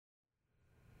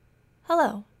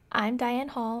Hello, I'm Diane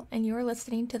Hall, and you're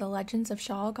listening to the Legends of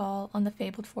Shao Gal on the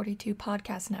Fabled 42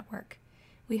 podcast network.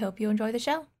 We hope you enjoy the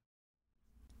show.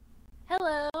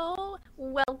 Hello,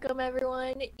 welcome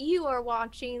everyone. You are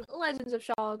watching Legends of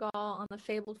Shao Gal on the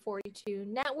Fabled 42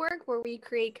 network, where we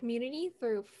create community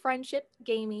through friendship,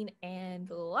 gaming, and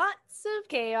lots of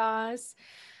chaos.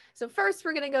 So first,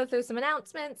 we're going to go through some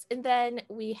announcements, and then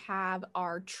we have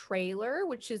our trailer,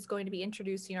 which is going to be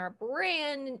introducing our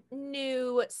brand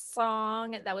new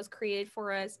song that was created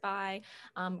for us by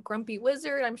Grumpy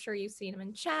Wizard. I'm sure you've seen him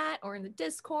in chat or in the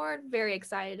Discord. Very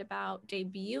excited about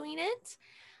debuting it.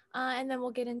 And then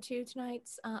we'll get into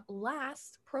tonight's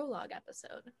last prologue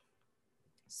episode.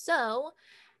 So,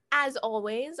 as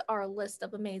always, our list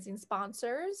of amazing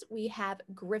sponsors. We have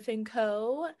Griffin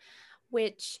Co.,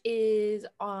 which is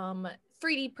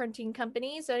 3D printing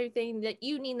company. So everything that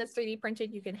you need that's 3D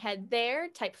printed, you can head there,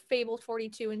 type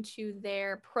Fabled42 into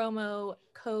their promo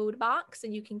code box,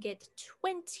 and you can get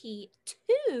 22%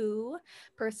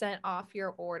 off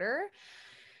your order.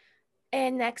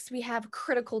 And next we have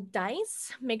Critical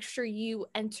Dice. Make sure you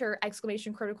enter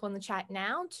exclamation critical in the chat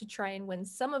now to try and win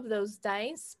some of those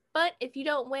dice. But if you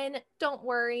don't win, don't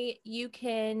worry. You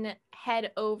can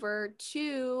head over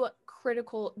to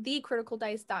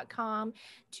thecriticaldice.com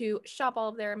to shop all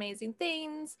of their amazing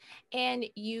things, and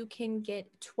you can get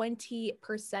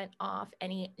 20% off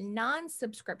any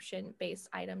non-subscription based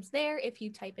items there if you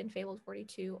type in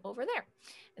Fabled42 over there.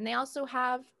 And they also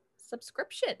have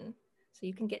subscription. So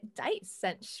you can get dice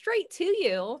sent straight to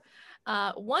you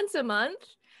once a month,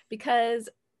 because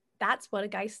that's what a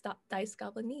dice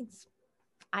goblin needs.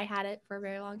 I had it for a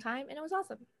very long time and it was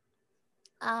awesome.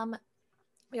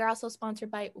 We are also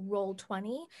sponsored by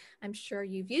Roll20. I'm sure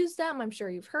you've used them. I'm sure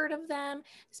you've heard of them,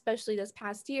 especially this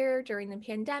past year during the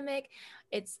pandemic.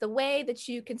 It's the way that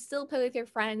you can still play with your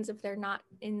friends if they're not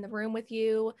in the room with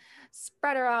you,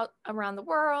 spread out around the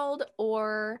world,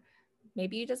 or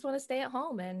maybe you just want to stay at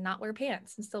home and not wear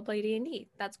pants and still play D&D.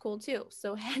 That's cool too.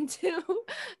 So head to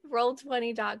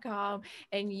roll20.com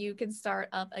and you can start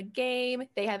up a game.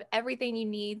 They have everything you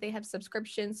need. They have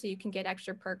subscriptions so you can get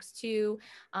extra perks too,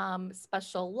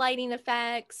 special lighting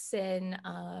effects and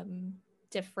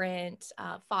different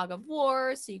fog of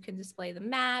war, so you can display the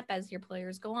map as your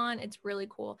players go on. It's really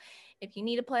cool. If you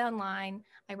need to play online,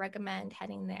 I recommend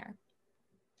heading there.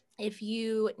 If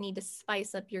you need to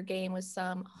spice up your game with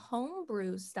some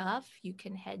homebrew stuff, you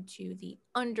can head to the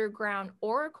Underground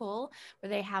Oracle,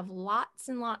 where they have lots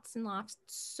and lots and lots,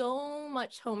 so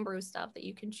much homebrew stuff that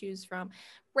you can choose from.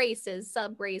 Races,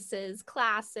 sub-races,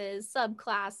 classes,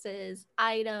 subclasses,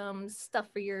 items,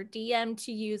 stuff for your DM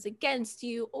to use against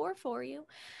you or for you.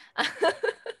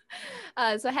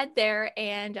 So head there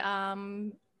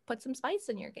and put some spice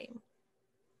in your game.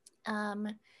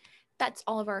 That's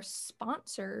all of our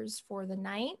sponsors for the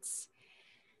night.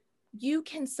 You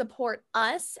can support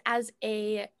us as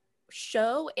a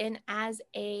show and as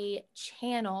a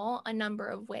channel a number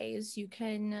of ways. You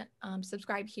can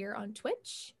subscribe here on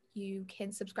Twitch. You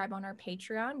can subscribe on our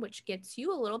Patreon, which gets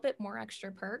you a little bit more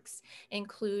extra perks,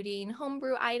 including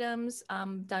homebrew items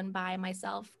done by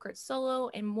myself, Kurt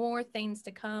Solo, and more things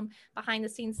to come, behind the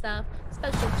scenes stuff,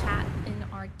 special chat in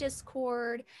our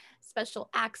Discord, special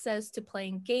access to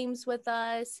playing games with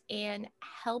us, and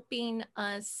helping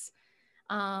us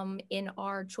in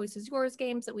our Choice is Yours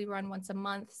games that we run once a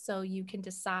month, so you can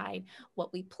decide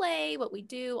what we play, what we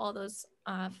do, all those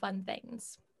fun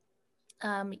things.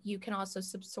 You can also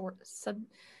support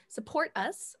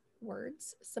us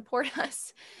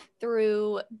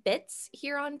through bits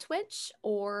here on Twitch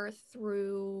or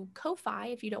through Ko-Fi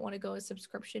if you don't want to go a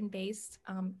subscription based.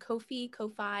 Ko-Fi,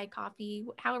 Coffee,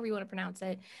 however you want to pronounce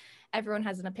it. Everyone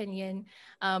has an opinion,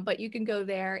 but you can go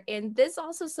there. And this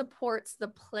also supports the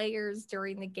players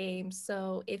during the game.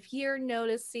 So if you're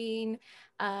noticing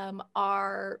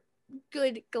our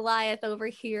good Goliath over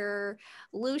here,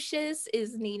 Lucius,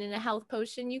 is needing a health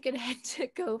potion, you can head to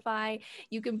Ko-Fi.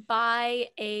 You can buy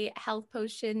a health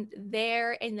potion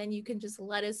there, and then you can just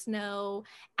let us know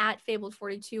at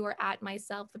Fabled42 or at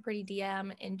myself, the pretty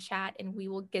DM, in chat, and we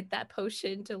will get that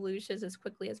potion to Lucius as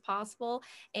quickly as possible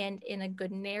and in a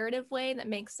good narrative way that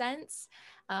makes sense.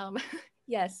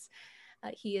 Yes.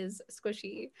 He is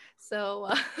squishy.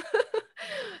 So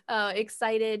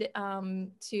excited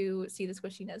to see the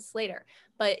squishiness later.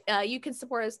 But you can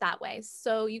support us that way.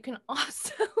 So you can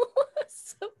also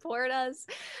support us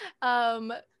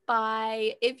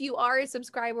by, if you are a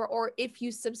subscriber or if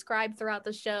you subscribe throughout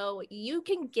the show, you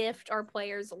can gift our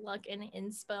players luck and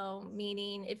inspo,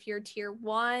 meaning if you're tier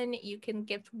 1, you can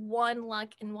gift 1 luck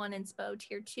and 1 inspo.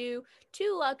 Tier 2,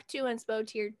 2 luck, 2 inspo.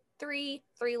 Tier 3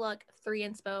 luck, 3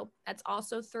 inspo. That's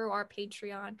also through our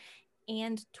Patreon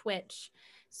and Twitch.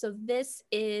 So this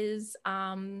is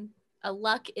a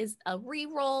luck is a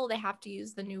re-roll. They have to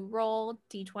use the new roll,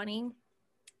 D20,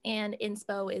 and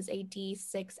inspo is a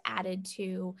D6 added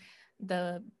to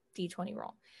the D20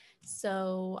 roll.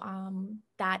 So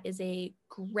that is a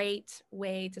great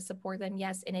way to support them.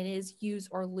 Yes, and it is use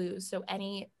or lose. So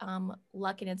any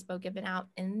luck and inspo given out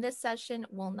in this session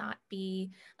will not be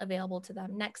available to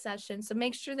them next session. So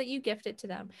make sure that you gift it to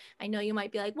them. I know you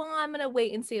might be like, well, I'm gonna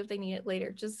wait and see if they need it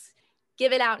later. Just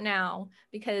give it out now,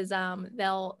 because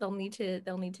they'll need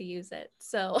to use it.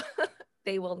 So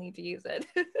they will need to use it.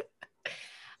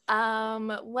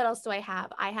 What else do I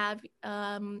have? I have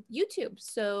YouTube.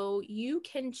 So you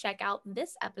can check out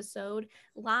this episode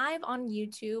live on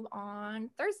YouTube on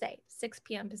Thursday, 6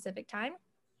 p.m. Pacific time.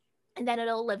 And then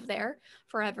it'll live there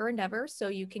forever and ever. So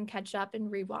you can catch up and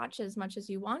rewatch as much as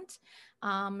you want.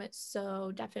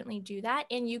 So definitely do that.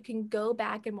 And you can go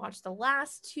back and watch the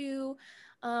last 2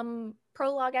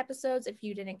 prologue episodes if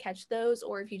you didn't catch those,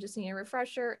 or if you just need a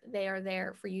refresher, they are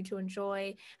there for you to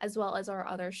enjoy, as well as our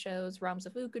other shows, Realms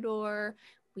of Ukador.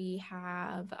 We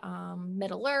have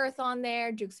Middle Earth on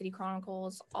there, Duke City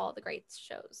Chronicles, all the great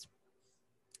shows.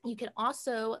 You can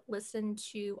also listen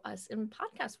to us in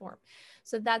podcast form.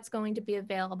 So that's going to be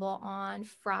available on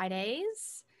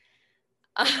Fridays.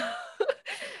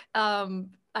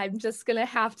 I'm just going to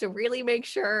have to really make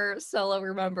sure Solo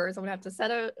remembers. I'm going to have to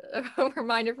set a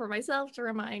reminder for myself to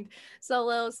remind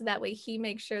Solo, so that way he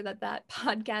makes sure that that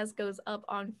podcast goes up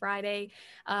on Friday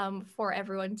for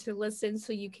everyone to listen,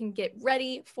 so you can get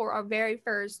ready for our very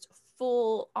first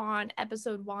full on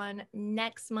episode 1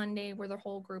 next Monday, where the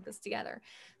whole group is together.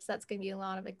 So that's going to be a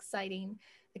lot of exciting,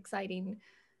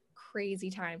 crazy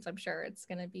times. I'm sure it's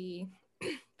going to be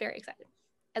very exciting,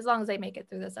 as long as I make it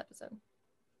through this episode.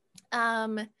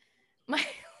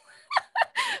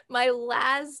 My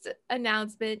last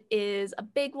announcement is a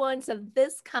big one. So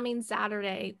this coming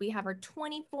Saturday, we have our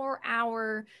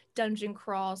 24-hour dungeon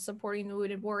crawl supporting the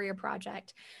Wounded Warrior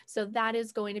Project. So that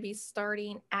is going to be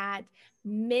starting at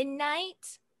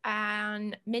midnight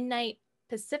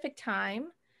Pacific time.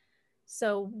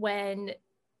 So when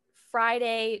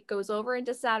Friday goes over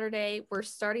into Saturday, we're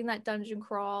starting that dungeon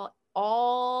crawl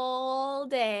all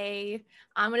day.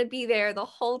 I'm going to be there the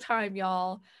whole time,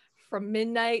 y'all, from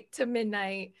midnight to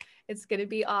midnight. It's going to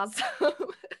be awesome.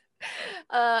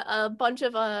 A bunch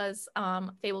of us,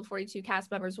 Fabled 42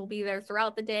 cast members, will be there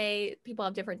throughout the day. People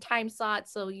have different time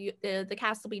slots, so the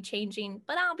cast will be changing,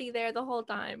 but I'll be there the whole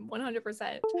time,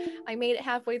 100%. I made it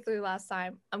halfway through last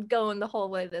time. I'm going the whole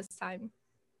way this time.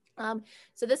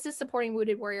 So this is supporting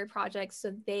Wounded Warrior Project,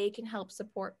 so they can help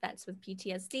support vets with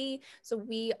PTSD. So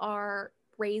we are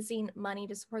raising money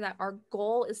to support that. Our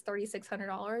goal is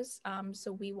 $3,600.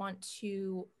 So we want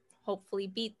to hopefully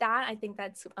beat that. I think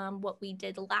that's what we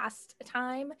did last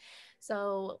time.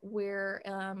 So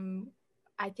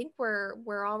I think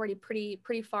we're already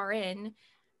pretty far in.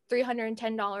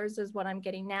 $310 is what I'm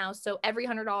getting now. So every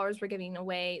 $100 we're giving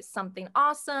away something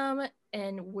awesome,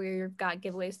 and we've got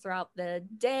giveaways throughout the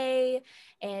day,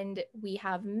 and we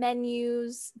have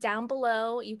menus down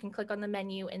below. You can click on the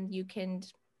menu and you can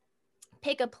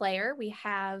pick a player. We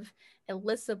have a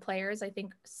list of players. I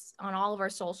think on all of our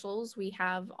socials we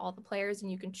have all the players, and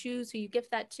you can choose who you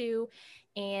gift that to.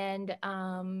 And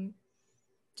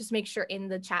just make sure in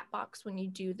the chat box when you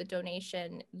do the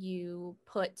donation, you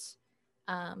put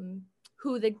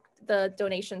who the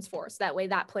donation's for, so that way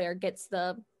that player gets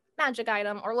the magic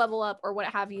item or level up or what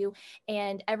have you,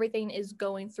 and everything is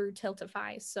going through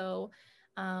Tiltify. So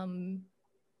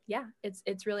yeah,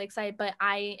 it's really exciting. But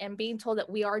I am being told that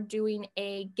we are doing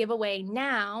a giveaway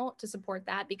now to support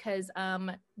that, because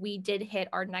we did hit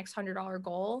our next $100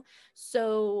 goal.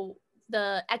 So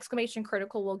the exclamation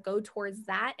critical will go towards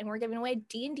that, and we're giving away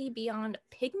D&D Beyond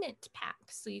pigment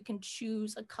packs, so you can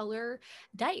choose a color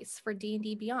dice for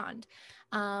D&D Beyond.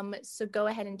 So go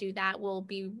ahead and do that. We'll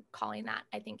be calling that,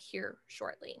 I think, here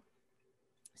shortly.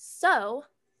 So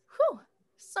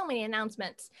so many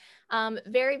announcements.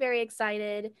 Very, very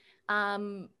excited.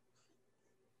 Very,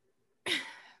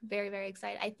 very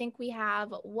excited. I think we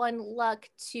have 1 luck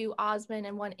to Osmond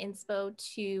and 1 inspo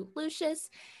to Lucius.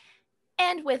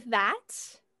 And with that,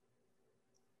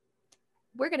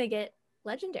 we're going to get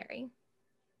legendary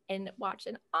and watch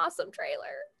an awesome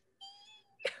trailer.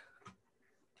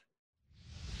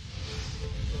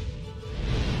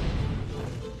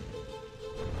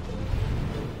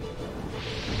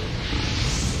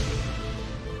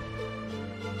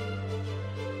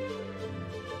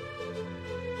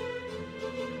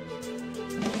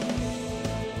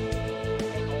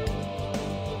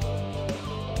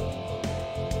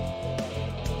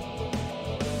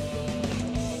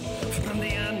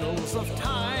 wheels of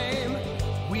time.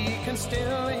 We can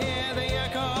still hear the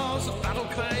echoes of battle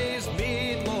cries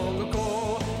made long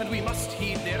ago, and we must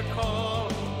heed their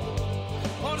call,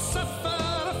 or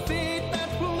suffer a fate that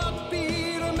will not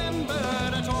be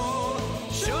remembered at all.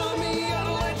 Show me your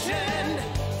legend,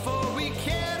 for we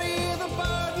carry the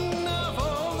burden of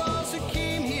all those who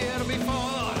came here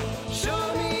before.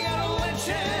 Show me your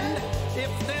legend,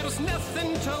 if there's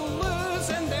nothing to lose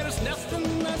and there's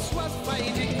nothing that's worth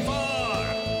fighting for.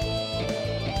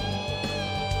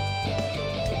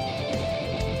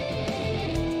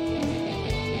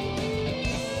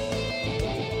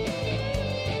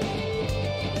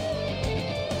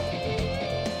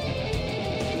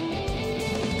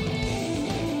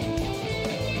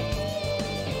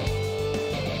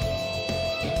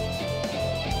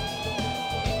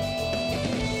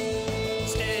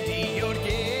 Steady your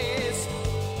gaze,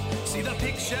 see the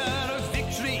picture of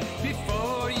victory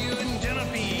before you, and do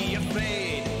not be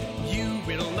afraid. You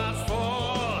will not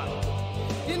fall.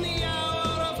 In the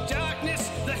hour of darkness,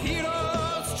 the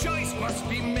hero's choice must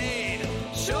be made.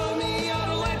 Show me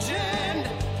your legend,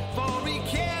 for we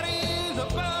carry the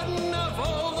burden of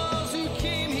all those who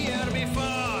came here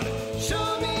before.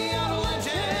 Show me your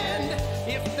legend,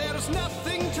 if there's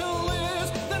nothing to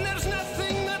lose, then there's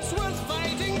nothing that's worth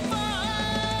fighting for.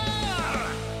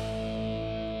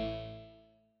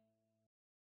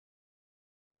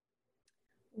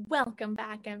 Welcome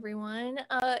back, everyone.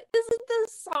 Isn't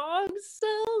this song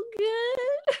so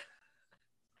good?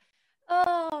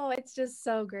 Oh, it's just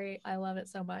so great. I love it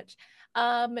so much.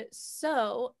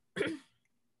 So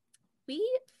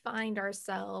we find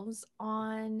ourselves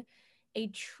on a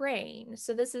train.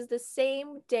 So this is the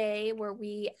same day where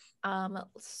we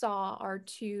saw our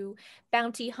two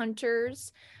bounty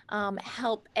hunters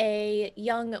help a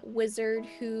young wizard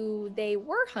who they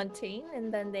were hunting,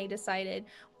 and then they decided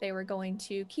they were going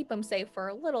to keep him safe for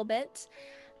a little bit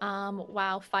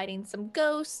while fighting some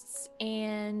ghosts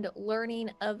and learning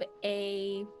of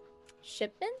a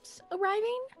shipment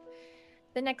arriving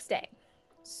the next day.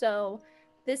 So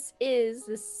this is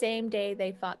the same day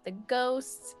they fought the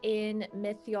ghosts in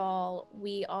Mythial.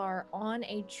 We are on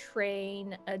a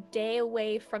train a day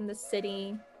away from the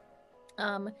city,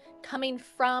 coming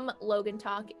from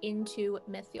Logantalk into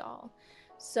Mythial.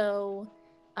 So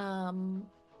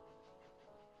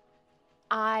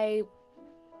I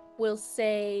will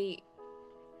say,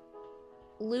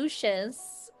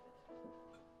 Lucius,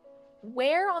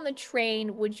 where on the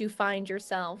train would you find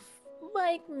yourself,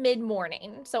 like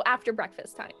mid-morning, so after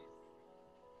breakfast time?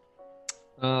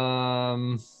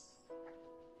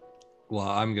 Well,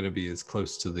 I'm gonna be as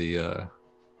close to the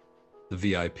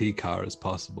VIP car as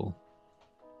possible.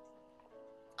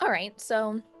 All right,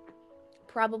 so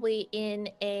probably in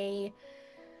the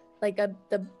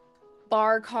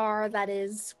bar car that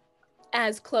is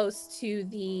as close to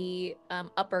the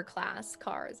upper class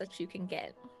cars that you can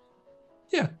get.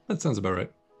 Yeah, that sounds about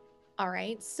right. All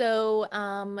right, so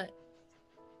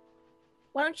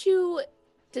why don't you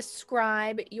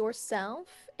describe yourself,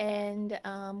 and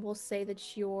we'll say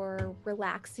that you're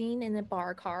relaxing in a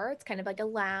bar car. It's kind of like a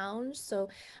lounge, so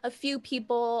a few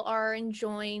people are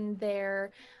enjoying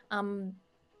their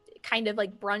kind of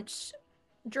like brunch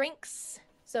drinks.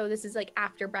 So this is like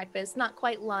after breakfast, not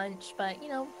quite lunch, but you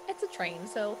know, it's a train,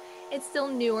 so it's still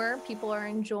newer. People are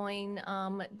enjoying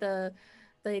the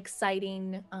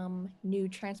exciting new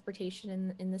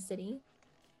transportation in the city.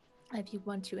 If you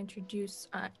want to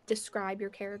describe your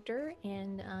character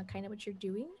and kind of what you're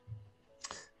doing.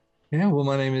 Yeah, well,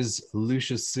 my name is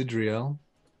Lucius Sidriel.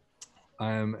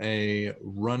 I am a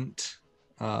runt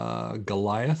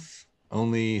Goliath,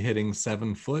 only hitting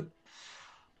 7 foot.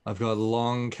 I've got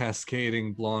long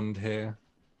cascading blonde hair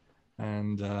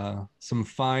and some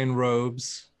fine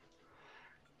robes.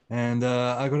 And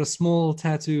I got a small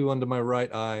tattoo under my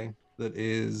right eye that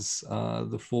is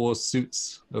the 4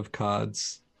 suits of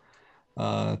cards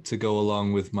to go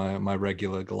along with my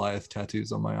regular Goliath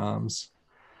tattoos on my arms.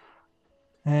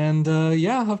 And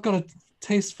yeah, I've got a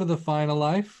taste for the finer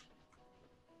life.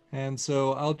 And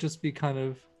so I'll just be kind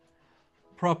of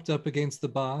propped up against the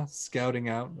bar, scouting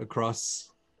out across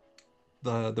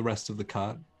the rest of the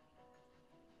cart.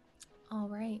 All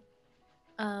right.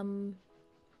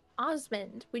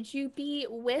 Osmond, would you be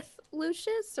with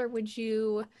Lucius, or would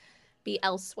you be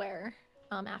elsewhere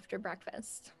after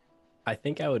breakfast? I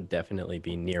think I would definitely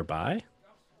be nearby.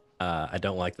 I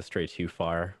don't like to stray too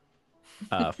far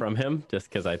from him, just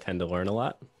because I tend to learn a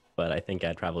lot. But I think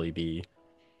I'd probably be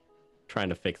trying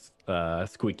to fix a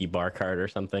squeaky bar cart or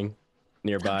something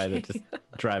nearby that's just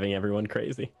driving everyone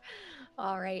crazy.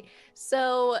 All right.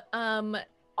 So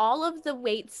all of the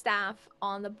wait staff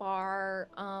on the bar,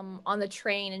 on the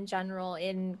train in general,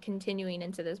 in continuing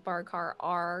into this bar car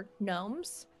are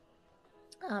gnomes.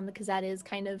 Because that is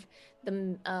kind of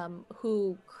the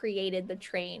who created the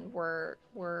train were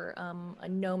a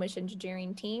gnomish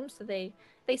engineering team, so they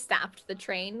staffed the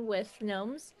train with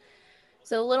gnomes.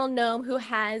 So a little gnome who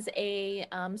has a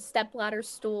stepladder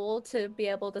stool to be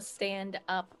able to stand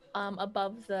up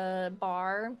above the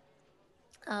bar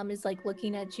is like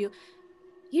looking at you.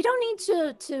 You don't need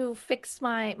to fix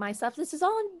my stuff. This is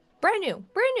all brand new,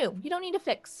 brand new. You don't need to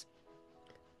fix.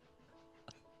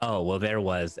 Oh, well, there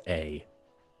was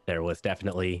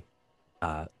definitely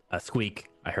a squeak.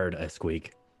 I heard a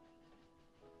squeak.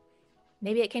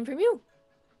 Maybe it came from you.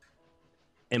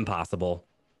 Impossible.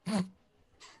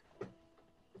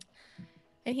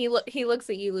 And he looks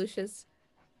at you, Lucius.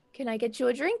 Can I get you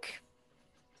a drink?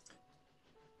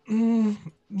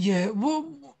 Yeah.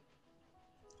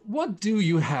 What do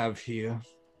you have here?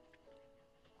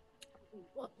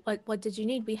 What did you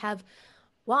need? We have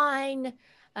wine.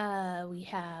 We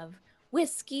have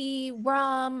whiskey,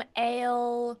 rum,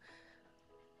 ale,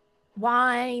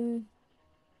 wine.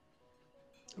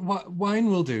 Wine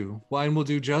will do. Wine will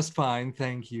do just fine,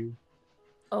 thank you.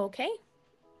 Okay.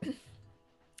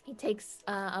 He takes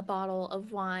a bottle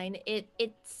of wine.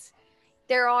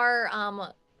 There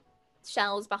are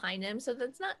shelves behind him, so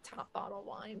that's not top bottle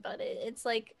wine, but it's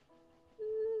like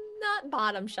not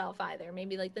bottom shelf either.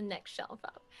 Maybe like the next shelf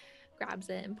up. Grabs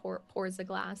it and pours a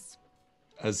glass.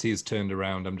 As he's turned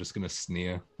around, I'm just going to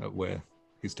sneer at where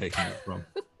he's taking it from.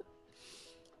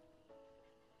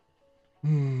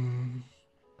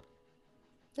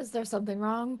 Is there something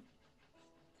wrong?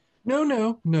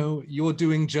 No. You're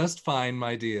doing just fine,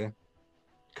 my dear.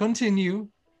 Continue.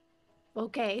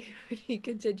 Okay. He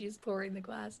continues pouring the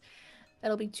glass.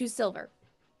 That'll be 2 silver.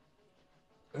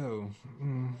 Oh.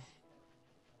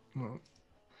 Well.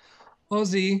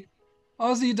 Ozzy,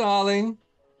 darling.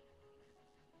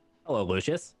 Hello,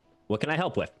 Lucius. What can I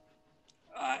help with?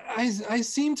 I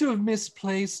seem to have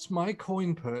misplaced my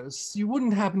coin purse. You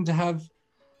wouldn't happen to have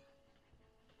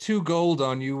 2 gold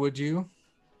on you, would you?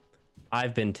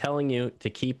 I've been telling you to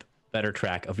keep better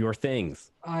track of your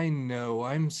things. I know.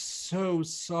 I'm so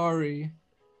sorry.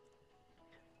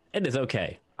 It is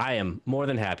okay. I am more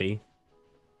than happy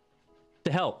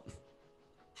to help.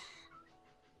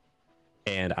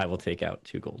 And I will take out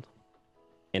 2 gold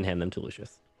and hand them to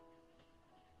Lucius.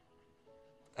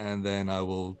 And then I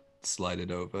will slide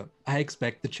it over. I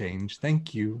expect the change.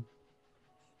 Thank you.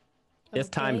 This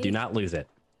time, do not lose it.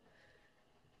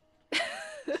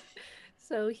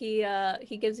 So he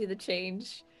gives you the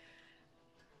change.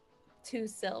 2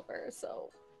 silver, so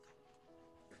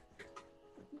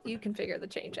you can figure the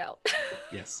change out.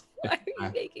 Yes. Why are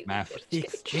you making math. The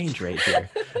exchange rate here.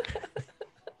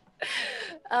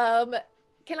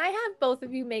 Can I have both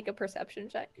of you make a perception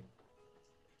check?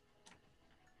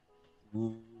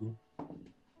 Ooh.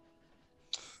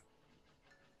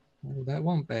 Oh, that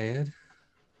won't bad.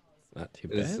 It's not too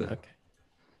It's, bad. Okay.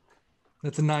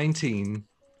 That's a 19.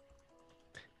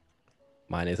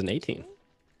 Mine is an 18.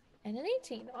 And an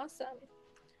 18. Awesome.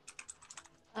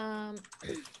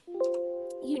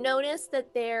 You notice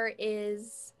that there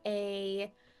is a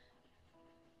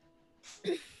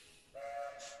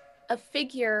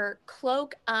figure,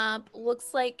 cloak up,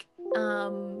 looks like they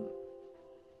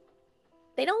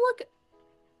don't look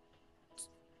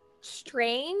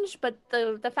strange, but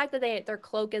the fact that their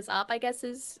cloak is up, I guess,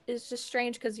 is just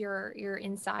strange because you're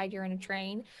inside, you're in a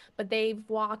train. But they've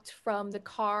walked from the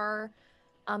car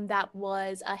that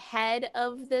was ahead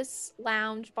of this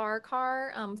lounge bar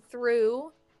car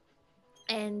through,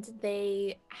 and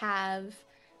they have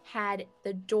had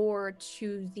the door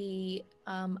to the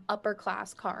upper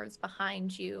class cars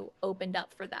behind you opened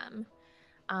up for them.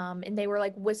 And they were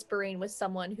like whispering with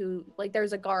someone who, like,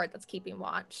 there's a guard that's keeping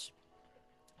watch,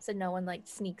 so no one like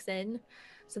sneaks in.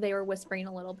 So they were whispering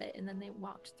a little bit and then they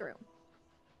walked through.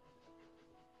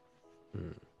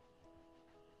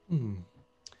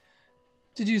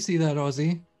 Did you see that,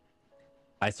 Ozzy?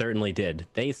 I certainly did.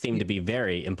 They seem to be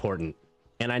very important.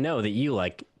 And I know that you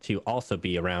like to also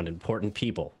be around important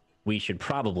people. We should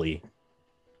probably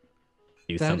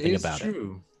do something about it.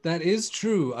 That is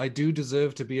true. I do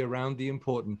deserve to be around the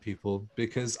important people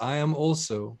because I am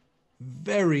also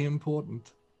very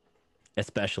important.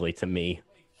 Especially to me.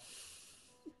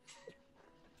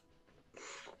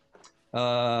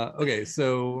 Okay,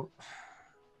 so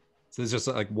there's just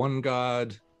like one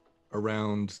guard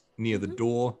around near the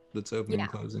door that's opening and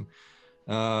closing.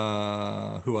 Who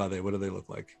are they? What do they look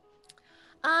like?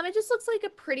 It just looks like a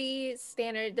pretty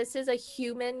standard. This is a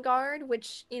human guard,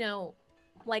 which, you know,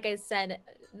 like I said,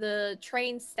 the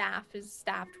train staff is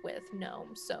staffed with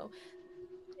gnomes, so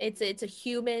it's a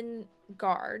human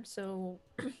guard, so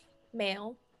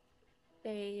male.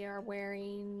 They are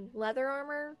wearing leather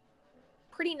armor,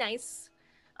 pretty nice,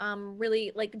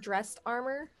 really like dressed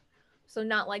armor. So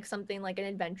not like something like an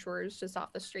adventurer's just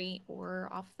off the street or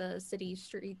off the city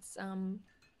streets.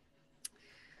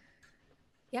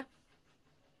 Yeah.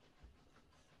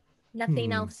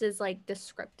 Nothing else is like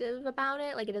descriptive about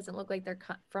it. Like it doesn't look like they're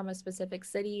cut from a specific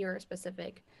city or a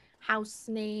specific house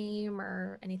name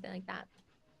or anything like that.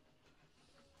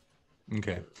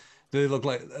 Okay. Do they look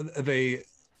like are they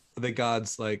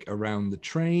guards like around the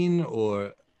train,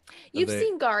 or You've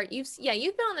seen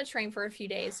you've been on the train for a few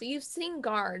days, so you've seen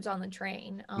guards on the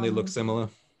train. they look similar?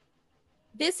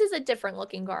 This is a different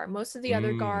looking guard. Most of the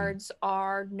other guards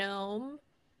are gnome.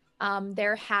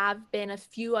 There have been a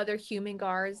few other human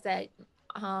guards that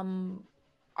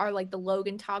are like the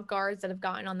Logan Talk guards that have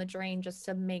gotten on the train just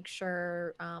to make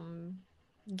sure,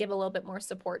 give a little bit more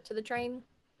support to the train.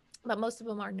 But most of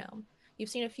them are gnome. You've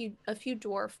seen a few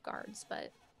dwarf guards,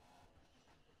 but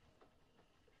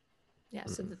yeah.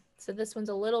 So this one's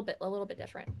a little bit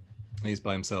different. He's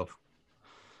by himself.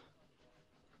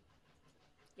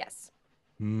 Yes.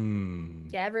 Hmm.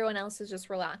 Yeah, everyone else is just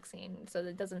relaxing, so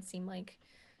it doesn't seem like,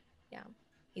 yeah,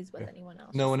 he's with anyone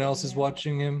else. No just one else sitting is there.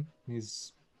 watching him.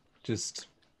 He's just.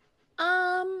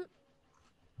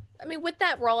 I mean, with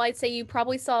that roll, I'd say you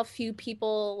probably saw a few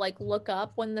people like look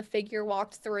up when the figure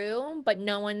walked through, but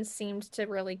no one seemed to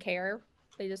really care.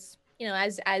 They just,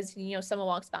 as you know, someone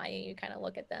walks by you, you kind of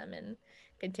look at them and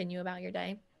continue about your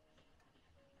day.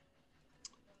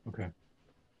 Okay.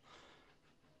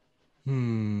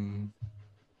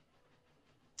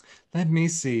 Let me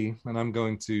see. And I'm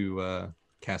going to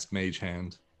cast Mage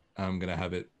Hand. I'm going to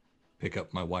have it pick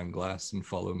up my wine glass and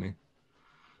follow me.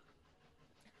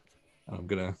 And I'm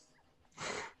going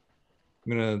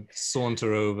to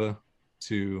saunter over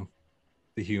to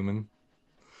the human.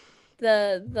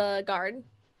 The guard.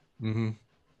 Mm-hmm.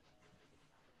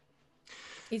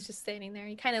 He's just standing there.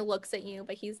 He kind of looks at you,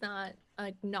 but he's not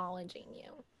acknowledging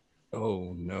you.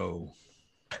 Oh, no.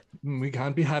 We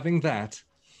can't be having that.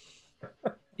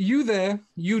 You there,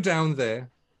 you down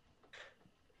there.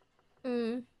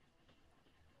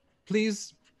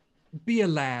 Please be a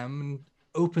lamb and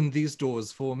open these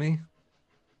doors for me.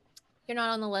 You're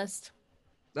not on the list.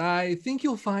 I think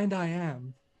you'll find I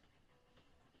am.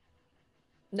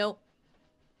 Nope.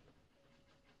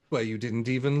 Well, you didn't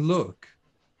even look.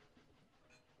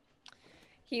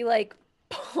 He like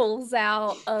pulls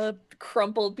out a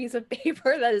crumpled piece of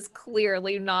paper that is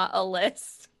clearly not a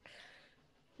list.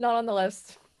 Not on the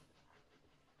list.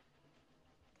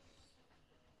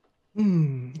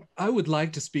 I would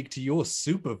like to speak to your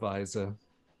supervisor.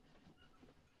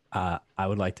 I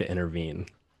would like to intervene.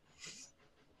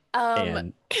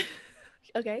 Okay.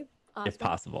 Awesome. If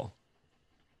possible.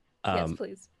 Yes,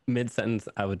 please. Mid-sentence,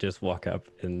 I would just walk up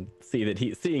and see that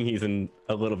he's in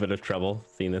a little bit of trouble,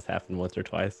 seeing this happen once or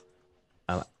twice.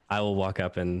 I will walk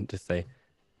up and just say,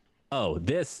 "Oh,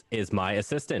 this is my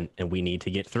assistant, and we need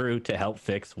to get through to help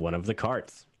fix one of the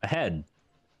carts. Ahead."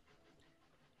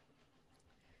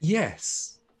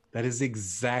 Yes, that is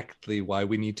exactly why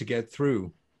we need to get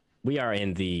through. We are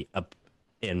in the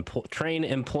train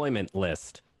employment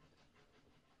list.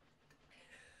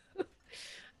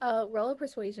 Roll a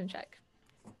persuasion check.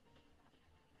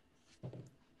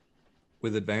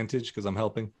 With advantage, because I'm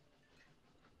helping.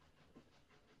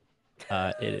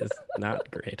 It is not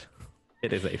great.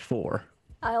 It is a 4.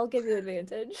 I'll give you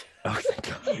advantage. Oh,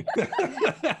 thank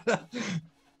God.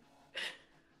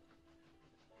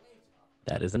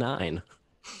 That is a 9.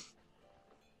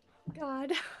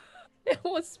 God, I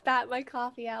almost spat my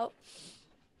coffee out.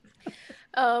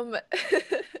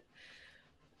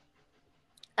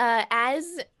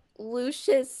 As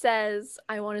Lucius says,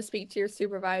 I want to speak to your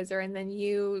supervisor, and then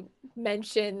you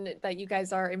mention that you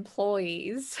guys are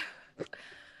employees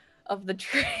of the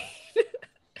train.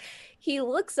 He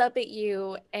looks up at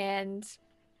you, and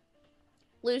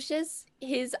Lucius,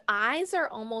 his eyes are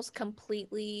almost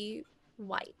completely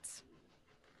white.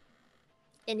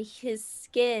 And his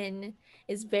skin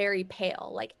is very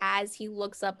pale. Like as he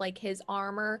looks up, like his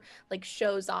armor like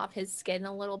shows off his skin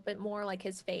a little bit more, like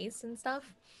his face and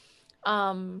stuff.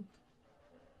 And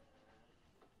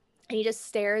he just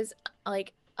stares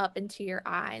like up into your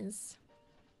eyes.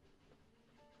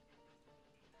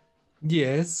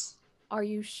 Yes. Are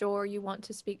you sure you want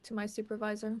to speak to my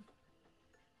supervisor?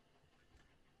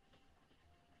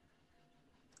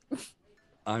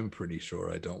 I'm pretty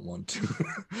sure I don't want to.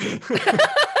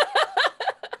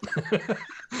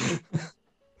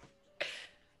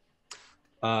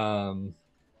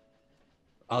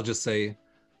 I'll just say,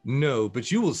 no, but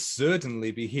you will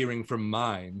certainly be hearing from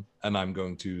mine. And I'm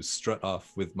going to strut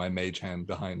off with my mage hand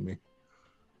behind me.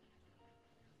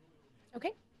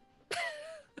 Okay.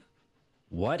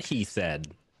 What he said.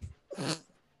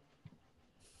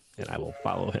 And I will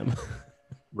follow him.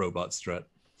 Robot strut.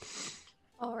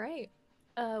 All right.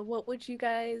 What would you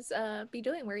guys be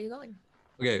doing? Where are you going?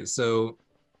 Okay, so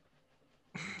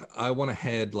I want to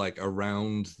head like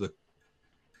around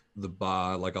the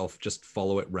bar. Like I'll just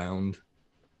follow it round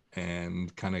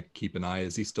and kind of keep an eye.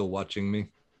 Is he still watching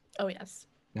me? Oh, yes.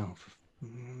 No.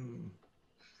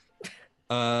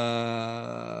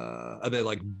 Are there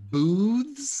like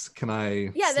booths? Can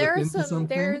I? Yeah, slip into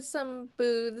something? there's some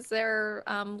booths. There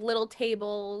are little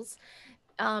tables.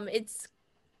 It's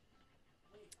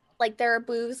like there are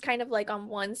booths kind of like on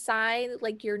one side,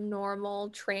 like your normal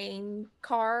train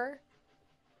car,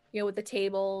 with the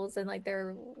tables and like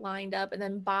they're lined up, and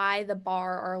then by the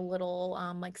bar are little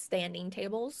like standing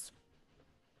tables.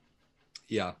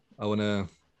 Yeah, I want to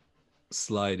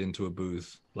slide into a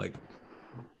booth, like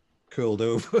curled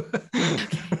over.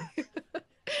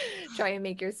 Try and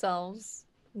make yourselves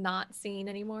not seen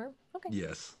anymore. Okay.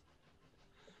 Yes.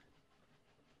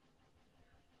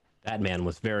 That man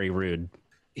was very rude.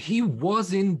 He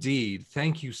was indeed.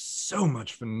 Thank you so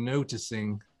much for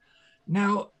noticing.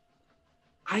 Now,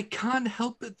 I can't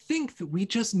help but think that we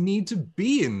just need to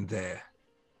be in there.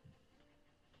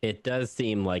 It does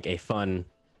seem like a fun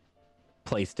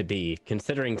place to be,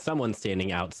 considering someone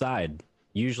standing outside.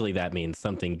 Usually that means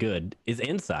something good is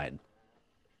inside.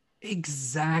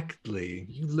 Exactly.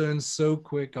 You learn so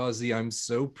quick, Ozzy. I'm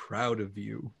so proud of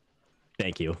you.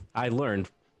 Thank you. I learned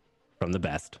from the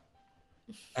best.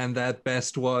 And that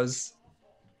best was?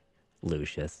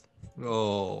 Lucius.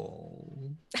 Oh.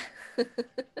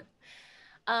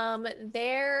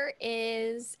 There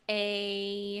is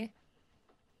a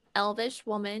elvish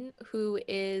woman who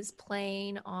is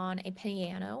playing on a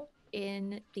piano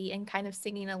and kind of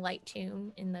singing a light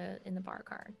tune in the bar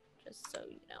car, just so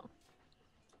you know.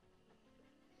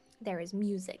 There is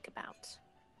music about.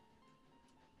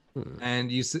 And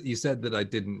you said that I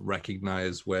didn't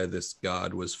recognize where this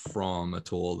guard was from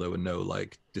at all. There were no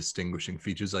like distinguishing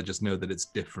features. I just know that it's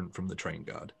different from the train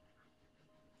guard.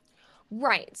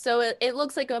 Right. So it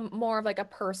looks like a more of like a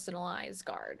personalized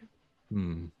guard.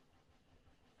 Hmm.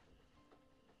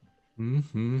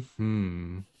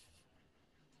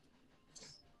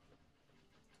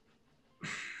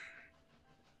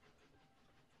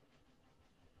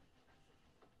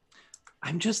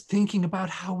 I'm just thinking about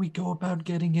how we go about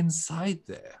getting inside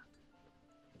there.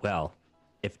 Well,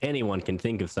 if anyone can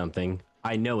think of something,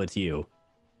 I know it's you.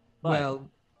 But Well,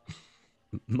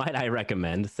 might I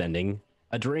recommend sending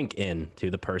a drink in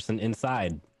to the person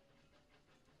inside?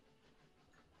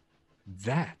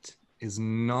 that is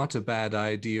not a bad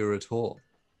idea at all.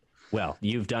 Well,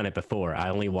 you've done it before. I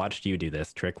only watched you do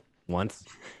this trick once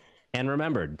and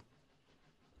remembered.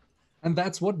 And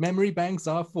that's what memory banks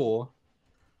are for.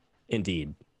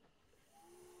 Indeed.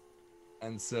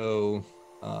 And so,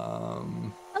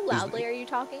 How loudly are you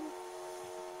talking?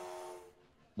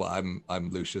 well, I'm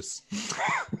Lucius.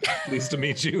 Pleased to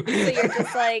meet you. So you're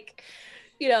just like,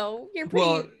 you're pretty.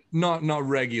 Well, not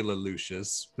regular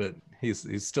Lucius, but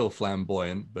he's still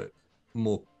flamboyant, but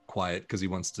more quiet because he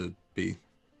wants to be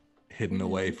hidden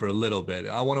away for a little bit.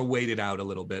 I want to wait it out a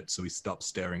little bit so he stops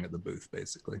staring at the booth,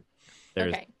 basically.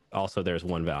 Okay. There's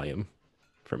one volume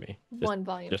for me. One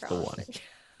volume. Just the one.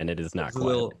 And it is not It's a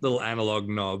quiet. little analog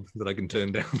knob that I can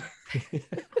turn down.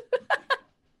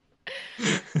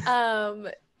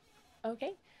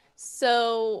 Okay.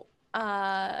 So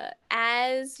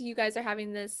as you guys are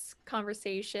having this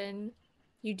conversation,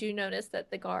 you do notice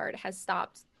that the guard has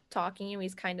stopped talking and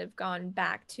he's kind of gone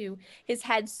back to his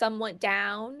head somewhat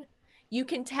down. You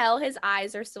can tell his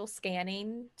eyes are still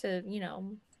scanning to,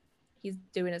 he's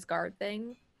doing his guard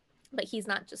thing, but he's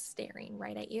not just staring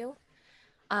right at you.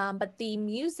 But the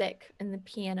music and the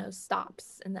piano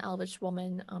stops and the elvish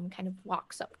woman kind of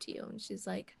walks up to you and she's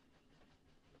like,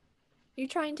 "You're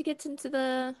trying to get into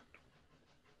the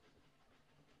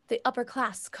upper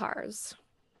class cars."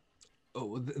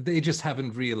 Oh, they just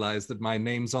haven't realized that my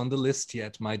name's on the list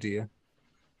yet, my dear.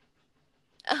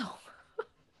 Oh.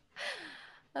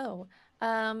 Oh.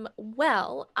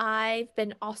 Well, I've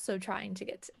been also trying to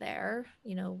get there.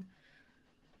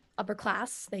 Upper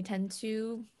class, they tend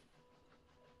to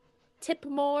tip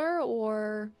more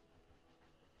or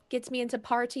gets me into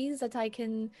parties that I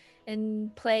can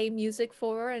and play music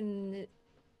for, and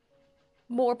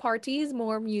more parties,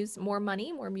 more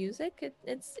money, more music.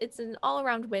 It's an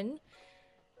all-around win.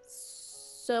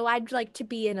 So I'd like to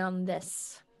be in on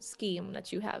this scheme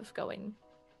that you have going.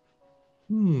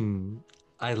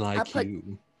 I like put-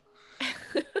 you.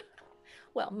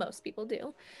 Well, most people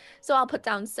do. So I'll put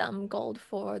down some gold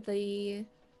for the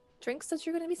drinks that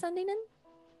you're going to be sending in.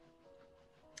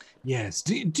 Yes.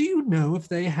 Do you know if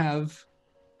they have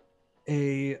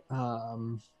a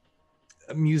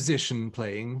musician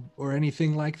playing or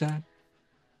anything like that?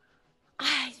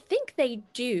 I think they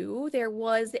do. There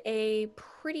was a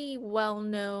pretty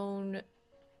well-known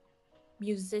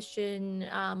musician,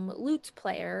 lute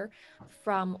player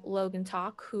from Logan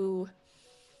Talk who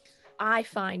I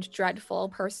find dreadful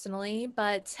personally,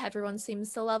 but everyone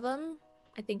seems to love him.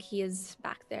 I think he is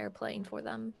back there playing for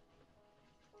them.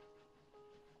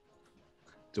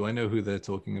 Do I know who they're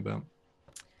talking about?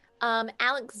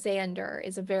 Alexander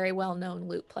is a very well-known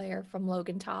lute player from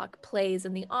Logan Talk, plays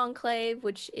in the Enclave,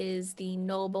 which is the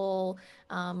noble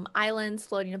islands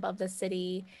floating above the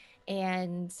city,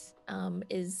 and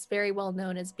is very well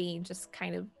known as being just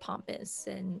kind of pompous.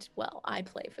 And, well, I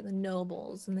play for the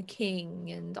nobles and the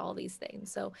king and all these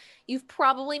things. So you've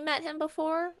probably met him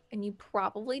before, and you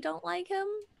probably don't like him.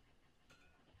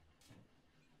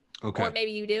 Okay. Or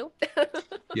maybe you do.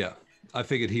 Yeah. I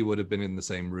figured he would have been in the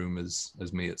same room as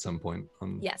me at some point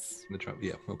on Yes. the travel.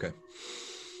 Yeah, okay.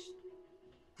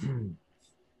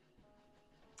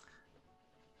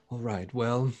 All right,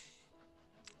 well,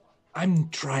 I'm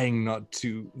trying not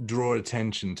to draw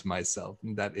attention to myself,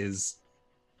 and that is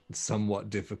somewhat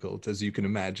difficult, as you can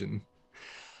imagine.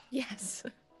 Yes.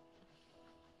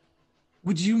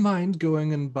 Would you mind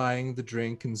going and buying the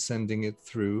drink and sending it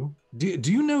through? Do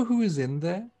you know who is in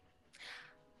there?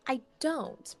 I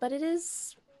don't, but it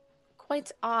is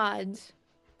quite odd,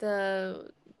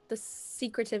 the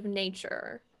secretive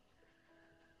nature.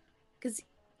 Because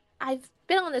I've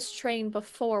been on this train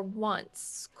before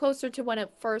once, closer to when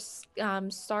it first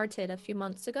started a few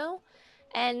months ago,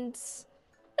 and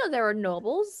there were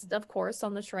nobles, of course,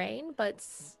 on the train, but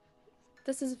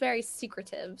this is very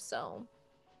secretive, so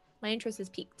my interest is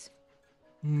piqued.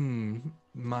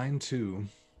 Mine too.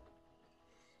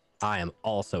 I am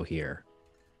also here.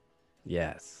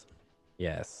 Yes.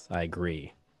 Yes, I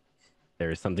agree. There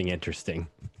is something interesting.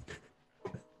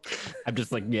 I'm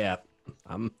just like, yeah,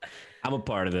 I'm a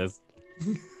part of this.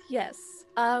 Yes.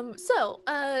 Allow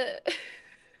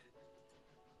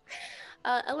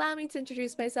me to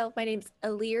introduce myself. My name's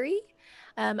Illyri.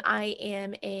 I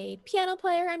am a piano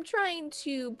player. I'm trying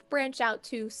to branch out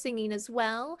to singing as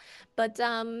well, but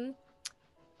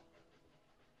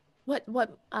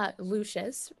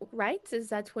Lucius, right? Is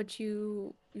that what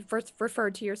you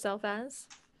referred to yourself as?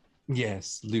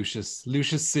 Yes, Lucius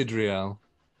Sidriel.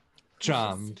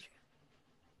 Charmed.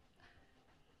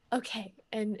 Okay,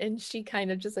 and she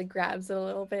kind of just like grabs it a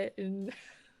little bit and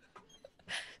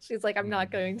she's like, I'm not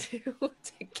going to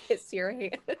kiss your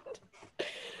hand.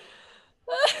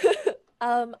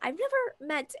 I've never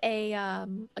met a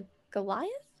Goliath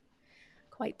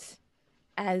quite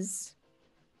as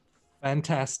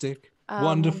fantastic,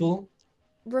 wonderful,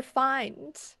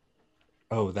 refined.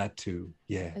 Oh, that too.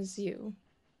 Yes. As you.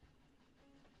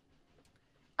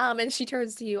 And she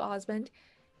turns to you, Osmond.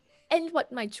 And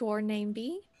what might your name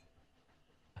be?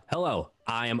 Hello,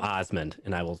 I am Osmond,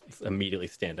 and I will immediately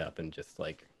stand up and just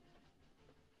like.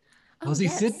 Ozzy,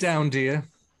 yes. sit down, dear.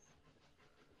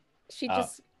 She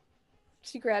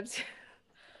grabs.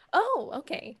 Oh,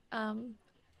 okay.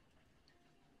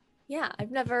 Yeah,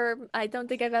 I don't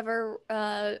think I've ever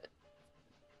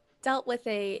dealt with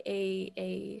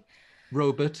a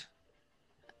robot,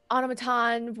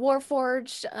 automaton,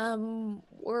 warforged.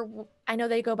 Or I know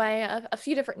they go by a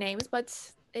few different names, but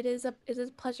it is a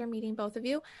pleasure meeting both of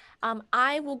you.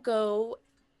 I will go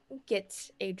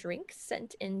get a drink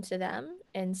sent into them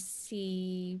and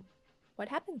see what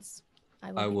happens.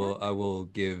 I will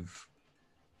give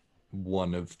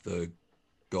one of the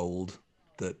gold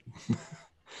that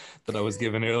that I was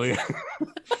given earlier.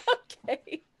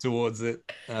 Okay. Towards it,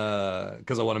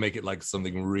 because I want to make it like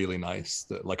something really nice,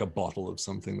 like a bottle of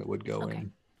something that would go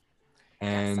in.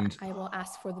 And yes, I will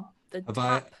ask for the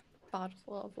top bottle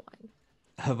of wine.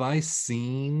 Have I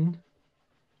seen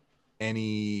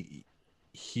any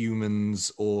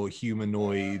humans or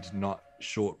humanoid, not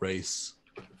short race,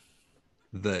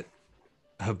 that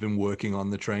have been working on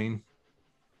the train?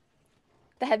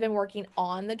 That have been working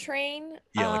on the train?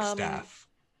 Yeah, like staff.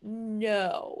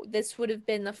 No, this would have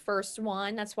been the first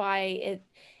one. That's why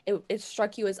it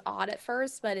struck you as odd at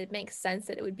first, but it makes sense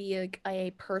that it would be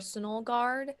a personal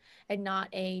guard and not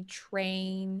a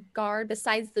train guard.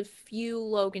 Besides the few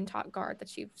Logan Talk guard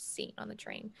that you've seen on the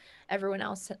train, everyone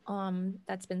else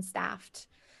that's been staffed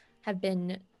have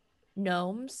been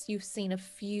gnomes. You've seen a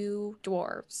few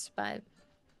dwarves, but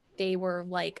they were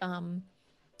like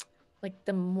like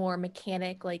the more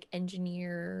mechanic, like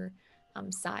engineer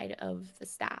side of the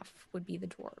staff would be the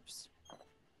dwarves.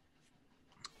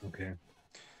 Okay.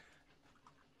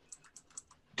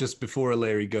 Just before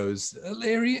Larry goes,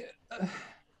 Larry,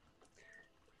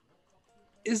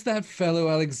 is that fellow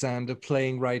Alexander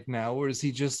playing right now, or is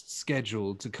he just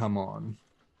scheduled to come on?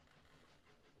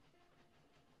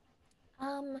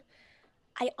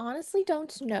 I honestly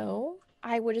don't know.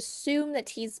 I would assume that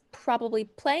he's probably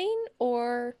playing,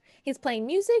 or he's playing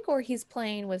music, or he's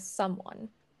playing with someone.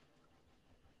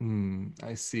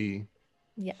 I see.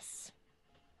 Yes.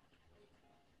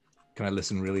 Can I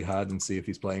listen really hard and see if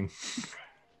he's playing?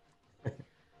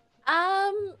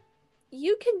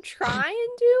 You can try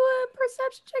and do a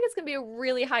perception check. It's gonna be a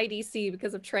really high DC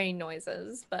because of train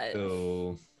noises, but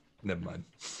Oh, never mind.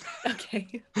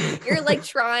 okay. You're like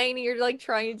trying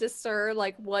to discern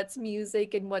like what's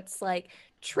music and what's like My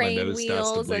train nose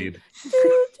starts to wheels and bleed.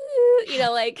 you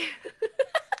know, like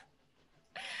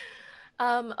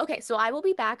okay, so I will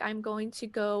be back. I'm going to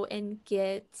go and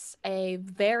get a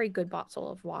very good bottle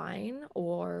of wine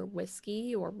or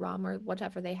whiskey or rum or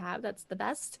whatever they have that's the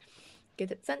best. Get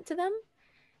it sent to them,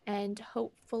 and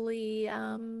hopefully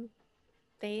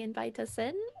they invite us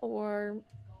in or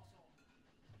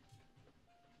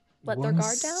let their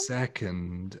guard down. 1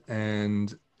 second,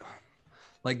 and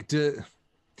like, do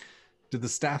the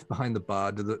staff behind the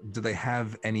bar, do they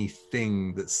have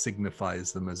anything that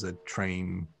signifies them as a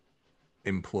train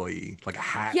employee, like a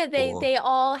hat? Yeah, or... they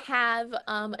all have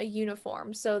a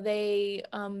uniform. So they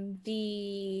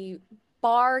the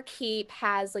barkeep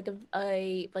has like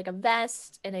a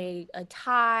vest and a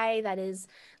tie that is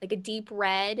like a deep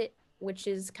red, which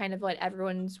is kind of what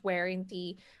everyone's wearing.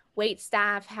 The wait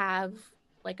staff have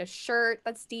like a shirt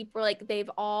that's deep, like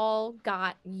they've all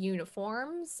got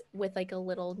uniforms with like a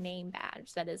little name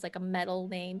badge that is like a metal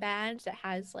name badge that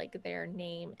has like their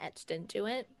name etched into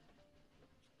it.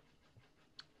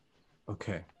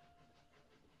 Okay.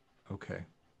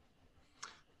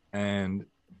 And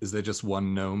is there just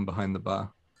one gnome behind the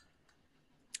bar?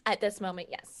 At this moment,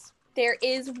 yes. There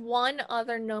is one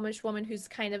other gnomish woman who's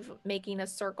kind of making a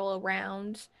circle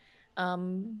around,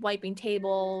 wiping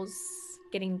tables,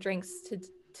 getting drinks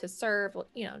to serve,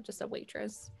 you know, just a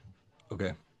waitress.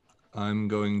 Okay. I'm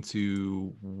going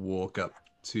to walk up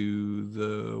to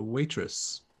the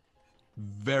waitress,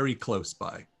 very close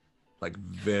by, like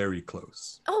very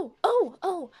close.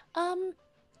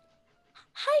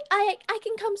 Hi, I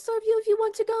can come serve you if you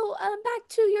want to go back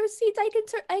to your seats. I can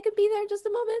be there in just a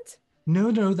moment.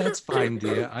 No, that's fine,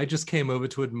 dear. I just came over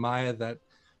to admire that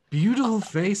beautiful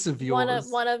face of yours.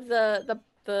 One of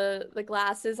the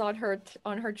glasses on her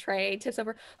tray tips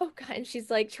over. Oh God, and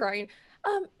she's like trying.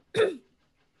 Can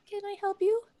I help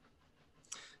you?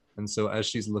 And so as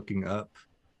she's looking up,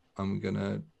 I'm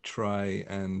gonna try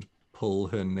and pull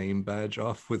her name badge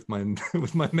off with my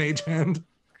mage hand.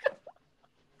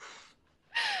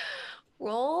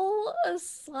 Roll a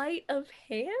sleight of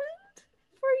hand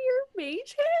for your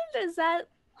mage hand? Is that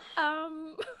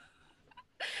I've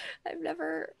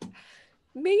never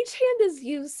mage hand is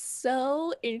used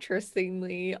so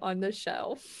interestingly on the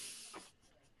show.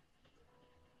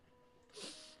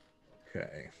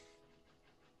 Okay.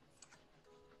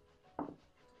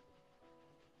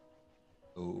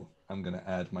 Oh, I'm gonna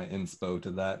add my inspo to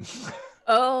that.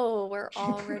 Oh, we're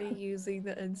already using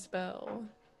the inspo.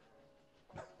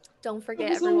 Don't forget,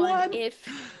 That was a everyone, one. if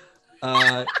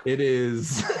it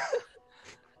is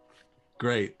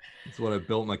great. It's what I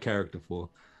built my character for.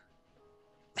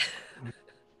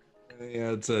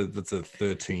 Yeah, that's a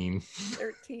 13.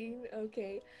 13,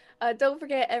 okay. Don't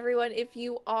forget, everyone, if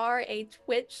you are a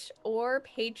Twitch or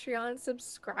Patreon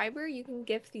subscriber, you can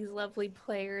gift these lovely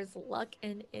players luck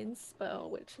and inspo,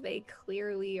 which they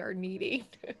clearly are needing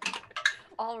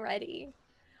already.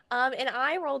 And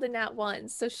I rolled a nat 1,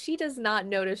 so she does not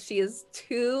notice she is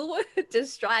too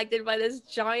distracted by this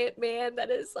giant man that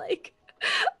is like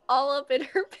all up in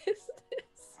her business.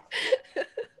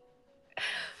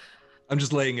 I'm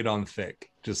just laying it on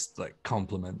thick, just like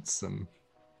compliments and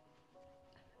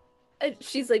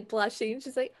she's like blushing.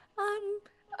 She's like, can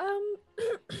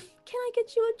I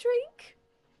get you a drink?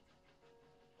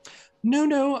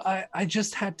 No, I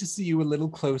just had to see you a little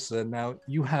closer. Now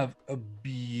you have a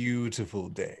beautiful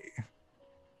day.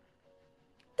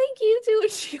 Thank you too.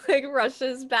 And she like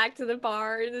rushes back to the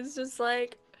bar and is just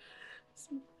like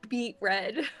beet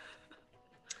red.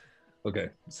 Okay,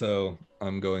 so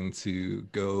I'm going to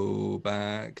go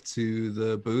back to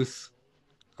the booth,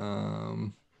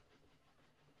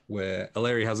 where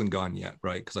Aleri hasn't gone yet,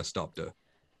 right? Because I stopped her.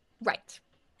 Right.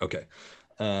 Okay.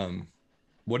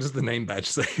 What does the name badge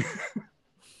say?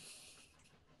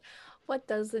 What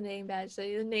does the name badge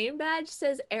say? The name badge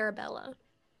says Arabella.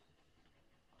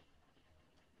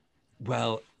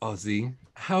 Well, Ozzy,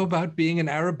 how about being an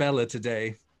Arabella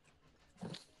today?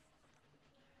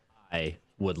 I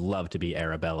would love to be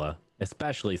Arabella,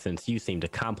 especially since you seem to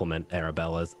compliment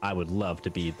Arabella's. I would love to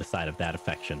be the side of that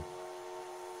affection.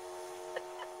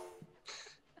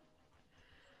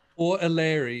 Or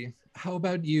Alary, how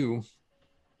about you?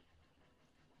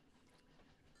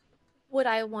 Would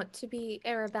I want to be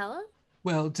Arabella?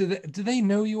 Well, do they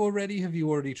know you already? Have you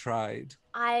already tried?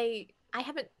 I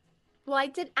haven't. Well, I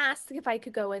did ask if I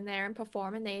could go in there and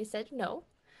perform, and they said no.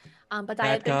 But I That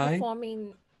have been guy?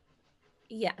 performing.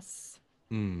 Yes,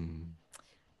 Hmm.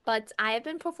 but I have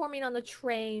been performing on the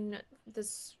train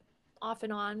this off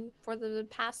and on for the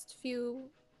past few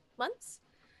months,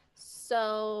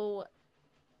 so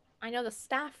I know the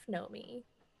staff know me.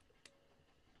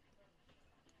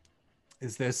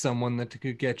 Is there someone that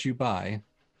could get you by?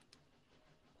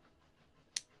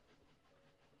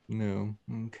 No.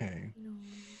 Okay. No.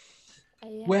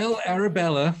 I Well, haven't tried.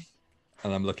 Arabella,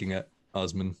 and I'm looking at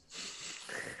Osman.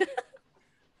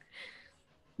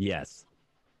 Yes.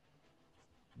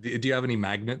 Do you have any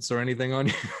magnets or anything on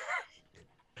you?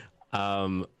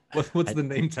 What's the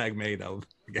name tag made of?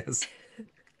 I guess.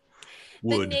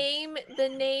 Wood. The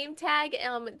name tag,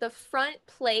 the front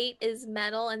plate is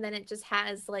metal, and then it just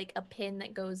has like a pin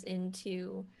that goes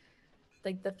into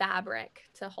like the fabric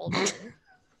to hold it in.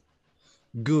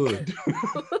 Good.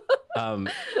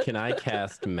 Can I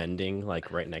cast mending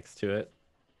like right next to it?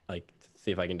 Like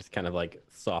see if I can just kind of like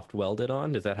soft weld it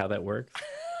on? Is that how that works?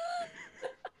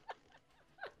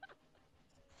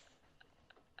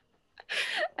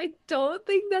 I don't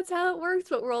think that's how it works,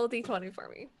 but roll a d20 for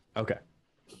me. Okay.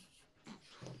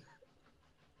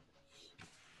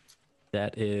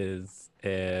 That is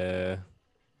I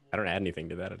don't add anything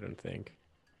to that, I don't think.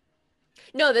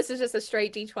 No, this is just a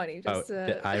straight d20. Oh,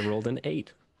 Just I rolled an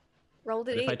 8. rolled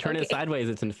an But 8. if I turn it sideways,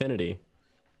 it's infinity.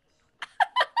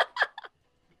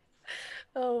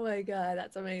 Oh my god,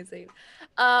 that's amazing.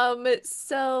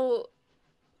 So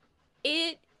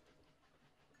it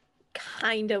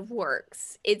kind of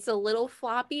works. It's a little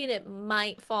floppy and it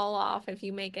might fall off if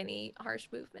you make any harsh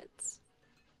movements.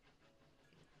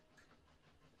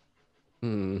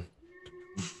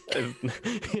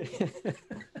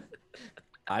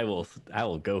 I will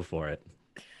go for it.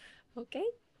 Okay.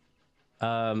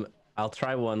 I'll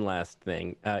try one last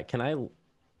thing.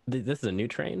 This is a new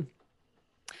train?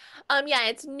 Yeah,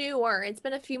 it's newer. It's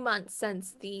been a few months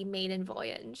since the maiden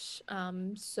voyage.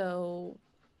 So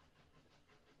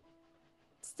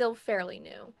still fairly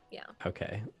new. Yeah.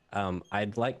 Okay.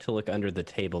 I'd like to look under the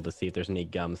table to see if there's any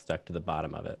gum stuck to the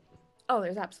bottom of it. Oh,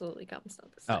 there's absolutely gum stuck.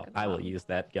 Oh, I will use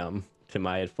that gum to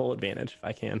my full advantage if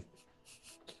I can.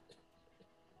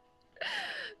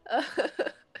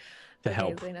 To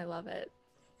help. Amazing, I love it.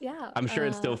 Yeah. I'm sure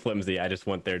it's still flimsy. I just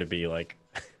want there to be like.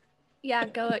 Yeah,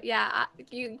 go. Yeah,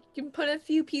 you can put a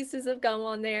few pieces of gum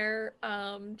on there,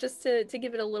 just to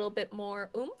give it a little bit more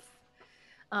oomph.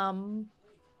 You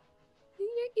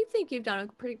think you've done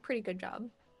a pretty good job.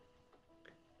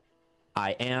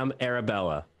 I am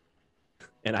Arabella,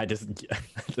 and I just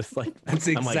like That's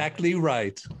exactly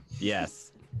right.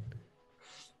 Yes.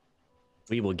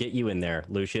 We will get you in there,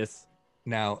 Lucius.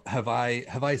 Now, have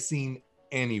I seen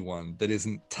anyone that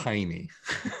isn't tiny?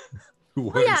 Who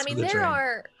Well, yeah, works I mean for the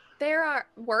train? there are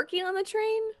working on the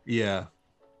train. Yeah.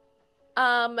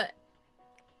 The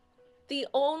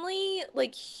only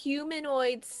like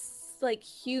human-sized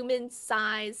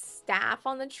staff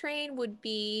on the train would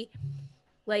be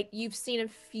like you've seen a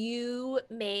few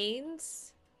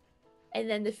mains and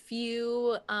then the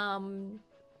few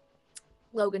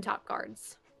Logan Top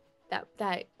guards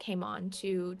that came on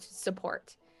to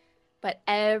support. But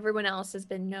everyone else has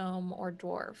been gnome or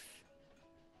dwarf.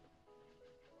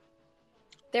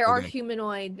 There are Okay.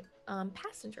 humanoid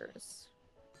passengers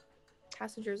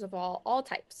of all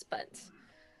types, but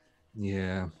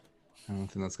Yeah. I don't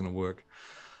think that's gonna work.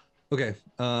 Okay.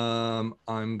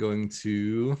 I'm going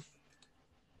to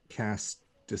cast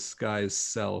disguise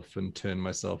self and turn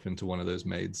myself into one of those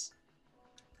maids.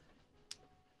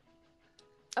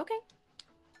 okay.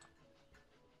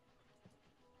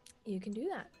 You can do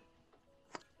that.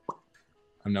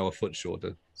 I'm now a foot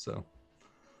shorter, so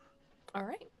All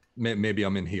right. maybe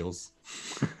I'm in heels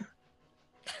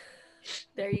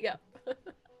There you go.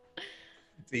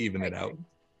 to even it out.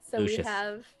 So we Lucius.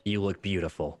 have You look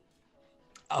beautiful.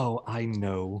 Oh, I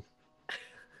know.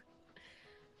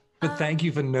 But thank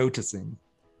you for noticing.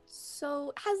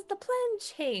 So has the plan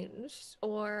changed,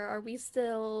 or are we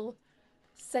still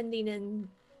sending in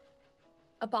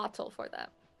a bottle for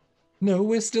that? No,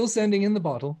 we're still sending in the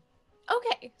bottle.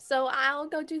 Okay, so I'll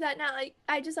go do that now.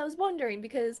 I was wondering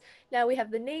because now we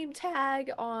have the name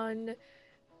tag on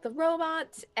the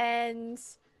robot and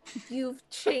you've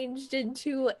changed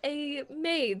into a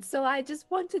maid. So I just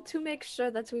wanted to make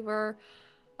sure that we were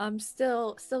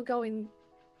still going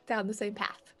down the same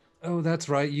path. Oh, that's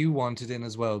right. You wanted in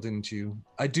as well, didn't you?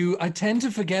 I do. I tend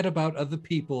to forget about other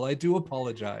people. I do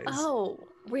apologize. Oh,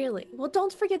 really? Well,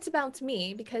 don't forget about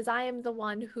me because I am the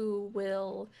one who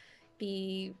will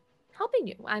be helping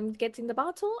you. I'm getting the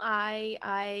bottle.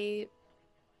 I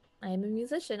am a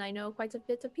musician. I know quite a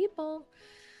bit of people.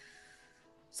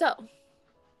 So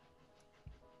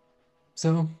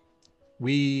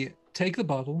we take the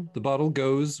bottle. The bottle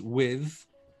goes with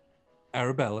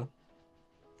Arabella.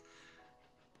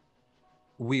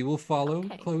 We will follow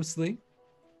Okay. closely.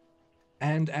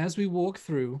 And as we walk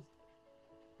through,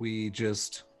 we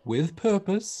just, with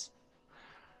purpose,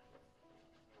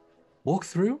 walk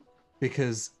through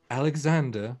because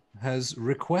Alexander has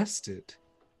requested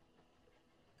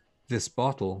this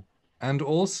bottle and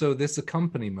also this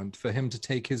accompaniment for him to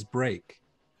take his break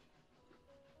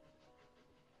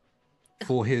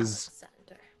for his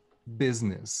Alexander.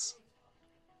 business,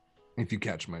 if you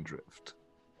catch my drift.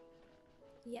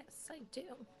 Yes, I do.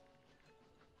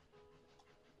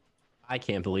 I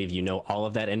can't believe you know all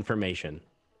of that information.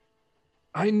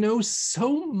 I know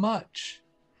so much,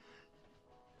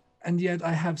 and yet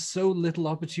I have so little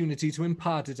opportunity to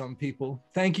impart it on people.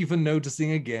 Thank you for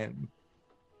noticing again.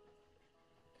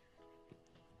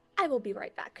 I will be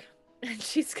right back. And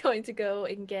she's going to go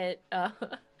and get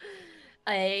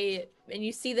and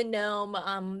you see the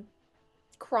gnome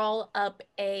crawl up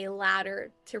a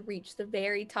ladder to reach the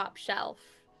very top shelf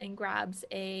and grabs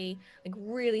a like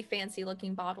really fancy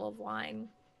looking bottle of wine.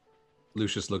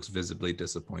 Lucius looks visibly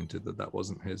disappointed that that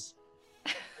wasn't his.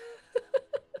 Ow.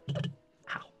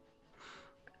 Are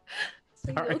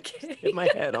you Sorry. okay? Hit my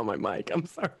head on my mic. I'm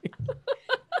sorry.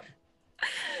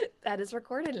 That is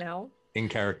recorded now. In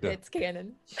character. It's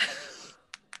canon.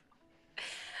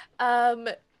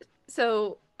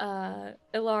 So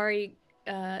Ilari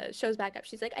shows back up.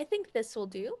 She's like, I think this will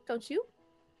do, don't you?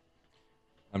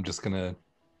 I'm just gonna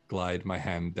glide my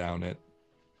hand down it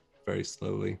very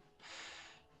slowly.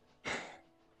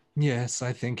 Yes,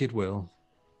 I think it will.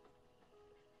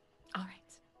 All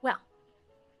right. Well,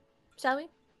 shall we?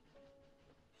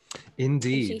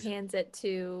 Indeed. And she hands it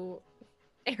to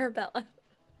Arabella.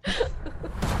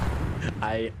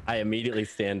 I immediately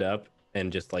stand up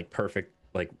and just like perfect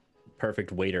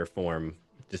waiter form,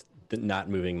 just not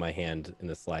moving my hand in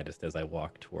the slightest as I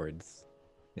walk towards.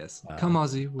 Yes. Come,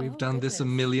 Ozzy. Oh, We've done this a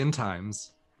goodness. million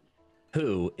times.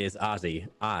 Who is Ozzy?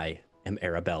 I am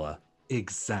Arabella.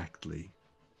 Exactly.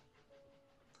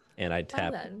 And I Well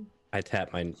tap. then. I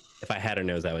tap my. If I had a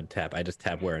nose, I would tap. I just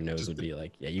tap where a nose would be.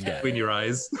 Like, yeah, you got it. Your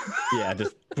eyes. Yeah,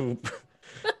 just boop.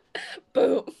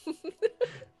 Boom.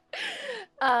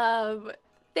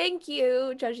 Thank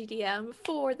you, Judgy DM,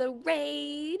 for the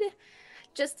raid.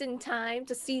 Just in time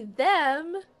to see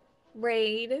them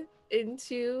raid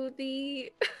into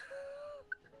the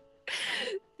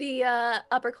the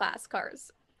upper class cars.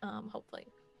 Hopefully.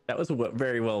 That was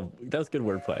very well. That was good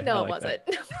wordplay. No, I it like wasn't.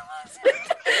 No, it wasn't.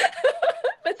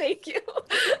 But thank you.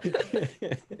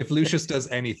 that. If Lucius does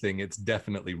anything, it's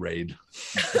definitely raid.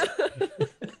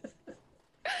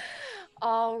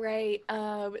 All right.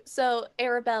 So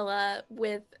Arabella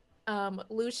with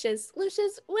Lucius.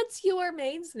 Lucius, what's your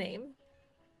maid's name?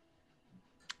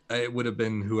 It would have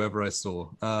been whoever I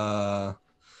saw.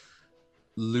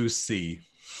 Lucy.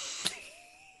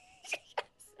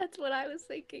 That's what I was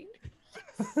thinking.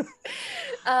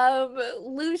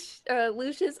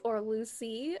 Lucius or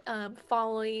Lucy,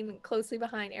 following closely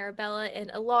behind Arabella,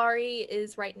 and Ilari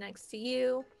is right next to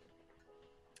you.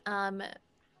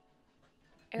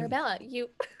 Arabella, you.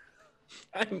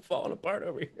 I'm falling apart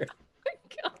over here.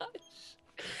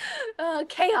 Gosh.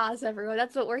 Chaos, everyone.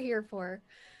 That's what we're here for.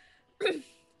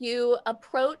 You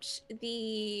approach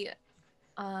the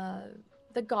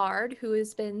guard who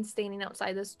has been standing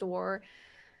outside this door,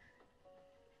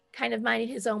 kind of minding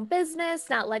his own business,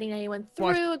 not letting anyone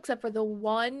through except for the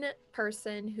one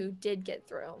person who did get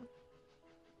through.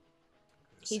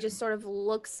 He just sort of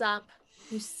looks up.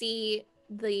 You see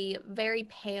the very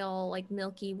pale, like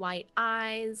milky white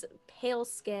eyes, pale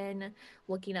skin,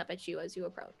 looking up at you as you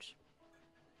approach.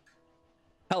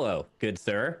 Hello, good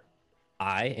sir.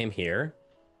 I am here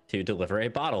to deliver a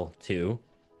bottle to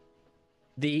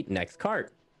the next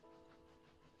cart.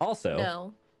 Also,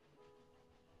 No.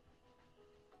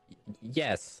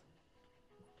 Yes.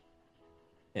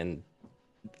 And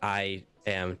I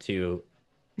am to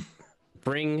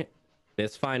bring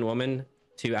this fine woman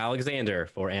to Alexander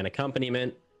for an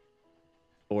accompaniment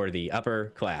for the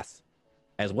upper class,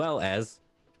 as well as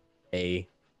a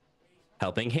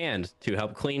helping hand to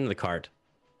help clean the cart.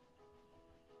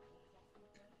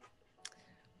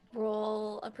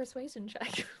 Roll a persuasion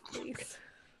check, please.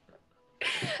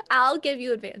 I'll give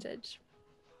you advantage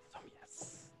Oh,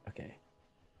 yes. Okay.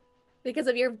 because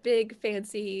of your big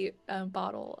fancy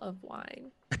bottle of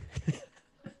wine.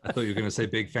 I thought you were going to say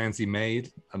big fancy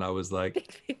maid, and I was like,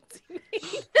 Big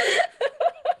fancy.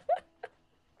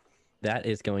 That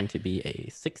is going to be a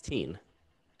 16.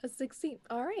 A 16.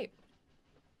 All right.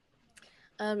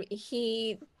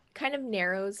 He kind of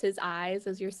narrows his eyes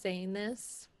as you're saying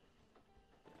this.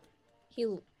 He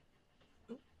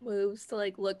moves to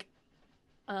like look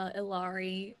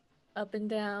Ilari up and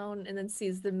down and then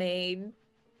sees the maid.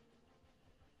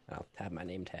 I'll tab my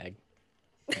name tag.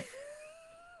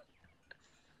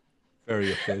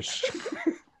 very a fish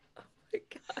Oh my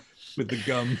gosh. with the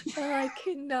gum. Oh, I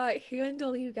cannot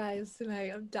handle you guys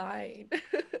tonight. I'm dying.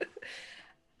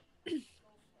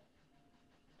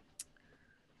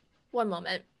 One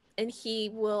moment. And he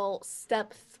will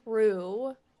step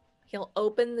through. He'll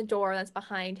open the door that's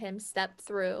behind him, step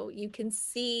through. You can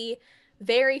see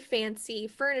very fancy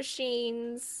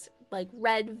furnishings, like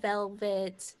red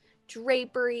velvet,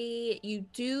 drapery. You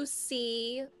do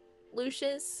see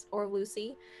Lucius or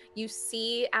Lucy. You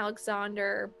see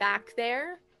Alexander back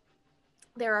there.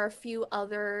 There are a few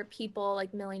other people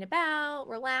like milling about,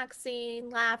 relaxing,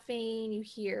 laughing. You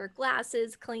hear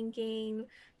glasses clinking,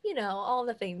 you know, all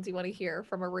the things you want to hear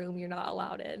from a room you're not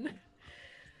allowed in.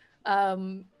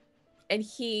 And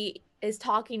he is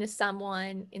talking to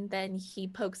someone, and then he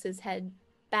pokes his head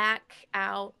back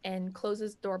out and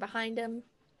closes the door behind him.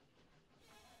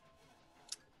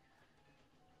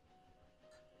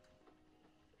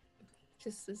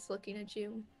 Just is looking at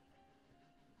you.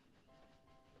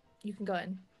 You can go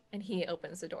in, and he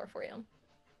opens the door for you.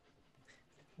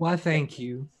 Why, thank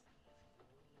you.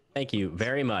 Thank you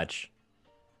very much,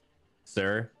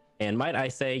 sir. And might I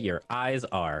say, your eyes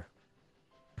are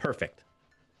perfect.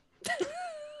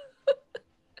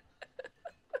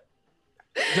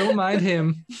 Don't mind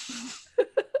him.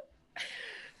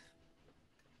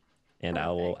 And I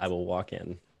will walk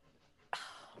in.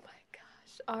 Oh my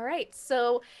gosh. All right.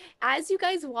 So as you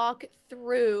guys walk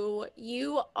through,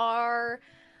 you are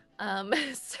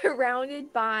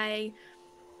surrounded by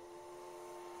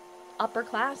upper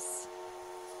class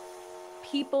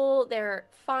people. Their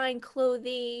fine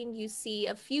clothing. You see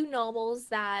a few nobles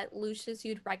that Lucius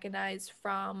you'd recognize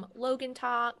from Logan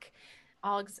Talk.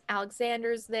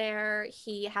 Alexander's there.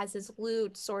 He has his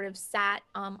lute sort of sat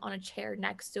on a chair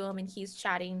next to him, and he's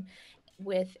chatting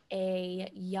with a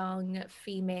young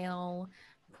female,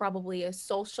 probably a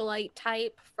socialite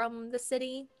type from the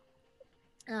city.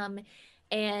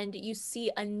 And you see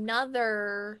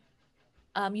another,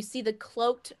 you see the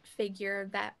cloaked figure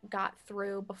that got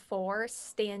through before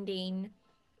standing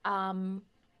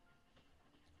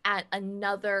at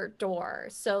another door.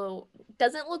 So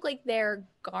doesn't look like they're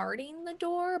guarding the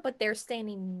door, but they're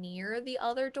standing near the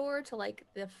other door to like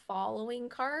the following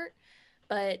cart.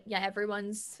 But yeah,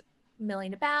 everyone's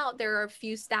milling about. There are a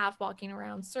few staff walking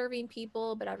around serving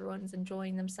people, but everyone's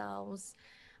enjoying themselves.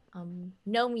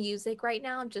 No music right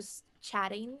now, just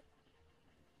chatting.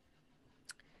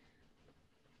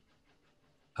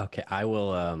 Okay, I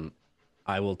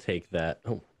will take that.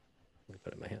 Oh, let me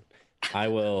put it in my hand. I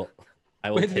will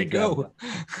Where did it take go?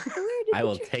 I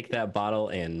will take that bottle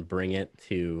and bring it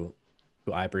to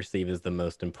who I perceive as the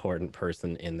most important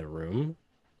person in the room,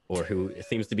 or who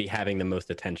seems to be having the most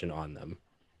attention on them.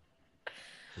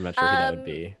 I'm not sure who that would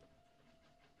be.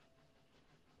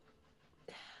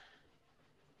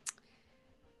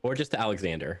 Or just to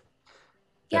Alexander.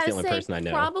 That's the only person I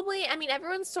know. Probably, I mean,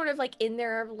 everyone's sort of like in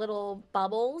their little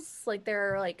bubbles. Like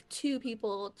there are like two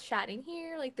people chatting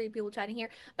here, like three people chatting here.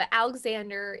 But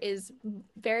Alexander is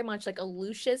very much like a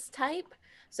Lucius type.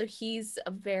 So he's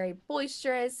a very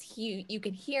boisterous. You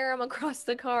can hear him across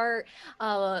the cart.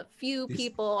 A few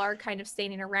people are kind of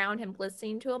standing around him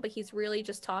listening to him, but he's really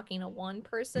just talking to one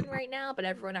person right now. But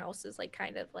everyone else is like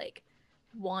kind of like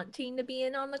wanting to be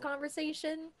in on the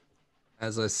conversation.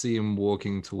 As I see him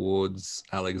walking towards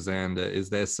Alexander, is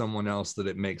there someone else that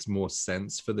it makes more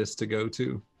sense for this to go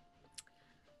to?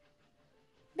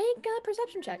 Make a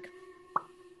perception check.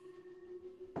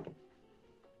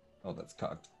 Oh, that's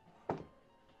cocked.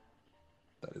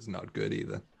 That is not good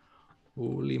either.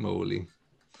 Holy moly.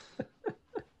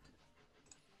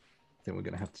 Then we're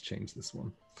going to have to change this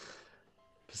one.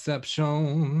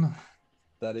 Perception.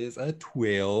 That is a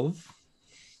 12.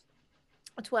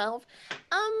 A 12.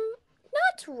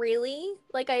 Not really.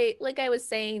 Like I was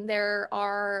saying, there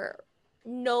are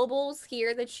nobles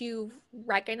here that you've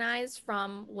recognized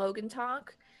from Logan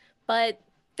Talk, but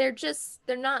they're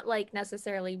not like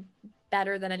necessarily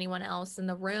better than anyone else in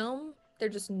the room. They're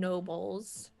just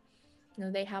nobles. You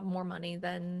know, they have more money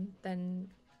than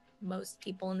most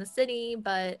people in the city,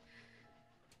 but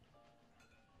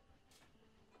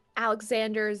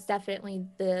Alexander is definitely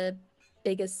the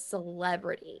biggest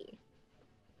celebrity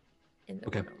in the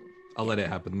Okay. room. I'll let it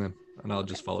happen then, and I'll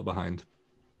just follow behind.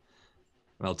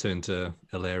 And I'll turn to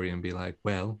Ilaria and be like,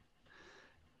 well,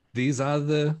 these are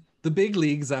the big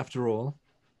leagues after all.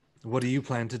 What do you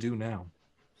plan to do now?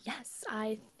 Yes,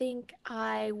 I think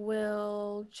I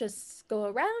will just go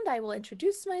around. I will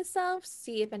introduce myself,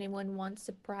 see if anyone wants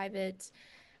a private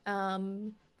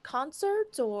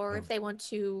concert, or if they want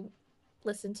to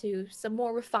listen to some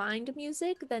more refined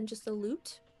music than just a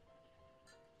lute.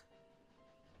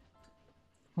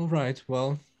 All right,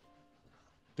 well,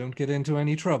 don't get into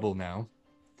any trouble now.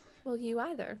 Well, you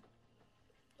either.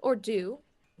 Or do.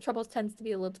 Trouble tends to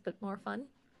be a little bit more fun.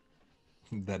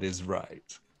 That is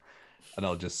right. And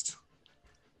I'll just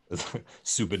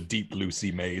super deep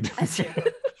Lucy made.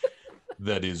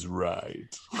 That is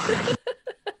right.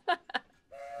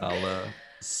 I'll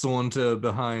saunter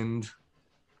behind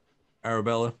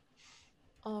Arabella.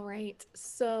 All right.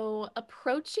 So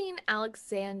approaching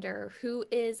Alexander, who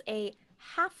is a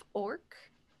half-orc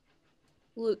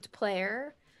lute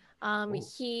player.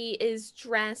 He is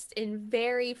dressed in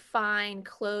very fine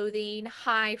clothing,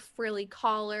 high frilly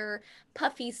collar,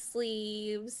 puffy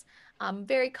sleeves,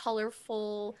 very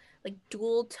colorful, like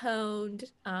dual-toned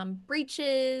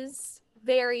breeches,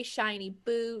 very shiny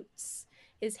boots.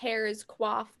 His hair is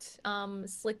coiffed,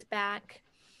 slicked back.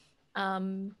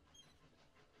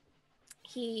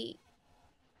 He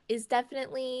is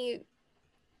definitely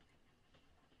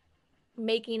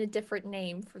making a different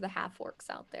name for the half-orcs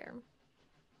out there.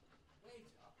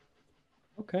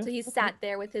 Okay. So he sat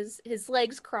there with his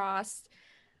legs crossed,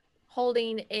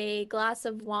 holding a glass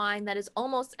of wine that is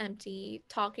almost empty,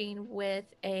 talking with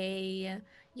a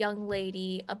young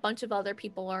lady. A bunch of other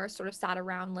people are sort of sat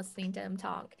around listening to him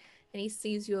talk, and he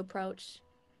sees you approach.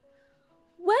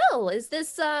 Well, is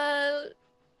this a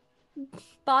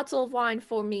bottle of wine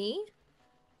for me?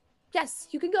 Yes,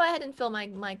 you can go ahead and fill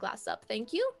my glass up.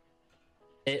 Thank you.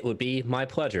 It would be my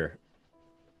pleasure,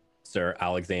 Sir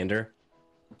Alexander.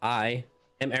 I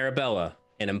am Arabella,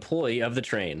 an employee of the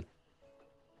train.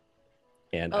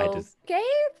 And I just... Okay.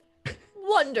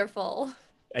 Wonderful.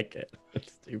 I can't.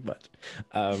 It's too much.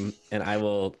 And I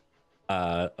will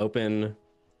open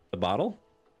the bottle.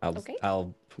 Okay.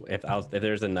 If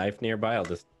there's a knife nearby, I'll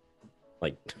just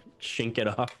like chink it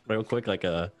off real quick, like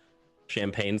a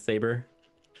champagne saber.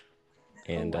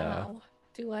 And wow.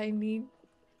 Do I need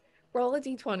roll a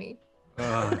d20?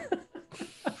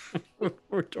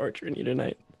 we're torturing you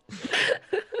tonight.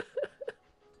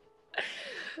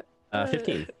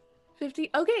 15. 50.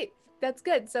 Okay, that's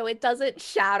good. So it doesn't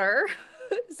shatter.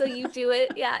 So you do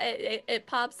it. Yeah, it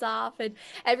pops off, and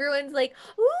everyone's like,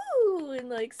 "Ooh!" And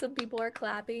like some people are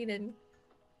clapping, and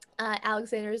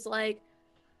Alexander's like,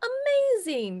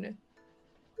 "Amazing!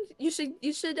 You should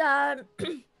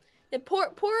pour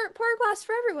a glass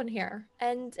for everyone here."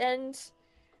 And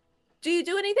do you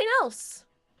do anything else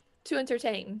to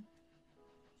entertain?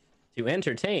 To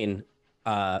entertain?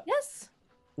 Yes.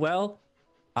 Well,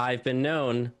 I've been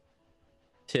known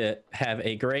to have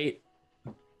a great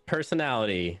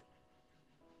personality.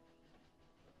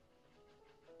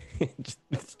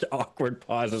 just awkward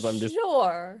pauses. I'm just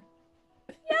sure.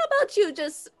 Yeah, how about you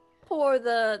just pour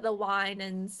the wine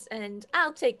and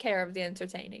I'll take care of the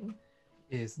entertaining.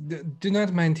 Yes, do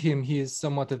not mind him. He is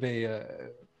somewhat of a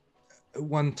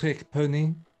one-trick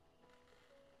pony.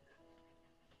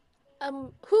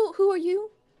 Who are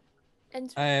you?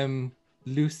 And I am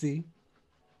Lucy.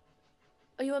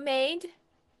 are you a maid?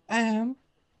 I am.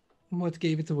 What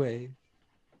gave it away?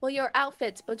 Well, your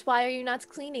outfit, but why are you not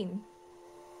cleaning?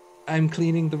 I'm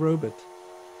cleaning the robot.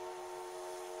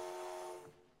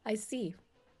 I see.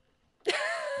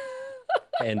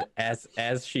 and as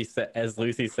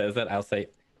Lucy says that, I'll say,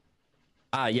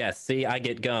 "Ah, yes. See, I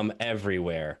get gum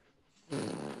everywhere."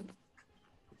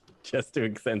 Just to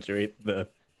accentuate the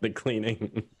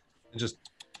cleaning. Just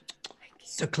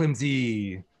so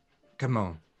clumsy. Come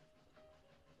on.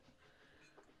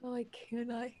 Oh, I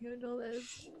cannot handle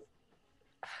this.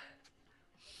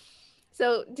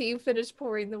 So, do you finish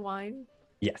pouring the wine?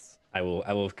 Yes, I will.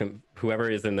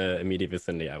 Whoever is in the immediate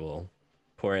vicinity, I will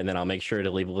pour it, and then I'll make sure to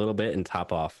leave a little bit and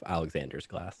top off Alexander's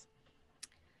glass.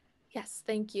 Yes,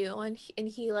 thank you. And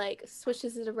he like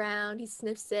swishes it around. He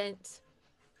sniffs it,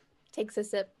 takes a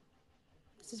sip.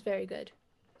 This is very good.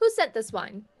 Who sent this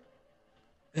wine?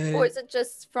 Or is it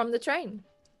just from the train?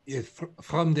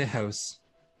 From the house.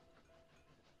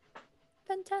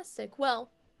 Fantastic.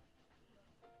 Well,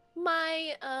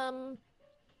 my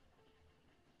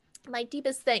my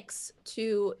deepest thanks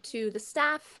to the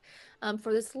staff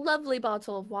for this lovely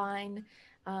bottle of wine.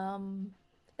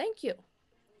 Thank you.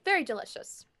 Very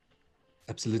delicious.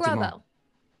 Absolutely. Bravo.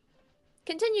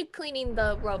 Continue cleaning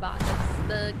the robot.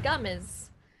 The gum is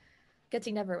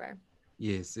getting everywhere.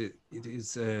 Yes, it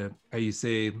is, how you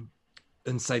say,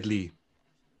 unsightly.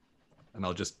 And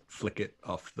I'll just flick it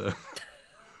off the...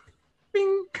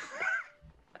 Bing!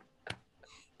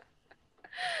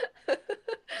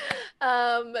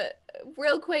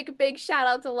 Real quick, big shout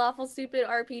out to Lawful Stupid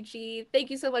RPG. Thank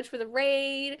you so much for the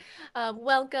raid.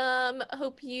 Welcome.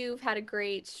 Hope you've had a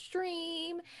great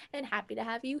stream and happy to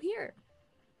have you here.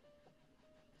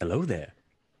 Hello there.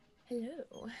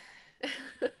 Hello.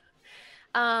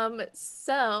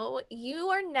 So you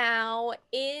are now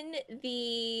in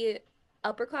the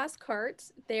upper class cart.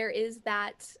 There is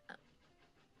that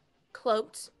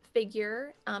cloaked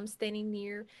figure standing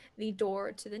near the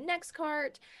door to the next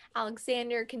cart.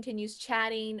 Alexander continues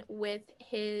chatting with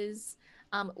his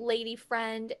lady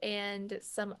friend and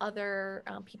some other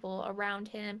people around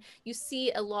him. You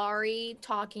see Ilari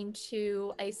talking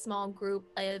to a small group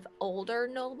of older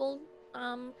noble,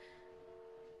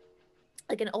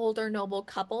 like an older noble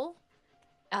couple.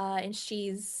 And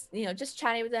she's, just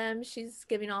chatting with them. She's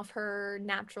giving off her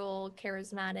natural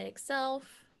charismatic self.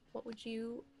 What would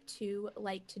you two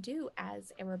like to do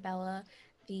as Arabella,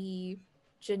 the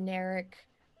generic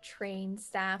trained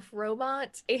staff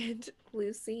robot, and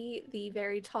Lucy, the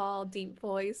very tall,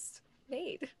 deep-voiced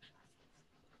maid?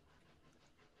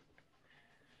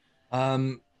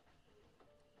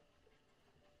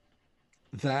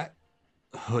 That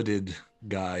hooded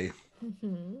guy,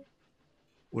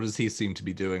 what does he seem to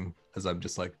be doing as I'm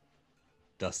just like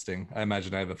dusting? I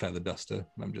imagine I have a feather duster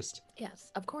and I'm just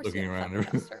Yes, of course. looking around.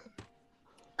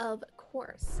 Of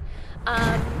course. Go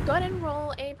ahead and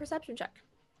roll a perception check.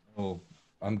 Oh,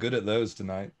 I'm good at those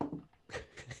tonight.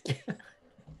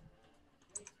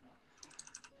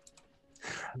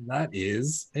 That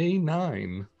is a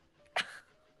 9.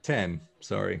 10,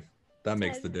 sorry. That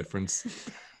makes 10. the difference.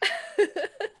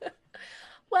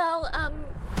 Well,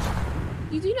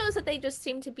 you do notice that they just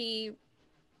seem to be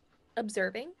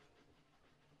observing.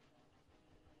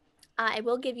 I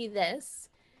will give you this.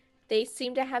 They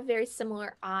seem to have very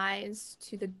similar eyes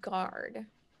to the guard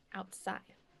outside.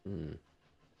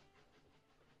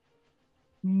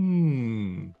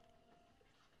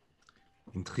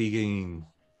 Intriguing.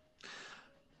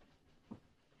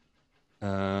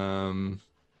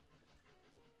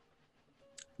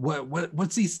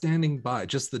 What's he standing by?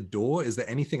 Just the door? Is there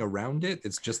anything around it?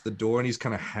 It's just the door and he's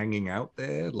kind of hanging out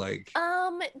there, like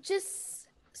just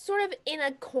sort of in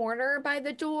a corner by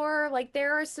the door. Like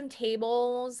there are some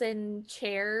tables and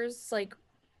chairs, like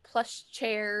plush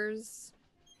chairs.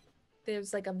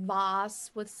 There's like a vase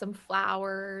with some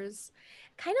flowers.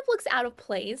 Kind of looks out of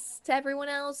place to everyone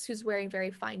else who's wearing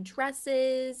very fine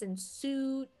dresses and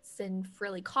suits and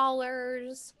frilly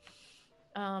collars.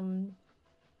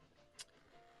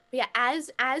 Yeah,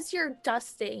 as you're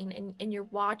dusting and you're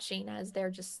watching as they're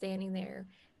just standing there,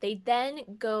 they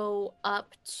then go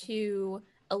up to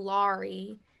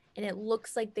Ilari, and it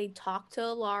looks like they talk to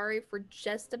Ilari for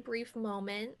just a brief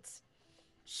moment.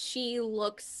 She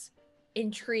looks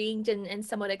intrigued and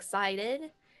somewhat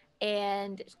excited,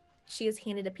 and she is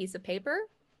handed a piece of paper,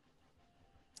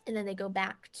 and then they go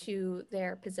back to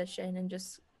their position and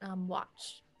just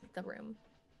watch the room.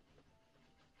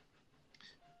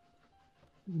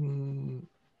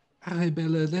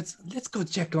 Arabella, let's go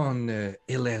check on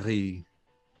Ilari,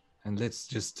 and let's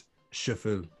just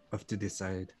shuffle off to the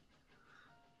side,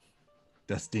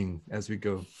 dusting as we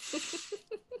go.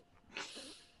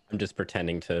 I'm just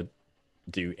pretending to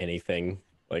do anything,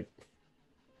 like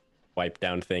wipe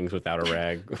down things without a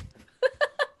rag.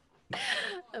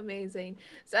 Amazing.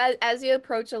 So as you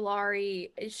approach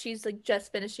Ilari, she's like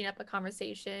just finishing up a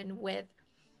conversation with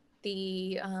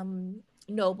the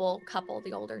noble couple,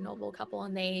 the older noble couple,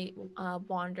 and they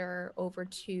wander over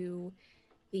to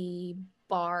the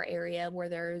bar area where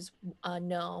there's a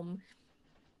gnome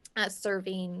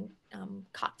serving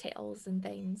cocktails and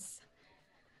things.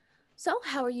 So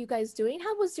how are you guys doing?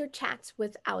 How was your chat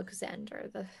with Alexander,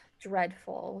 the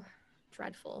dreadful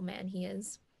man he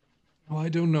is? Oh, I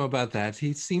don't know about that.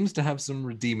 He seems to have some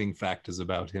redeeming factors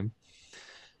about him.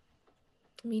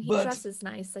 I mean, he dresses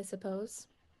nice, I suppose.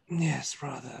 Yes,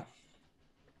 rather.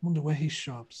 Wonder where he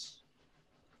shops.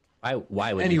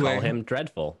 Why would you call him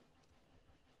dreadful?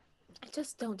 I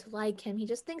just don't like him. He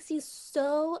just thinks he's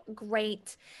so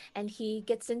great, and he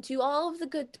gets into all of the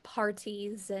good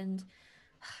parties, and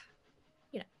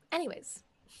anyways.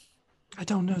 I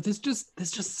don't know. There's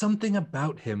just something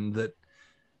about him that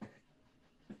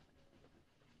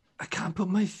I can't put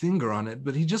my finger on it,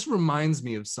 but he just reminds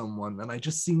me of someone, and I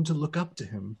just seem to look up to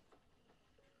him.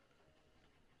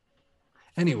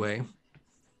 Anyway.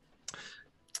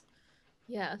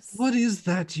 Yes. What is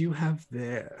that you have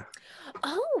there?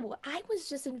 Oh, I was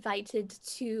just invited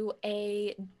to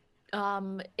a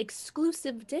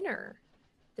exclusive dinner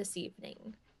this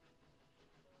evening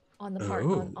on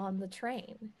the on the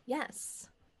train. Yes.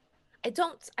 I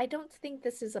don't think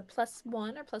this is a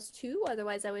 +1 or +2.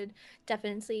 Otherwise, I would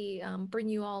definitely bring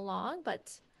you all along.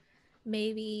 But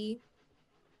maybe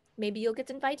you'll get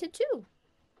invited too.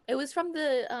 It was from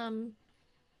the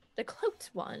cloaked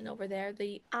one over there.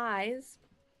 The eyes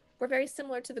were very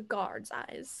similar to the guard's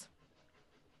eyes.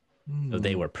 So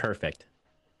they were perfect.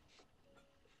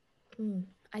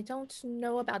 I don't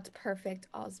know about perfect,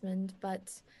 Osmond,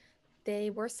 but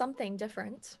they were something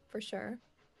different for sure.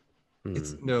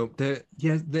 It's no, they're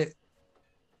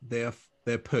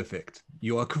perfect.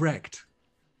 You are correct.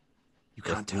 You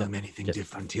can't tell him anything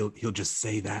different. He'll just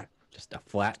say that. Just a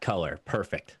flat color,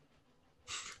 perfect.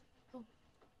 Oh.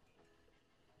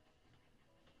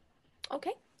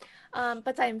 Okay.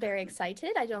 But I'm very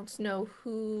excited. I don't know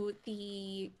who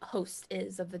the host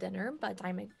is of the dinner, but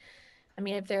I mean,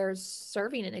 if they're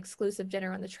serving an exclusive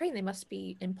dinner on the train, they must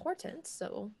be important.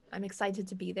 So I'm excited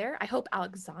to be there. I hope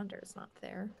Alexander's not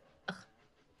there.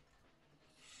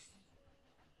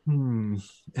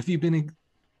 Have you been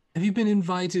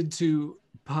invited to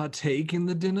partake in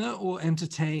the dinner or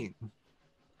entertain?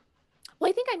 Well,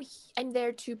 I think I'm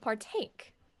there to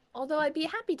partake, although I'd be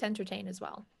happy to entertain as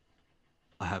well.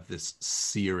 I have this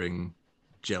searing,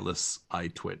 jealous eye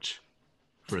twitch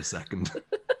for a second.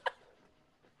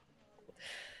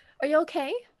 Are you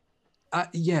okay?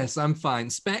 Yes, I'm fine.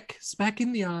 Speck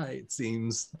in the eye, it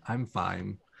seems. I'm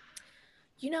fine.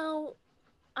 You know,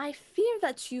 I fear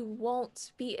that you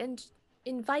won't be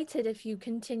invited if you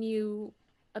continue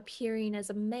appearing as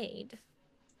a maid.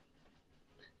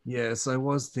 Yes, I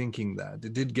was thinking that.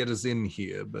 It did get us in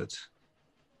here, but...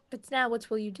 But now what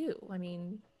will you do? I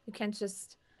mean, you can't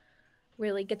just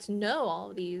really get to know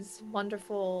all these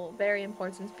wonderful, very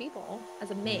important people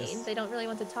as a maid. Yes. They don't really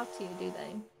want to talk to you, do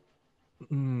they?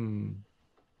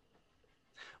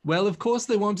 Well, of course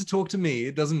they want to talk to me.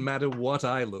 It doesn't matter what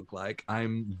I look like.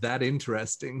 I'm that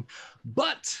interesting.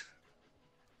 But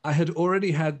I had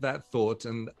already had that thought,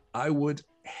 and I would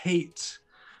hate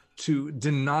to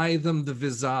deny them the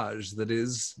visage that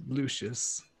is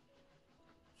Lucius.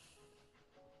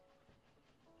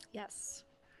 Yes.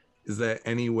 Is there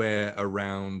anywhere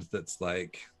around that's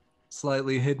like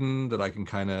slightly hidden that I can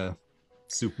kind of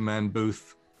Superman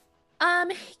booth?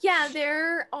 Yeah,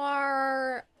 there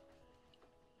are,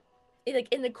 like,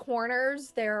 in the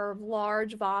corners, there are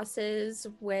large vases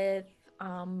with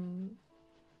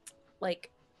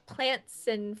like plants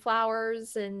and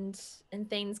flowers and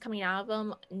things coming out of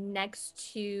them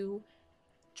next to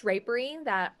drapery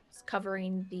that's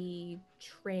covering the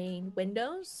train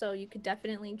windows. So you could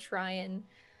definitely try and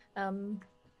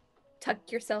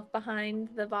tuck yourself behind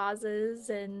the vases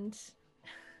and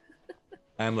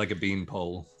I'm like a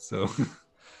beanpole, so...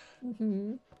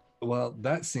 Mm-hmm. Well,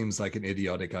 that seems like an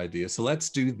idiotic idea, so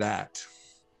let's do that.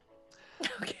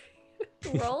 Okay.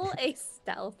 Roll a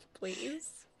stealth,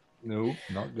 please. Nope,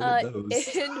 not good at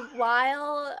those. And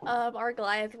while our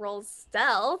Goliath rolls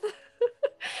stealth,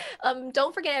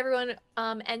 don't forget everyone,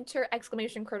 enter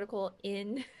 !critical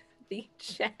in the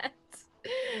chat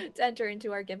to enter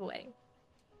into our giveaway.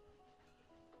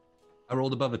 I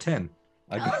rolled above a 10.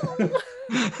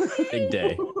 Big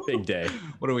day. Big day.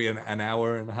 What are we, an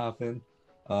hour and a half in?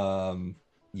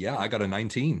 Yeah, I got a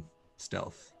 19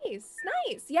 stealth.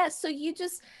 Nice. Yes, so you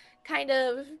just kind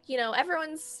of,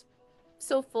 everyone's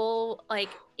so full, like,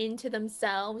 into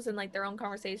themselves and like their own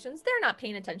conversations, they're not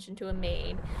paying attention to a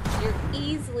maid. You're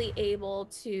easily able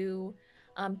to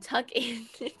tuck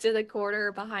into the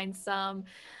corner behind some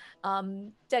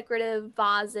decorative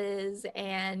vases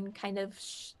and kind of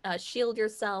shield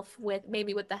yourself with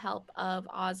the help of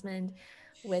Osmond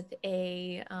with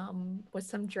a with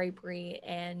some drapery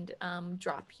and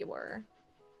drop your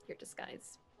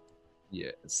disguise.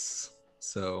 Yes.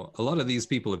 So a lot of these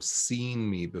people have seen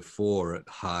me before at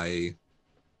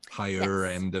higher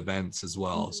end events as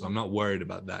well. So I'm not worried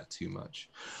about that too much.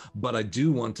 But I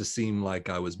do want to seem like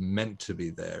I was meant to be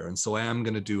there. And so I am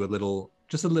going to do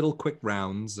just a little quick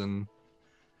rounds and,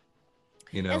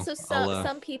 And so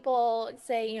some people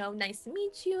say, nice to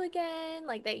meet you again.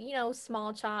 Like they,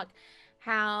 small talk.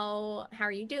 how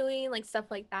are you doing, like stuff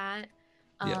like that.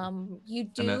 Yeah. You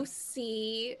And do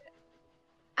see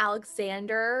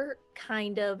Alexander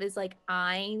kind of is like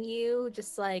eyeing you,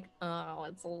 just like, oh,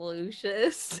 it's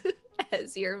Lucius,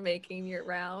 as you're making your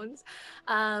rounds.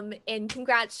 And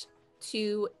congrats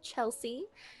to Chelsea,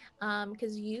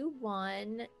 because you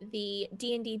won the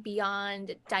D&D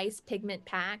Beyond Dice Pigment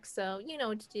Pack. So you know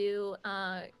what to do.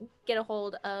 Get a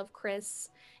hold of Chris,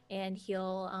 and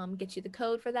he'll get you the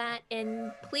code for that.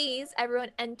 And please,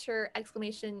 everyone, enter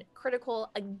exclamation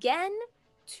critical again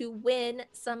to win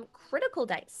some critical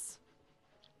dice.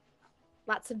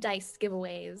 Lots of dice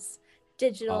giveaways,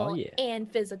 digital yeah.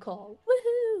 and physical.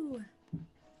 Woohoo!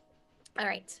 All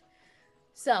right.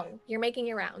 So you're making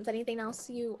your rounds. Anything else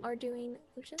you are doing,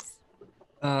 Lucius?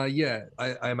 Yeah,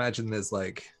 I imagine there's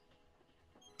like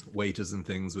waiters and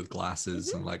things with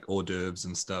glasses and like hors d'oeuvres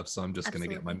and stuff. So I'm just gonna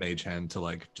get my Absolutely. mage hand to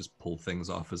like just pull things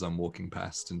off as I'm walking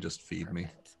past and just feed me.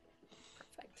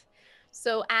 Perfect.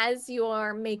 So as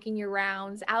you're making your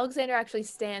rounds, Alexander actually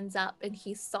stands up and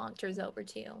he saunters over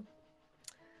to you.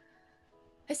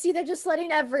 I see they're just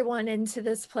letting everyone into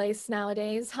this place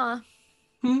nowadays, huh?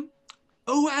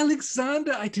 Oh,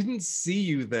 Alexander, I didn't see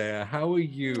you there. How are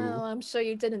you? Oh, I'm sure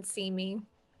you didn't see me.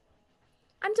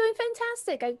 I'm doing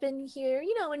fantastic. I've been here,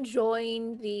 you know,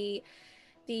 enjoying the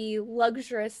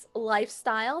luxurious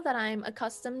lifestyle that I'm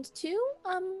accustomed to.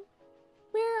 Where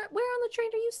on the train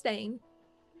are you staying?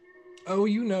 Oh,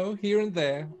 you know, here and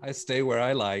there. I stay where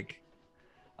I like.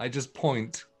 I just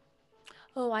point.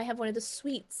 Oh, I have one of the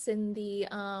suites in the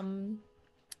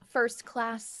first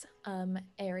class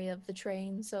area of the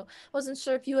train. So I wasn't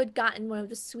sure if you had gotten one of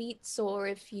the suites or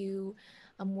if you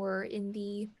were in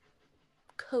the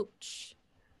coach.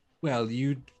 Well,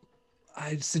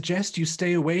 I suggest you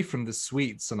stay away from the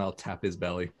sweets, and I'll tap his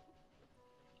belly.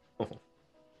 Oh.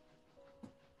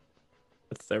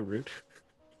 That's so rude.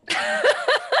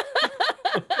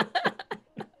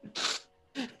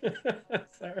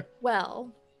 Sorry.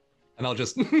 Well, And I'll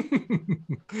just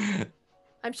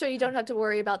I'm sure you don't have to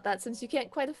worry about that since you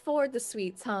can't quite afford the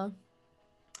sweets, huh?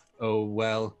 Oh,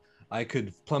 well, I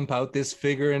could plump out this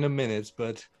figure in a minute,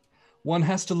 but one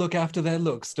has to look after their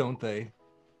looks, don't they?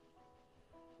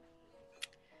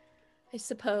 I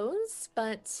suppose,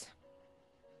 but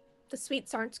the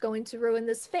sweets aren't going to ruin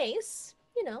this face,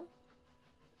 you know.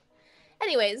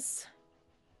 Anyways,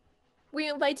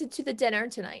 we're invited to the dinner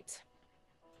tonight.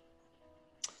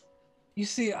 You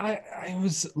see, I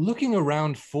was looking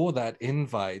around for that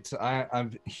invite.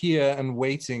 I'm here and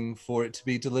waiting for it to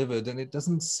be delivered, and it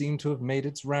doesn't seem to have made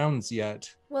its rounds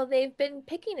yet. Well, they've been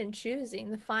picking and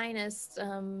choosing the finest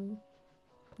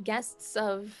guests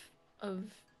of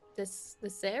this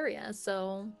area,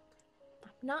 so I'm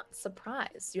not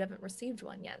surprised you haven't received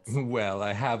one yet. Well,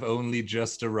 I have only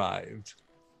just arrived.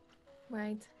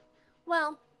 Right.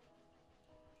 Well,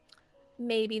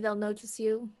 maybe they'll notice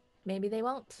you, maybe they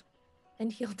won't.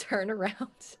 And he'll turn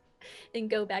around and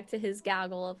go back to his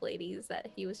gaggle of ladies that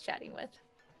he was chatting with.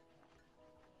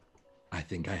 I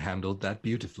think I handled that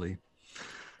beautifully.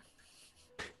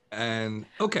 And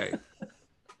okay.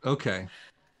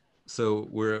 So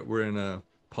we're in a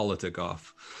politic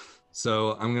off.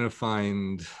 So I'm gonna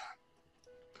find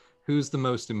who's the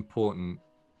most important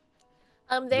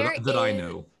that I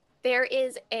know. There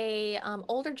is a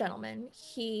older gentleman.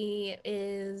 He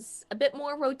is a bit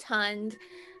more rotund,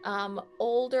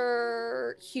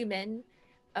 older human,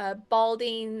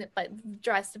 balding but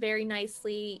dressed very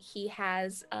nicely. He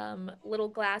has little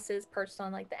glasses perched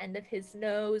on like the end of his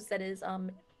nose that is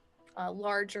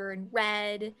larger and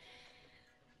red.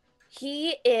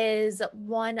 He is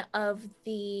one of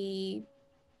the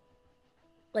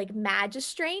like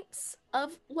magistrates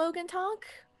of Logan Talk,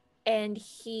 and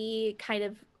he kind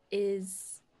of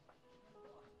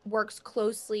works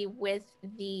closely with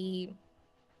the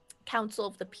Council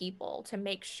of the People to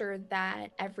make sure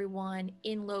that everyone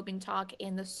in Logan Talk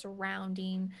and the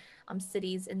surrounding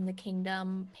cities in the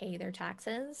kingdom pay their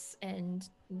taxes and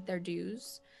their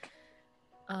dues.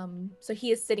 So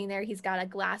he is sitting there. He's got a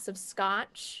glass of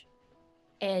scotch,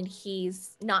 and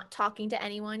he's not talking to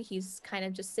anyone. He's kind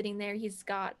of just sitting there. He's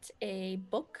got a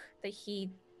book that he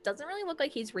doesn't really look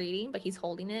like he's reading, but he's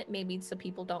holding it, maybe so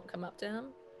people don't come up to him.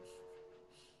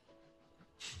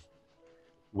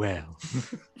 Well,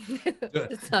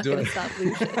 It's not going to stop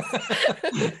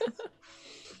Lucius.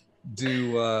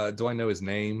 Do I know his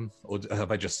name, or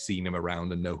have I just seen him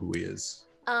around and know who he is?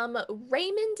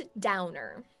 Raymond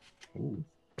Downer. Ooh.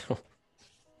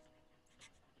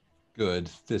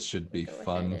 Good. This should be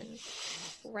fun.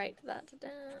 Write that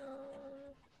down.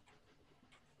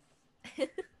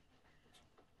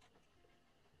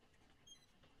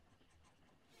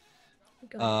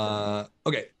 Go ahead.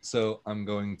 Okay, so I'm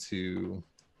going to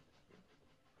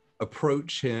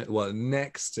approach him, well,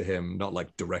 next to him, not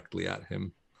like directly at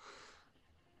him.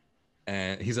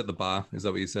 And he's at the bar. Is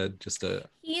that what you said? Just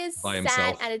He is by sat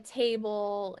himself? at a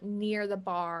table near the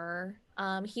bar.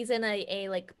 He's in a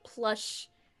like plush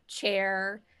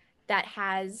chair that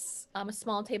has a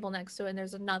small table next to it, and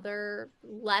there's another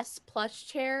less plush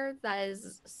chair that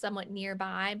is somewhat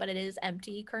nearby, but it is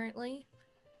empty currently.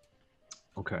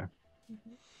 Okay.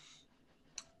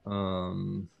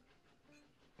 I'm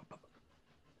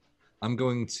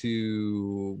going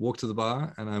to walk to the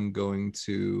bar and I'm going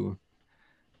to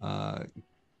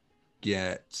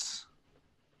get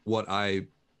what I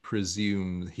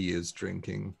presume he is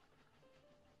drinking,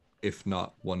 if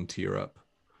not one tier up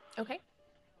Okay.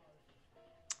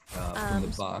 from the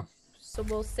bar. So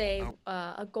we'll say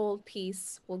a gold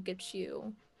piece will get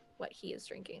you what he is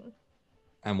drinking.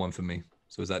 And one for me.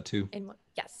 So is that 2?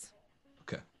 Yes.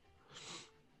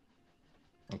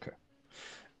 Okay.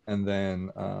 And then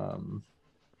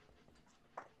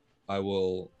I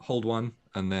will hold one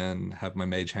and then have my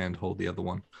mage hand hold the other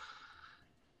one.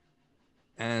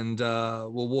 And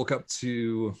we'll walk up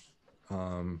to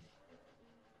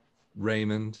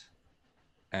Raymond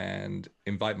and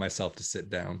invite myself to sit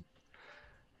down.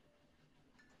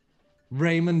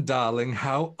 Raymond, darling,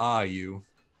 how are you?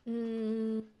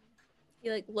 He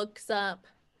like looks up.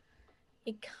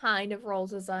 He kind of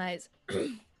rolls his eyes.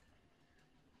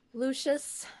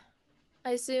 Lucius,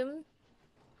 I assume.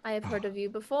 I have heard of you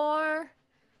before.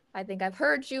 I think I've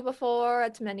heard you before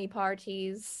at many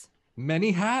parties.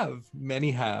 Many have.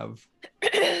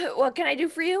 What can I do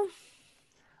for you?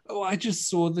 Oh, I just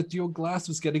saw that your glass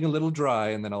was getting a little dry,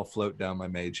 and then I'll float down my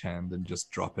mage hand and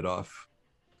just drop it off.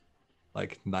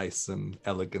 Like nice and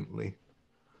elegantly.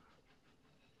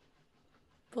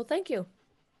 Well, thank you.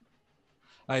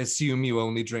 I assume you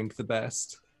only drink the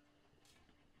best.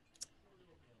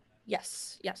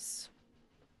 Yes.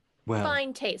 Well,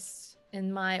 Fine taste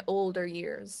in my older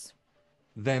years.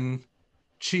 then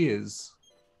cheers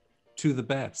to the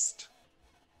best.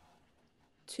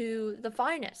 To the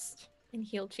finest. And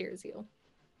he'll cheers you.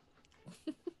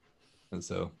 And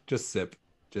so just sip.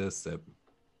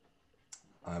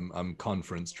 I'm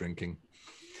conference drinking.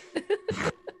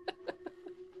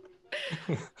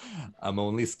 I'm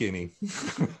only skinny.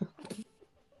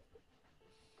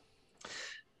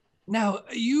 Now,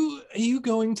 are you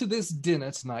going to this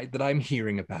dinner tonight that I'm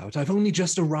hearing about? I've only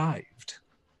just arrived.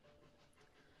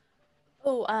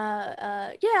 Oh,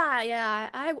 yeah.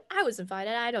 I was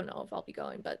invited. I don't know if I'll be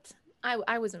going, but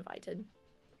I was invited.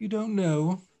 You don't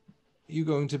know? Are you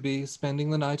going to be spending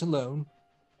the night alone?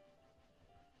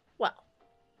 Well,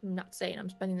 I'm not saying I'm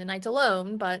spending the night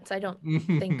alone, but I don't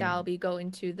think I'll be going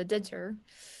to the dinner.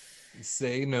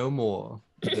 Say no more.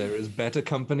 There is better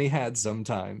company had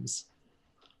sometimes.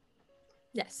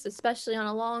 Yes, especially on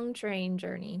a long train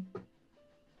journey.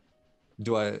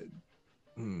 Do I?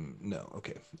 No.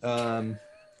 Okay.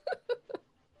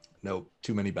 No.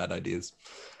 Too many bad ideas.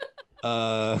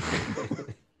 I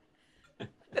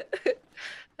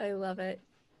love it.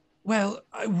 Well,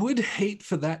 I would hate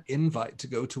for that invite to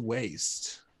go to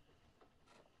waste.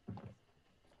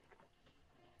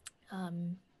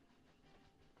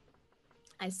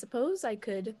 I suppose I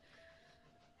could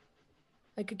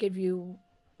give you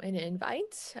an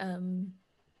invite.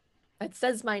 It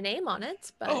says my name on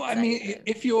it, but Oh, I mean,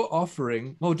 if you're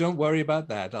offering, well, don't worry about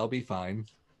that. I'll be fine.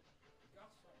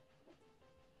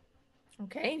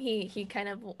 okay. And he kind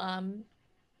of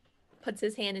puts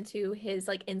his hand into his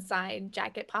like inside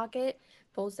jacket pocket,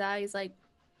 pulls out. He's like,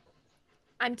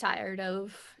 I'm tired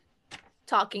of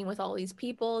talking with all these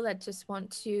people that just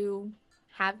want to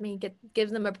have me give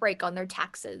them a break on their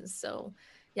taxes. So,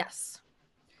 yes.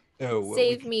 Oh, well,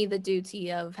 Save me the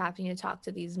duty of having to talk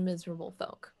to these miserable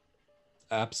folk.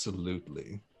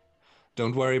 Absolutely.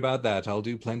 Don't worry about that. I'll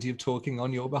do plenty of talking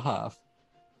on your behalf.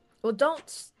 Well,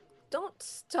 don't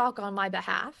talk on my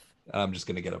behalf. I'm just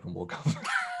gonna get up and walk off.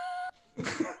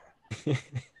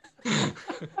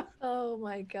 Oh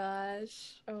my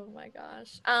gosh.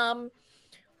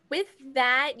 With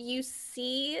that, you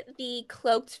see the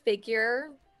cloaked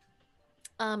figure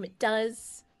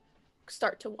does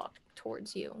start to walk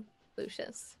towards you,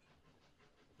 Lucius.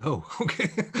 Oh, okay.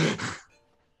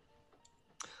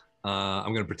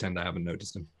 I'm gonna pretend I haven't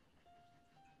noticed him.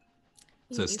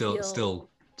 So still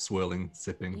swirling,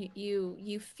 sipping.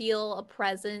 You feel a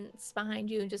presence behind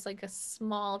you and just like a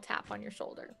small tap on your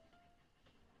shoulder.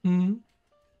 Oh,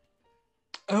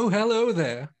 hello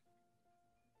there.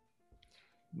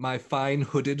 My fine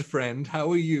hooded friend, how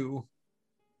are you?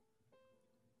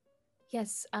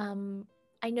 Yes,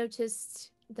 I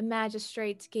noticed The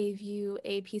magistrate gave you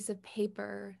a piece of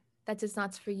paper that is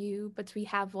not for you, but we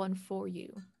have one for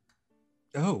you.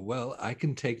 Oh, well, I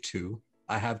can take 2.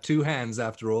 I have 2 hands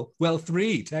after all. Well,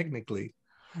 3, technically.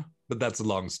 But that's a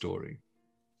long story.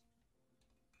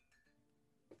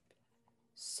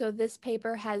 So this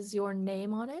paper has your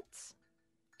name on it.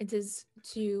 It is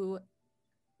to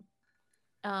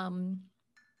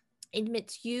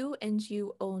admit you and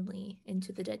you only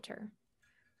into the dinner.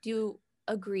 Do you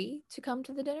agree to come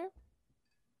to the dinner?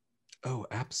 Oh,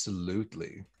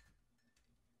 absolutely.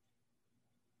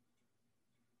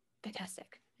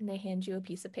 Fantastic. And they hand you a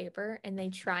piece of paper and they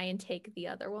try and take the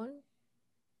other one.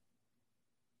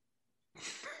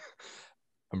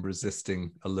 I'm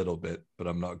resisting a little bit, but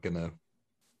I'm not going to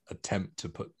attempt to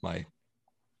put my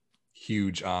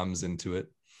huge arms into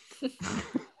it.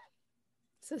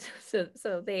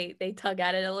 So they tug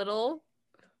at it a little.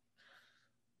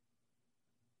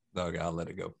 Okay, I'll let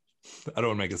it go. I don't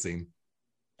want to make a scene.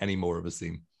 Any more of a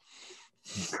scene.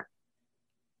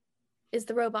 Is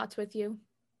the robot with you?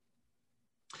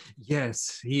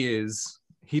 Yes, he is.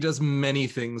 He does many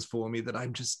things for me that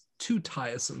I'm just too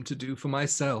tiresome to do for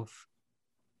myself.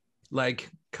 Like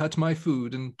cut my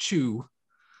food and chew.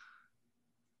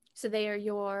 So they are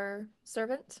your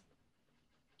servant?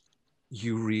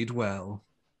 You read well.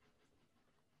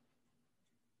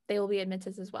 They will be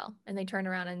admitted as well. And they turn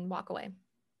around and walk away.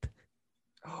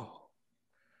 Oh.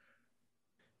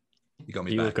 You got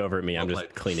me You back. look over at me. I'm Well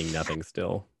just played. cleaning nothing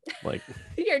still. Like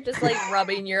You're just like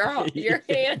rubbing your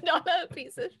hand on a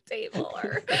piece of table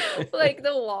or like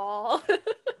the wall.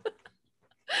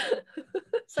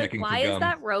 It's like, Checking for why is gum.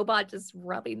 that robot just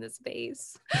rubbing this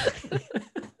face?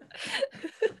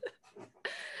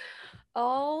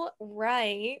 All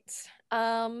right.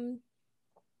 All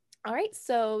right,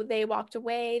 so they walked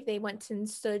away. They went and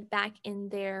stood back in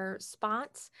their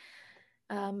spots.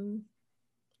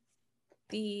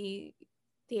 The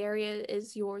area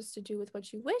is yours to do with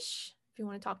what you wish. If you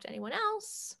want to talk to anyone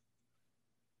else.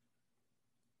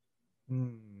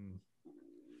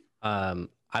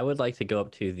 I would like to go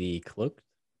up to the cloaked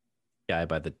guy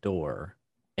by the door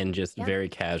and just very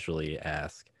casually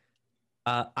ask,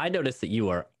 I noticed that you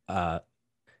are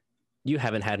you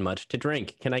haven't had much to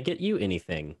drink. Can I get you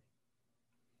anything?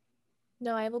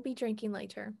 No, I will be drinking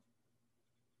later.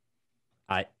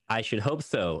 I should hope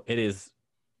so. It is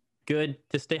good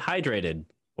to stay hydrated,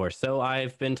 or so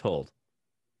I've been told.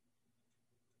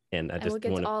 And I will just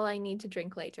get want all I need to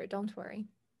drink later. Don't worry.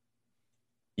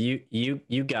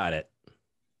 you got it.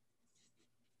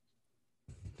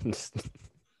 Just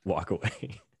walk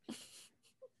away.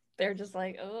 They're just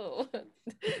like, oh,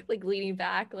 like leaning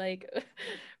back, like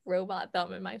robot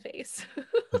thumb in my face.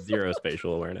 Zero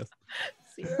spatial awareness.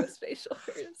 Zero spatial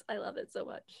awareness. I love it so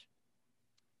much.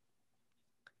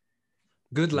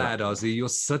 Good lad, Ozzy. You're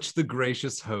such the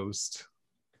gracious host.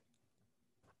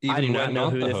 I do Even not when know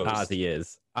who the this host. Ozzy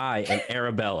is. I am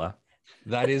Arabella.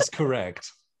 That is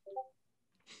correct.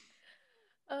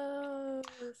 Oh,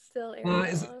 still Uh,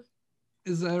 Arabella.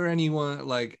 Is there anyone,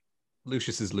 like,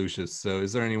 Lucius is Lucius, so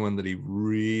is there anyone that he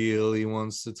really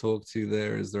wants to talk to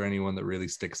there? Is there anyone that really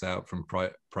sticks out from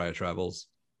prior travels?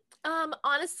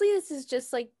 Honestly, this is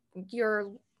just like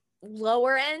your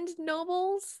lower end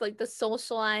nobles, like the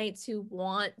socialites who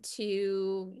want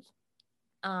to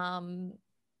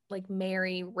like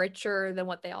marry richer than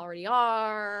what they already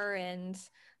are and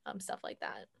stuff like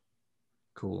that.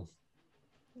 Cool.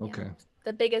 Yeah. Okay.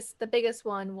 The biggest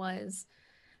one was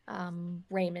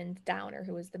Raymond Downer,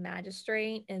 who was the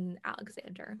magistrate, and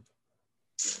Alexander,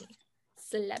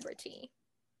 celebrity.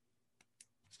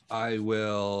 I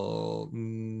will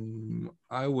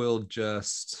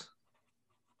just,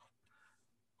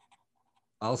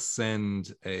 I'll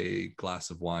send a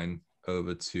glass of wine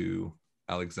over to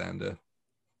Alexander.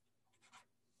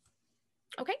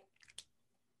 Okay.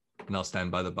 And I'll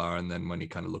stand by the bar, and then when he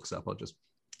kind of looks up, I'll just...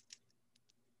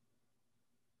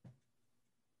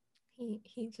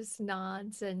 He just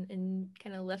nods and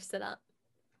kind of lifts it up.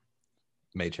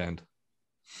 Mage hand.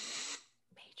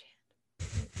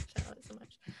 Shout out so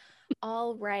much.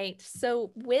 All right.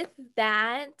 So with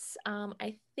that,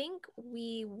 I think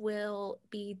we will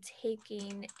be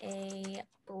taking a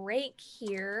break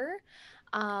here.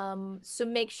 So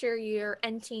make sure you're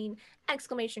entering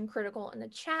 !critical in the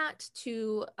chat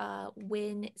to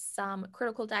win some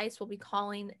critical dice. We'll be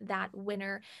calling that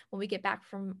winner when we get back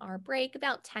from our break,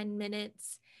 about 10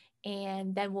 minutes.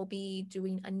 And then we'll be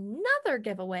doing another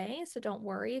giveaway. So don't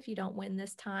worry if you don't win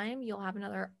this time, you'll have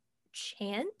another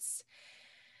chance.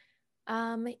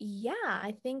 Yeah,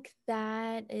 I think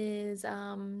that is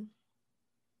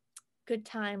good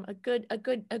time, a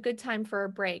good time for a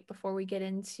break before we get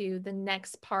into the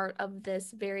next part of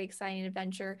this very exciting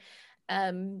adventure.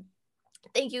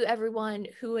 Thank you everyone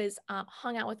who has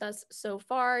hung out with us so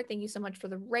far. Thank you so much for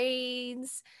the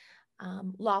raids.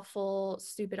 Lawful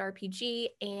Stupid RPG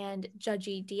and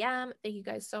Judgy DM. Thank you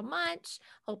guys so much.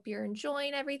 Hope you're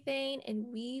enjoying everything, and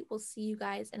we will see you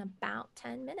guys in about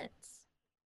 10 minutes.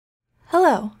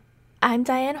 Hello, I'm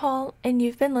Diane Hall, and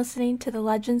you've been listening to the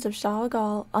Legends of Shah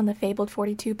Agal on the Fabled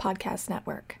 42 podcast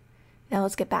network. Now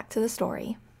let's get back to the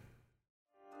story.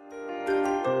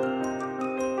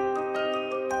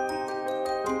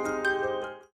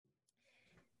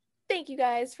 Thank you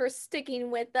guys for sticking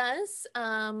with us.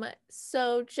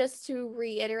 So just to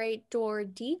reiterate,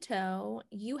 Dordito,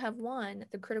 you have won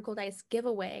the Critical Dice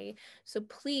giveaway. So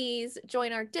please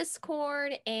join our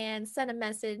Discord and send a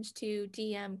message to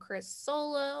DM Chris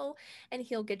Solo, and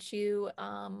he'll get you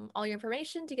all your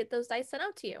information to get those dice sent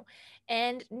out to you.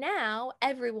 And now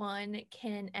everyone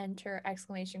can enter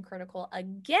exclamation critical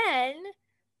again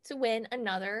to win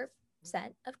another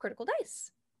set of Critical Dice.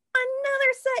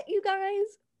 Another set, you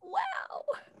guys. Wow.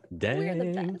 Dang. We're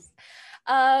the best.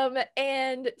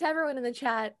 And to everyone in the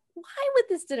chat, why would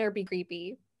this dinner be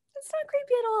creepy? It's not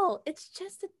creepy at all. It's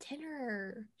just a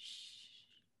dinner.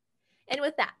 Shh. And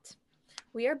with that,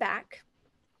 we are back.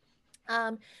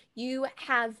 You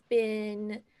have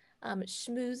been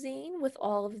schmoozing with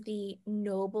all of the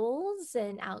nobles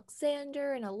and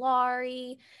Alexander and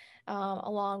Alari,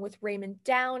 along with Raymond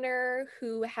Downer,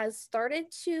 who has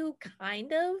started to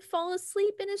kind of fall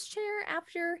asleep in his chair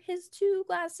after his 2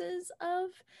 glasses of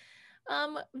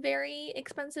very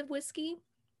expensive whiskey.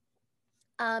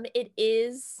 It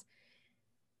is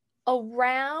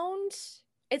around,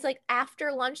 it's like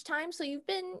after lunchtime, so you've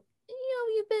been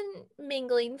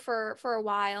mingling for a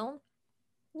while.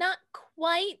 Not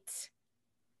quite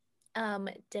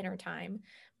dinner time,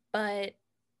 but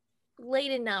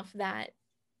late enough that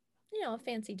a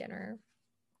fancy dinner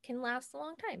can last a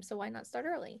long time, so why not start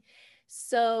early?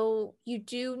 So you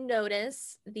do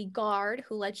notice the guard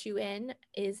who let you in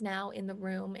is now in the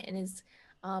room and is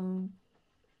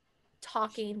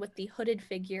talking with the hooded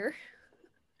figure.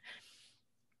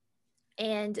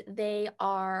 And they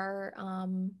are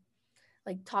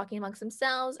like talking amongst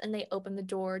themselves, and they open the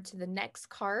door to the next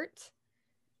cart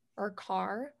or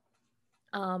car.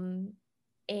 And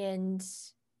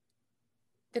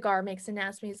the guard makes an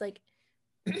announcement. He's like,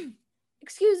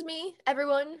 excuse me,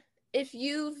 everyone, if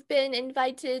you've been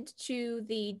invited to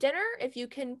the dinner, if you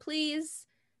can please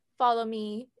follow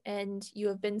me, and you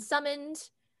have been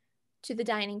summoned to the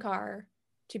dining car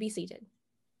to be seated.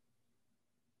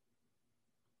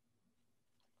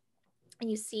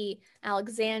 And you see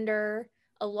Alexander,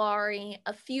 Alari,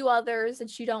 a few others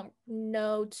that you don't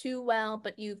know too well,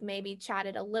 but you've maybe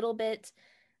chatted a little bit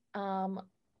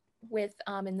with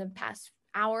in the past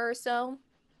hour or so,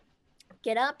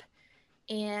 get up,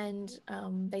 and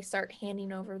they start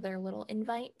handing over their little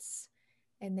invites,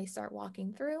 and they start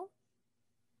walking through.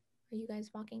 Are you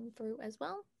guys walking through as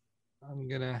well? I'm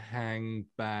gonna hang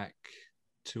back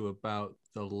to about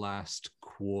the last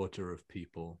quarter of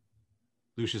people.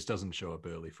 Lucius doesn't show up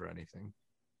early for anything.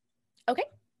 Okay.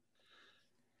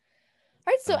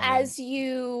 All right, so as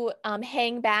you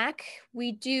hang back,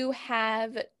 we do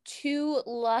have 2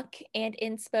 luck and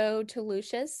inspo to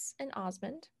Lucius and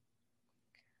Osmond.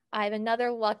 I have another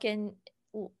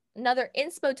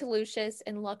inspo to Lucius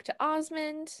and luck to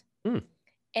Osmond.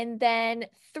 And then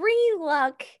 3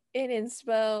 luck and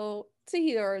inspo to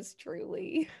yours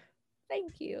truly.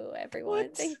 Thank you, everyone.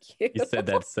 What? Thank you. You said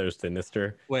that's so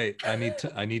sinister. Wait, I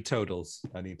need totals.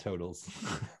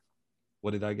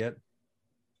 What did I get?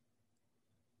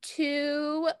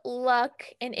 2 luck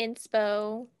and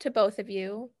inspo to both of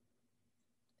you.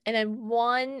 And then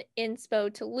 1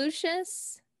 inspo to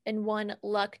Lucius and 1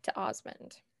 luck to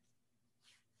Osmond.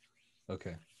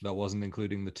 Okay. That wasn't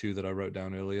including the 2 that I wrote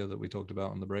down earlier that we talked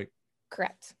about on the break.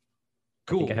 Correct.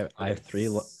 Cool. I have 3.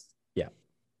 Yeah.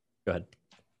 Go ahead.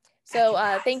 So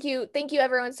thank you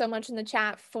everyone so much in the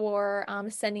chat for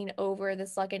sending over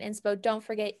this luck and inspo. Don't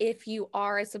forget, if you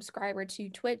are a subscriber to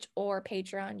Twitch or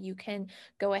Patreon, you can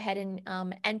go ahead and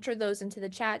enter those into the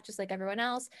chat just like everyone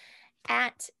else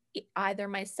at either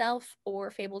myself or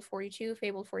Fabled 42.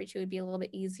 Fabled 42 would be a little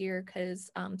bit easier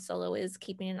because Solo is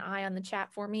keeping an eye on the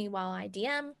chat for me while I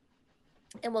DM,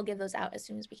 and we'll give those out as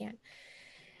soon as we can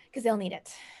because they'll need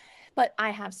it. But I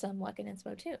have some luck and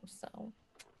inspo too, so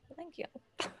thank you.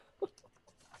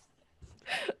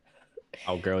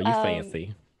 Oh, girl, you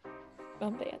fancy.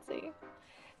 I'm fancy.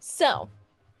 So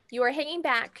you are hanging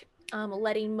back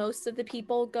letting most of the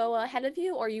people go ahead of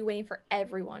you, or are you waiting for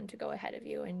everyone to go ahead of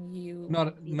you and you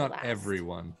Not be the not last?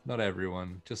 everyone, not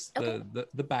everyone. Just Okay.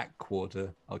 the back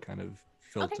quarter. I'll kind of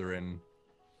filter in.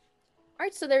 All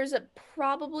right, so there's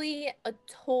probably a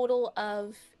total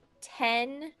of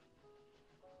 10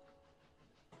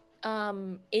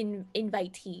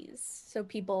 invitees, so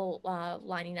people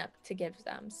lining up to give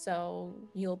them. So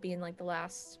you'll be in like the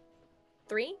last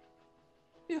 3.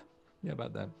 Yeah,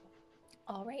 about that.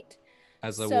 All right.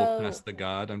 As I So- walk past the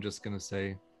guard, I'm just gonna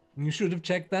say, "You should have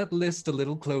checked that list a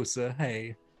little closer,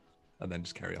 hey," and then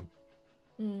just carry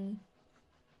on.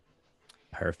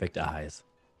 Perfect eyes.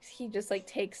 He just like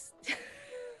takes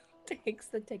takes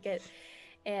the ticket,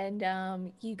 and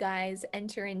you guys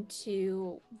enter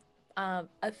into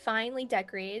a finely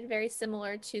decorated, very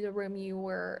similar to the room you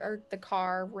were, or the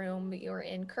car room that you're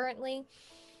in currently,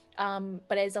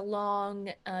 but as a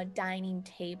long dining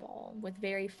table with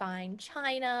very fine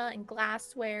china and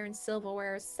glassware and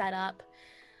silverware set up,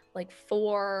 like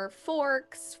 4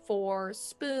 forks, 4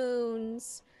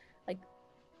 spoons, like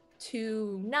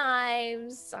 2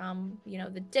 knives, you know,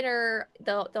 the dinner,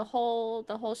 the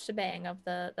whole shebang of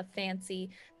the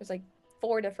fancy. There's like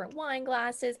 4 different wine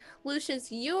glasses.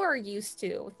 Lucius, you're used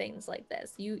to things like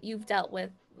this. You've dealt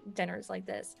with dinners like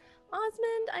this.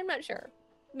 Osmond, I'm not sure.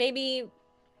 Maybe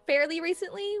fairly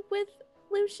recently with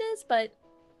Lucius, but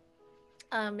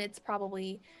it's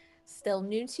probably still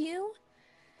new to you.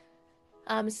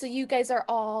 So you guys are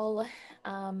all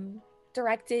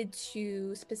directed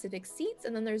to specific seats,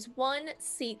 and then there's one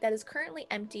seat that is currently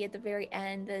empty at the very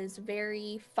end that is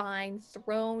very fine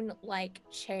throne-like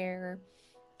chair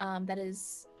that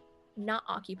is not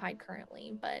occupied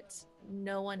currently, but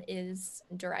no one is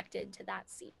directed to that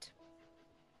seat.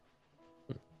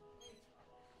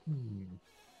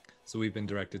 So we've been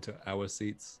directed to our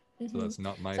seats. So that's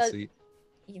not my So- seat.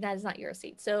 That is not your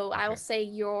seat. So I will Okay. say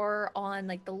you're on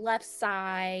like the left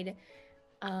side,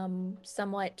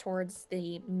 somewhat towards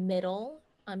the middle,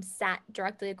 sat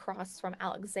directly across from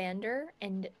Alexander,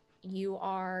 and you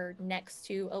are next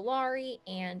to Ilari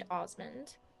and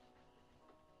Osmond.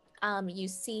 You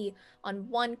see on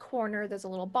one corner there's a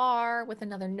little bar with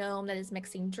another gnome that is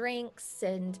mixing drinks,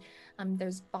 and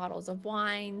there's bottles of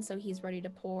wine, so he's ready to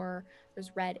pour.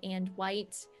 There's red and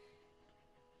white.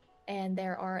 And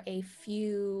there are a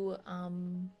few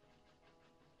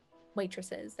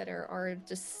waitresses that are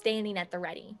just standing at the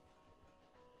ready.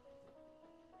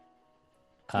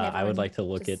 And I would everyone like to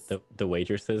look just- at the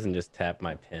waitresses and just tap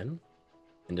my pin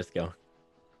and just go.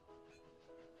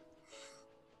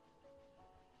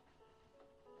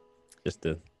 Just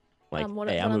to like,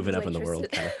 hey, I'm moving up in the world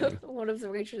kind of thing. One of the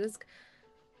waitresses,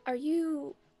 are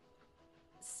you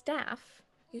staff?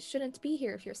 You shouldn't be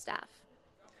here if you're staff.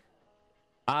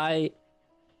 I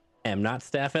am not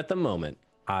staff at the moment.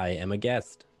 I am a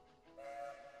guest.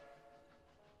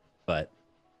 But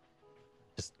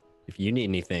just if you need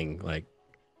anything, like,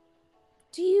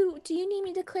 Do you need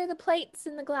me to clear the plates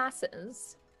and the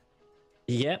glasses?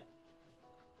 yep.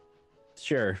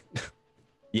 Sure.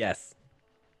 Yes.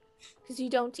 Because you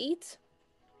don't eat?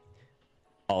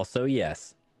 Also,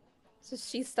 yes. So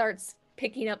she starts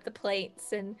picking up the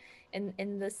plates and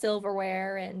the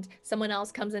silverware, and someone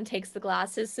else comes and takes the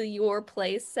glasses, so your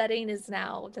place setting is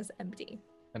now just empty.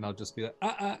 And I'll just be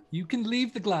like, you can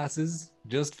leave the glasses.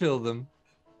 Just fill them.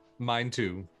 Mine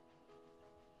too.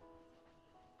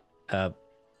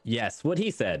 Yes, what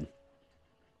he said.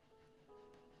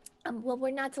 Well,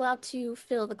 we're not allowed to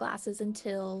fill the glasses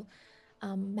until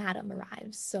Madam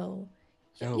arrives, so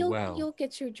Oh, you'll well. you'll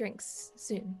get your drinks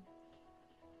soon.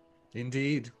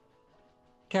 Indeed.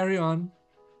 Carry on.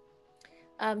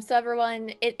 So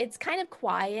everyone, it's kind of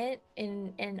quiet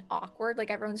and awkward. Like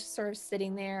everyone's just sort of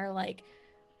sitting there, like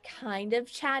kind of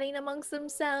chatting amongst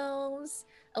themselves.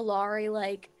 Ilari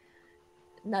like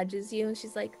nudges you, and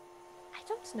she's like, "I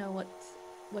don't know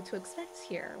what to expect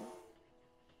here.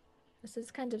 This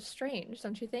is kind of strange,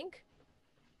 don't you think?"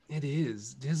 It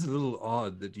is. It is a little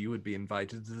odd that you would be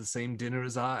invited to the same dinner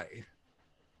as I.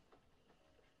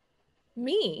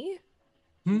 Me?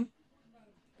 Hmm?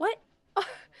 What?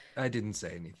 I didn't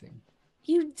say anything.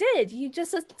 You did. You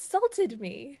just insulted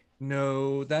me.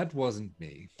 No, that wasn't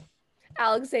me.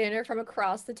 Alexander from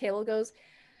across the table goes,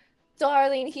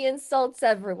 "Darling, he insults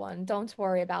everyone. Don't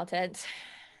worry about it.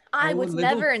 I Oh, would a little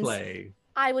never play.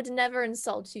 I would never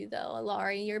insult you though,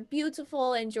 Ilari. You're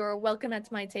beautiful and you're welcome at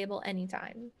my table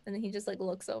anytime." And then he just like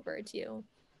looks over at you.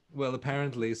 Well,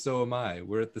 apparently so am I.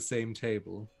 We're at the same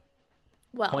table.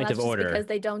 Well, Point that's of just order. because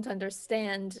they don't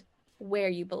understand where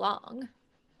you belong.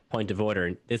 Point of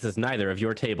order. This is neither of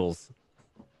your tables.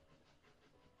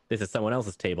 This is someone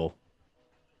else's table.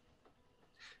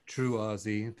 True,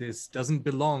 Ozzy. This doesn't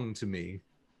belong to me,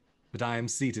 but I am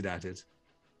seated at it.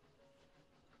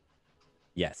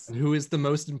 Yes. And who is the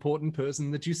most important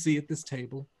person that you see at this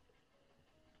table?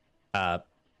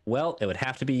 Well, it would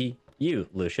have to be you,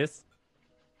 Lucius.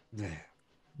 There.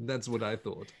 That's what I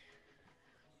thought.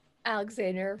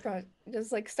 Alexander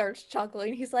just like starts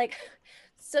chuckling. He's like,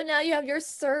 so now you have your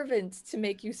servant to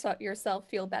make you yourself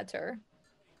feel better.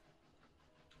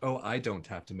 Oh, I don't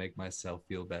have to make myself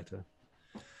feel better.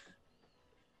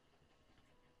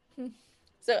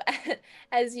 So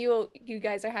as you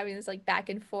guys are having this like back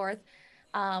and forth,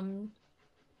 one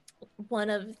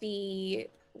of the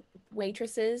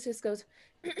waitresses just goes,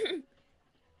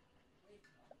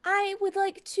 I would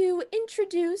like to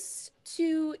introduce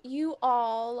to you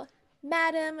all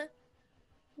Madam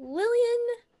Lillian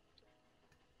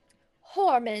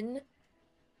Horman,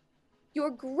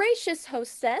 your gracious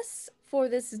hostess for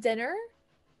this dinner.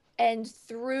 And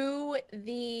through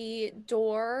the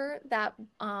door that,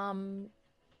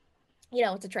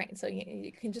 it's a train, so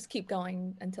you can just keep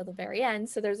going until the very end.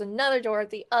 So there's another door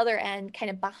at the other end, kind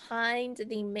of behind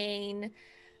the main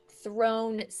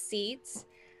throne seats.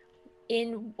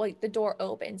 In like the door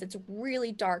opens, it's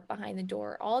really dark behind the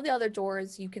door. All the other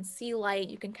doors you can see light,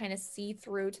 you can kind of see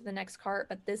through to the next cart,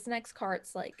 but this next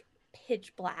cart's like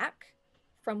pitch black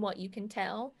from what you can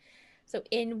tell. So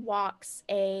in walks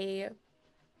a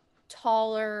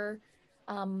taller,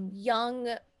 young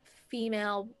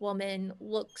female woman,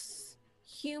 looks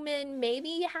human,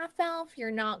 maybe half elf,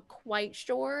 you're not quite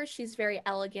sure. She's very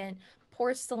elegant,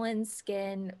 porcelain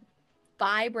skin,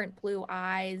 vibrant blue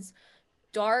eyes,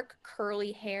 dark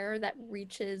curly hair that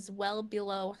reaches well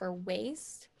below her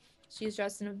waist. She's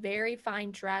dressed in a very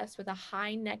fine dress with a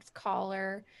high-necked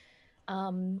collar,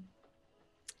 and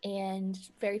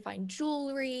very fine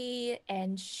jewelry,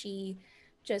 and she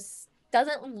just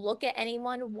doesn't look at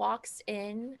anyone, walks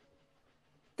in.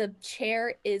 The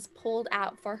chair is pulled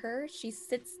out for her. She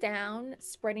sits down,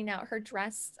 spreading out her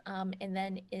dress, and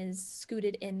then is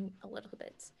scooted in a little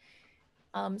bit.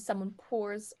 Someone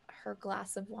pours her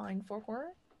glass of wine for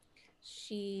her.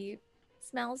 She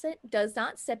smells it, does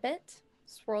not sip it,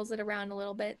 swirls it around a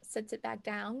little bit, sits it back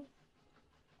down.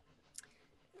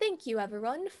 Thank you,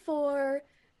 everyone, for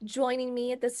joining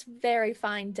me at this very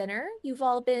fine dinner. You've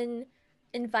all been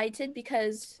invited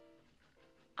because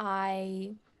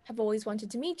I have always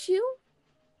wanted to meet you.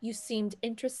 You seemed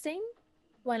interesting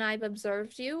when I've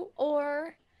observed you,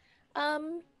 or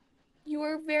you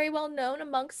were very well known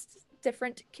amongst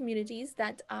different communities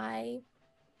that I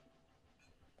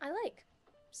like.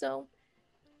 So,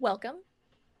 welcome.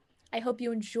 I hope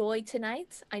you enjoy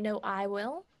tonight. I know I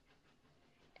will.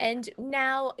 And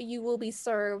now you will be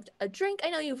served a drink.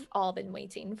 I know you've all been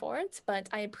waiting for it, but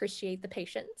I appreciate the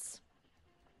patience.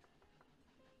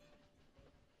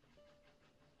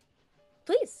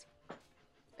 Please.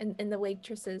 And the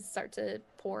waitresses start to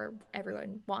pour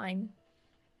everyone wine.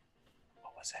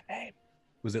 What was her name?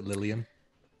 Was it Lillian?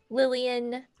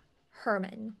 Lillian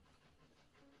Herman.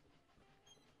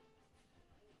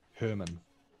 Herman.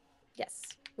 Yes,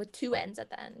 with two N's at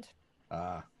the end.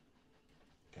 Ah.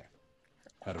 Okay.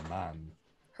 Herman.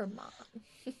 Herman.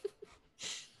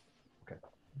 Okay.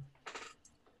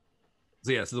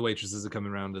 So yeah, so the waitresses are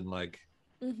coming around and like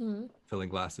filling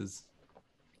glasses.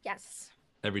 Yes.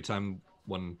 Every time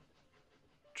one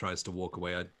tries to walk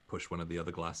away, I push one of the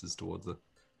other glasses towards her.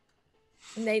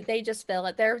 And they just fill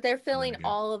it. They're filling Okay.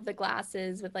 all of the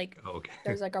glasses with like Oh, okay.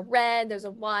 there's like a red, there's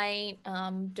a white,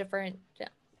 different. Yeah,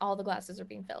 all the glasses are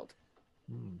being filled.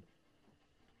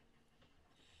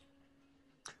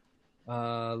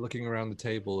 Looking around the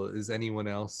table, is anyone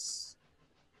else?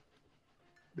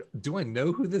 Do I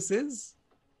know who this is?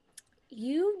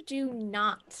 You do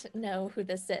not know who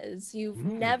this is. You've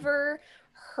never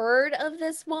heard of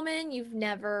this woman. You've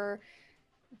never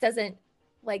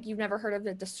heard of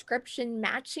the description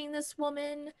matching this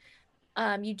woman.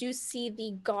 You do see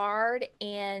the guard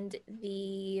and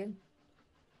the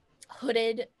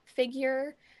hooded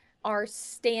figure are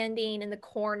standing in the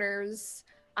corners,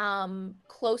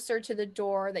 closer to the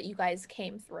door that you guys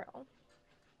came through.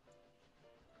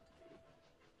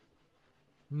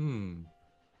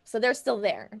 So they're still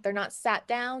there. They're not sat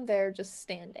down. They're just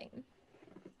standing.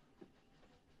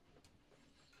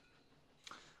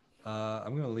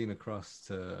 I'm going to lean across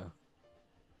to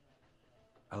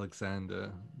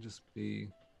Alexander. Just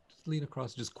lean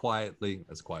across, just quietly,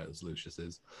 as quiet as Lucius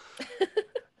is.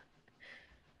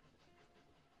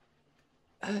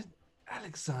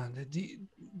 Alexander, do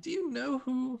you know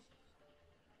who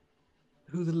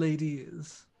the lady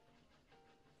is?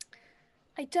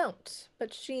 I don't,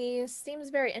 but she seems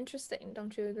very interesting.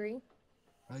 Don't you agree?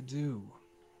 I do.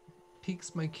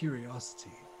 piques my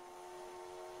curiosity.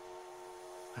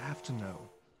 I have to know.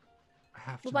 I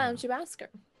have to Well, why know. don't you ask her?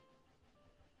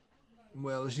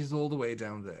 Well, she's all the way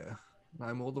down there.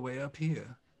 I'm all the way up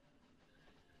here.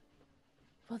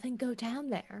 Well, then go down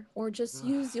there, or just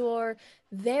use your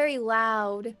very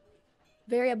loud,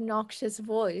 very obnoxious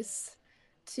voice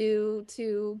to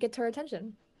get her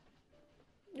attention.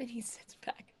 And he sits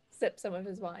back, sips some of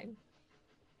his wine.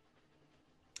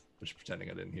 I'm just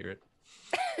pretending I didn't hear it.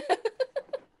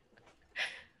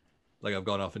 Like I've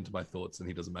gone off into my thoughts and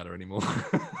he doesn't matter anymore.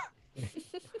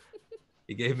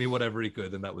 He gave me whatever he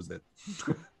could and that was it.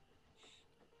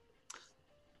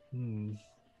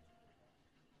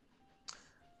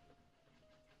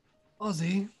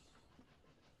 Ozzy,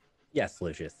 Yes,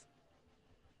 Lucius.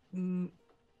 is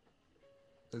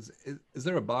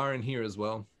there a bar in here as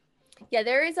well? Yeah,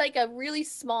 there is like a really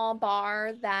small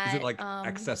bar that Is it like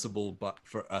accessible but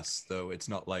for us though? It's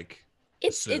not like a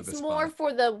it's service more bar.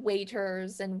 for the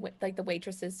waiters and like the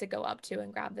waitresses to go up to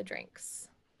and grab the drinks.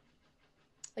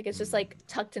 Like it's just like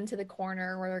tucked into the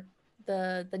corner where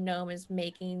the gnome is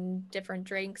making different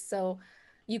drinks, so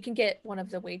you can get one of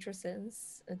the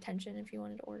waitresses' attention if you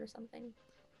wanted to order something.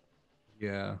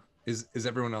 Yeah. Is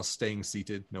everyone else staying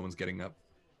seated? No one's getting up.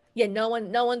 Yeah, no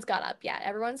one's got up yet.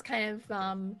 Everyone's kind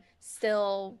of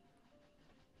still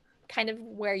kind of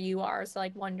where you are, so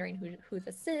like wondering who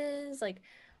this is, like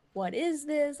what is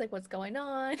this, like what's going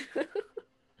on.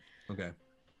 Okay.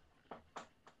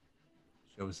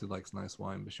 She obviously likes nice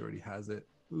wine, but she already has it.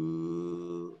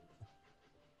 Ooh.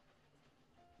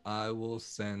 I will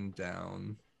send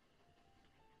down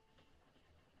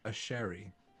a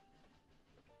sherry.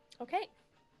 Okay.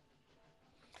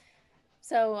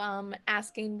 So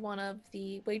asking one of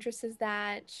the waitresses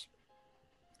that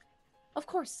of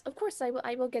course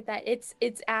I will get that. It's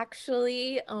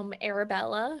actually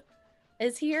Arabella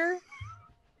is here.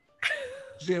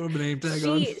 Does she have a name tag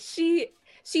on?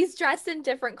 She's dressed in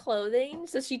different clothing,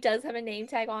 so she does have a name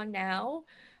tag on now.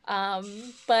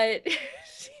 But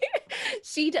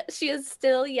she is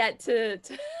still yet to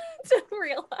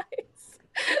realize.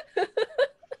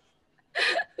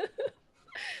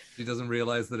 She doesn't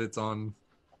realize that it's on.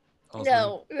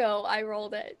 No, I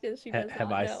rolled it. She does Have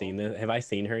not I know. seen this? Have I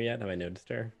seen her yet? Have I noticed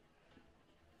her?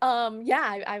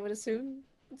 Yeah, I would assume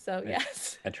so.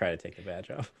 Yes. I try to take the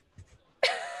badge off.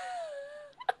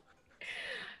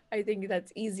 I think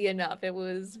that's easy enough. It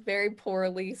was very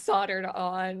poorly soldered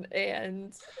on,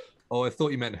 and Oh, I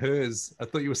thought you meant hers. I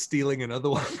thought you were stealing another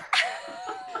one.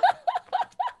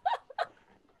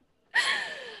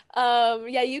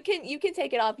 yeah, you can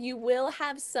take it off. You will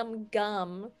have some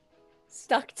gum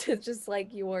stuck to just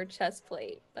like your chest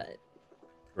plate, but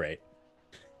Great.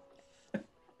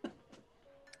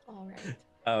 all right.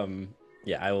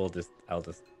 Yeah, I'll just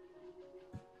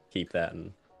keep that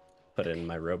and put it in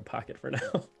my robe pocket for now.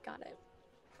 Got it.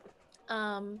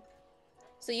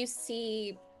 So you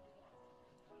see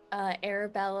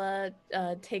Arabella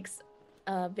takes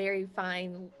a very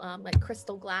fine like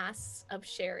crystal glass of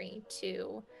sherry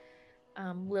to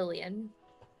Lillian,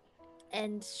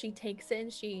 and she takes it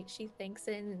and she thanks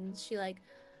it, and she like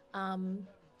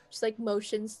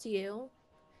motions to you.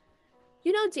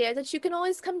 You know, dear, that you can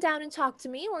always come down and talk to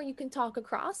me, or you can talk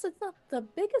across. It's not the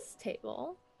biggest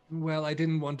table. Well, I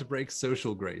didn't want to break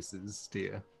social graces,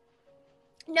 dear.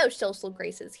 No social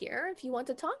graces here. If you want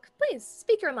to talk, please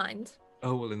speak your mind.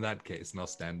 Oh, well, in that case, and I'll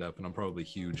stand up, and I'm probably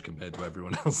huge compared to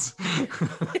everyone else.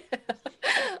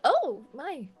 Oh,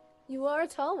 my. You are a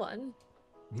tall one.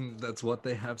 That's what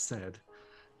they have said.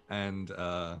 And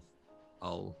I'll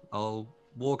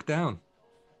walk down.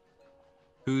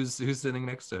 Who's sitting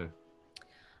next to her?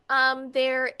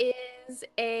 There is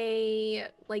a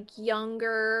like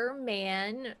younger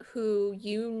man who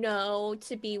you know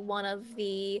to be one of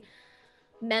the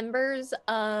members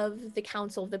of the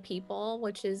Council of the People,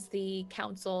 which is the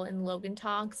council in Logan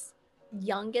Talk's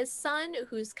youngest son,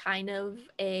 who's kind of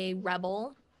a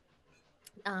rebel.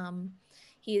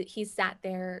 He sat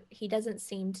there. He doesn't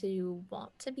seem to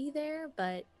want to be there,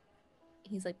 but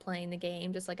he's like playing the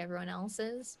game just like everyone else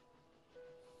is.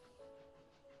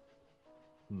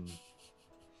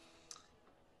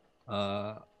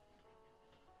 I'll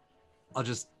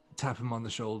just tap him on the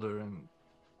shoulder, and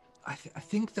I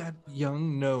think that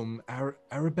young gnome,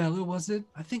 Arabella, was it?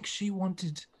 I think she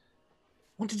wanted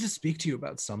to speak to you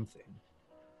about something.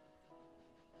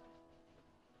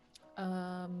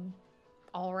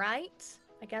 All right.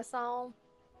 I guess I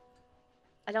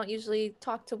don't usually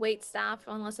talk to wait staff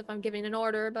unless if I'm giving an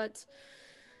order, but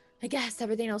I guess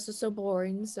everything else is so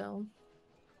boring, so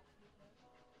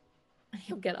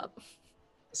he'll get up.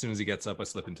 As soon as he gets up, I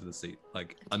slip into the seat,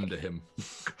 like under him.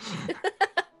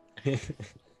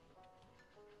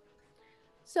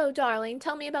 So, darling,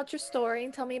 tell me about your story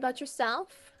and tell me about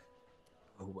yourself.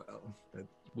 Oh, well, I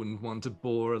wouldn't want to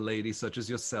bore a lady such as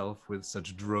yourself with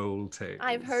such droll tales.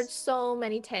 I've heard so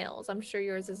many tales. I'm sure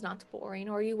yours is not boring,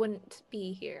 or you wouldn't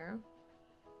be here.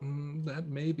 That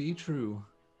may be true.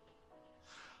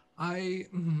 I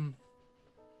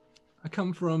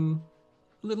come from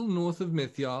a little north of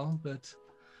Mythial, but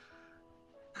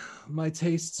my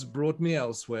tastes brought me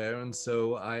elsewhere, and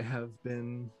so I have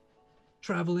been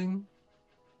traveling,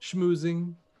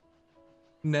 schmoozing,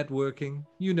 networking.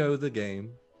 You know the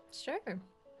game. Sure.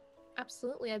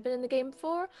 Absolutely. I've been in the game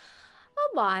for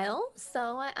a while,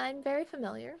 so I'm very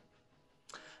familiar.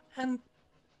 And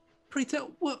pray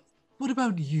tell, what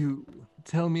about you?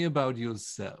 Tell me about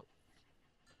yourself.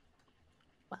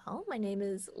 Well, my name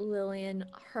is Lillian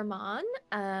Herman.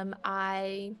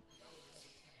 I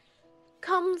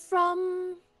come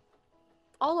from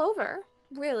all over,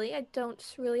 really. I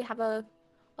don't really have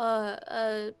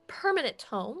a permanent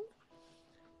home.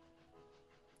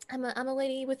 I'm a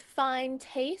lady with fine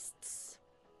tastes.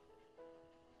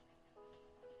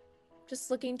 Just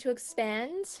looking to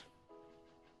expand.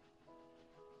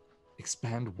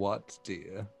 Expand what,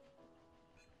 dear?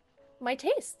 My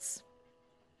tastes.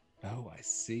 Oh, I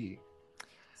see.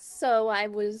 So I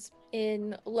was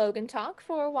in Logan Talk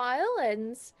for a while,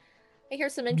 and I hear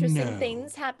some interesting No.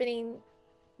 things happening.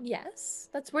 Yes,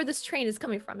 that's where this train is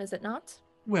coming from, is it not?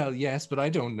 Well, yes, but I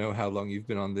don't know how long you've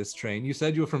been on this train. You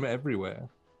said you're from everywhere.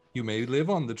 You may live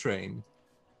on the train.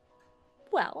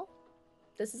 Well,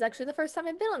 this is actually the first time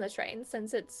I've been on the train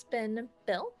since it's been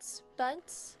built,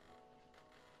 but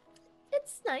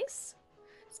it's nice.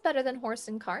 It's better than horse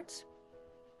and cart.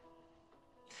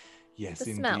 Yes,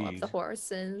 The indeed. smell of the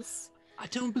horses. I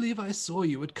don't believe I saw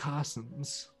you at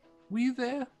Carson's. Were you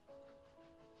there?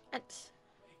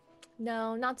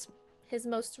 No, not his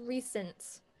most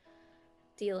recent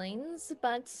dealings,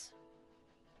 but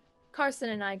Carson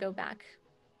and I go back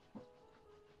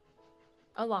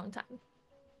a long time.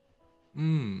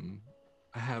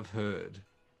 I have heard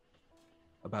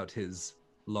about his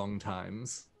long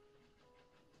times.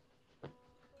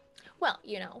 Well,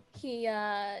 you know, he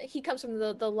comes from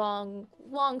the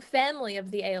long family of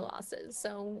the Aelosses,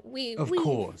 so we Of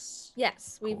course.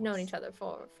 yes, we've known course. each other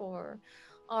for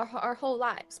our whole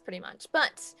lives pretty much.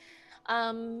 But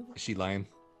Is she lying?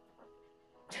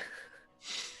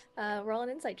 roll an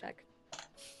insight check.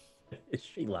 Is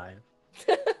she lying?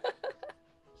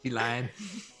 She lying.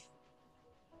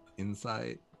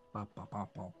 Insight. Ba, ba, ba,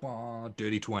 ba, ba.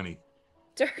 Dirty 20.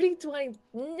 Dirty 20.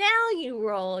 Now you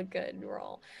roll a good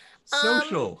roll.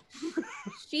 Social.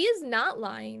 She is not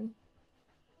lying.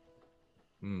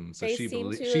 So They she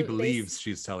seem to- she they believes s-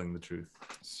 she's telling the truth.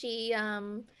 She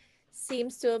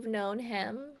seems to have known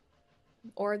him,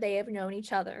 or they have known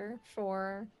each other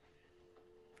for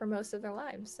most of their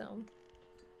lives. So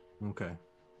Okay.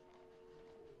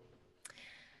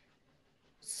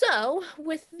 So,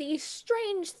 with the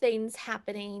strange things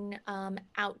happening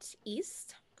out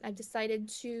east, I've decided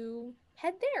to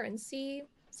head there and see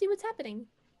what's happening.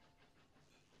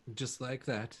 Just like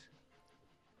that.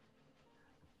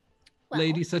 Well,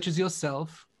 Lady such as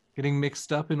yourself, getting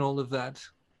mixed up in all of that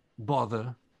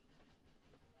bother.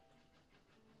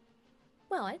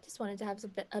 well, I just wanted to have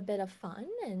a bit of fun,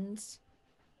 and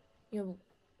you know,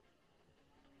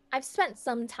 I've spent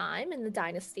some time in the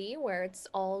dynasty where it's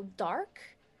all dark,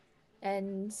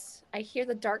 and I hear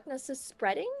the darkness is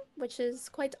spreading, which is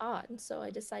quite odd. So I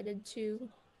decided to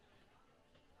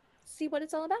see what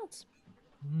it's all about.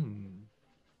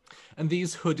 And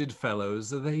these hooded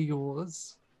fellows, are they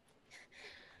yours?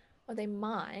 Are they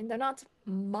mine? They're not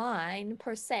mine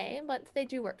per se, but they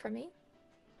do work for me.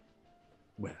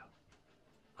 Well,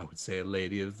 I would say a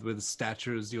lady with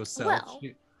stature as yourself. Well,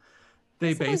 they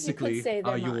I suppose basically you could say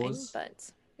they're are mine, yours.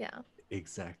 but yeah.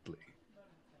 Exactly.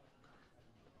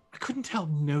 I couldn't help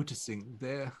noticing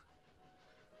their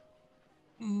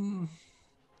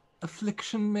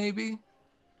affliction, maybe.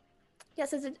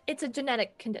 Yes, it's a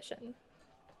genetic condition.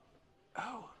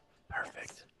 Oh,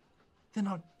 Perfect. they're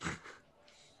not.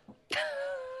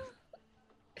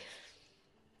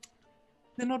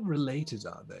 They're not related,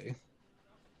 are they?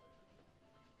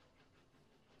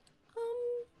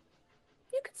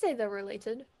 You could say they're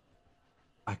related.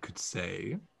 I could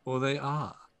say, or they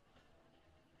are.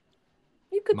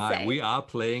 You could say. We are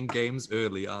playing games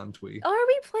early, aren't we? Are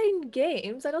we playing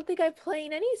games? I don't think I'm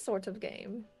playing any sort of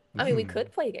game. I mean, we Hmm.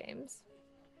 could play games.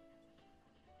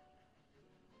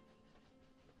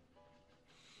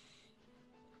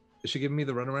 Is she giving me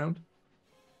the runaround?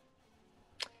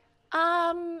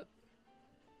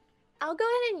 I'll go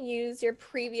ahead and use your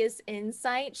previous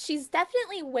insight. She's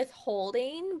definitely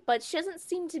withholding, but she doesn't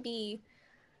seem to be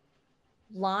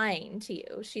lying to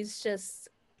you. She's just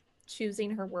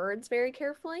choosing her words very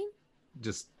carefully.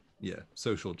 Just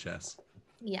social chess.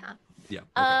 Yeah. Yeah.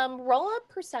 Okay. Roll a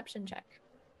perception check.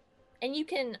 And you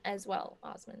can as well,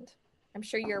 Osmond. I'm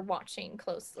sure you're watching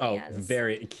closely. Oh,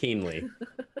 very keenly.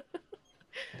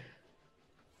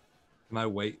 Can I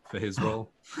wait for his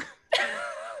roll?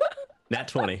 Nat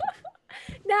 20.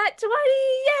 Nat 20!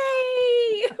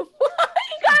 Yay! What?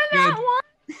 You got a nat Good.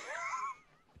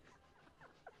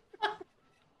 1?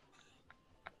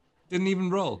 Didn't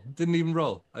even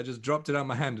roll. I just dropped it out of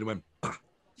my hand and went.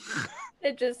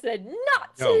 It just said,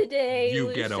 not No, today, you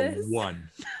Lucius. get a 1.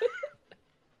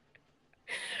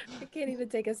 I can't even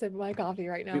take a sip of my coffee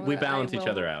right now. We balance each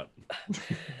other out.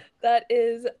 That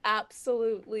is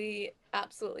absolutely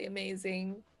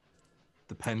amazing.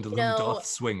 The pendulum You know, doth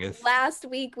swingeth. Last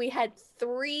week we had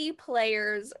 3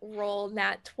 players roll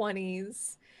nat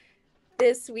 20s.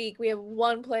 This week we have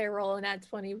 1 player roll a nat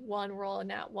 20, 1 roll a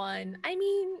nat 1. I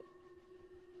mean,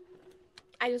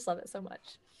 I just love it so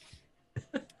much.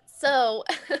 So,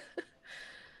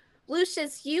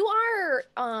 Lucius, you are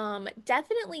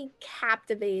definitely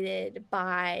captivated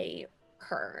by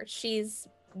her. She's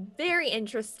very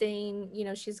interesting. You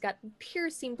know, she's got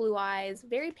piercing blue eyes,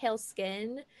 very pale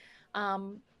skin,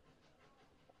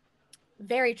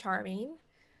 very charming.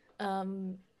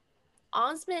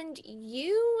 Osmond,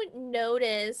 you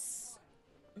notice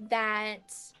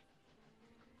that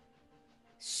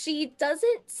she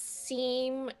doesn't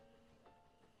seem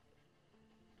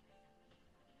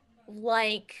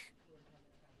like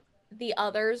the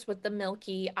others with the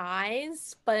milky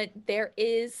eyes, but there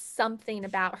is something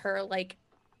about her, like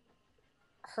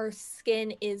her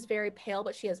skin is very pale,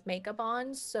 but she has makeup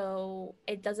on, so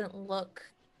it doesn't look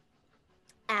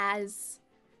as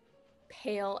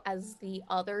pale as the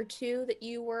other 2 that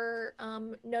you were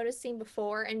noticing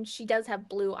before. And she does have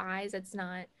blue eyes. It's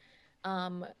not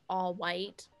all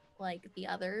white like the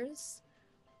others.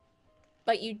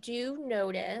 But you do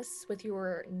notice with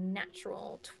your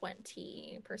natural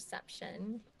 20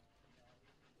 perception,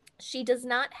 she does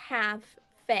not have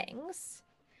fangs,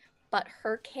 but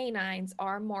her canines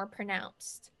are more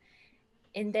pronounced.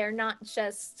 And they're not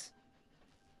just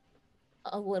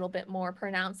a little bit more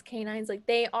pronounced canines. Like,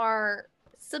 they are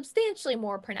substantially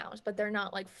more pronounced, but they're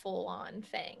not like full-on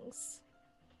fangs.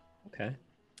 Okay.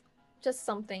 Just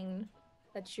something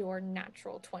that your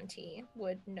natural 20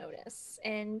 would notice.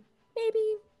 And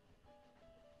maybe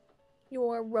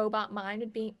your robot mind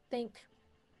would think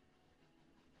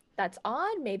that's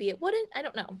odd. Maybe it wouldn't. I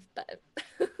don't know. But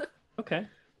Okay.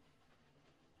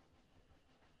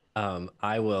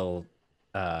 I will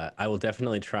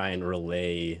definitely try and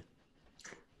relay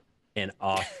an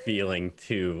off feeling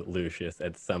to Lucius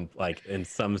at in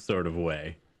some sort of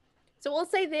way. so we'll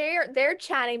say they're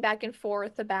chatting back and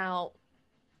forth about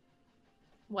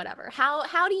whatever.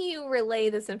 How do you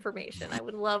relay this information? I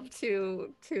would love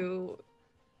to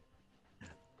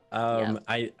yeah.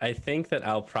 I think that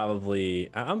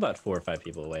I'm about 4 or 5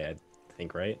 people away, I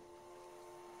think, right?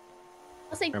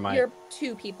 I'll say Or you're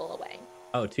 2 people away.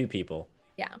 Oh, 2 people.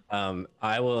 Yeah.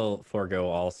 I will forego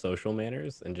all social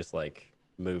manners and just like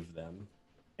move them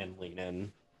and lean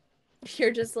in.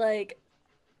 You're just like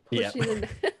Yeah. pushing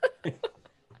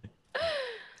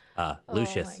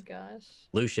Lucius. Oh my gosh.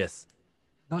 Lucius.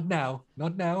 Not now.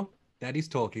 Daddy's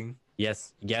talking.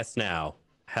 Yes, now.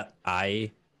 Well,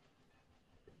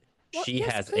 She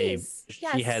yes, has please. she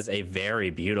Yes. has a very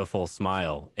beautiful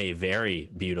smile. A very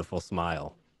beautiful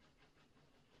smile.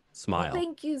 Smile.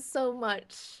 Thank you so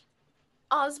much.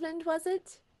 Osmond, was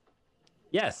it?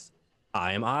 Yes,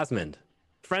 I am Osmond,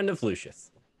 friend of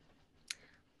Lucius.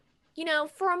 You know,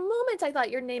 for a moment I thought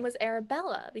your name was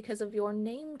Arabella because of your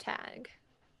name tag.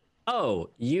 Oh,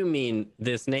 you mean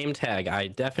this name tag I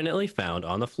definitely found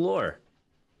on the floor.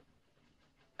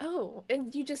 Oh,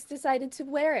 and you just decided to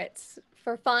wear it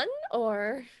for fun,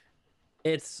 or?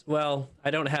 Well,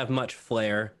 I don't have much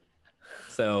flair,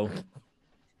 so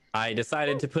I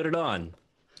decided to put it on.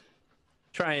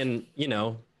 Try and,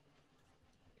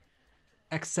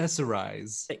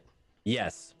 Accessorize.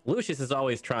 Yes, Lucius is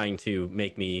always trying to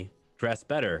make me dress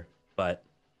better, but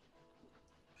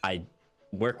I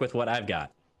work with what I've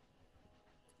got.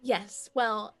 Yes,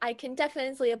 well, I can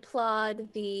definitely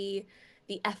applaud the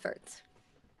effort.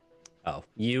 Oh,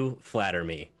 you flatter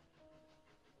me.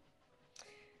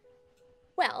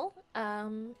 Well,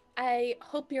 I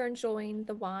hope you're enjoying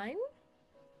the wine.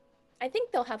 I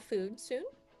think they'll have food soon.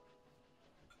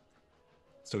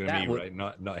 Still gonna That be would-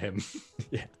 right, not him.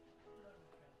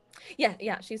 Yeah.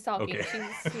 Yeah, she's talking. Okay.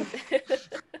 She's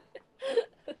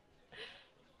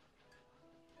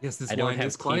Yes, this I don't wine have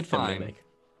is quite teeth to fine. mimic.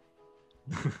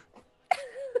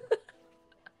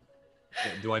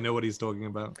 Do I know what he's talking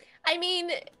about? I mean,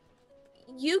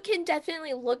 you can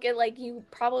definitely look at, like, you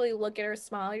probably look at her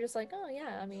smile. You're just like, oh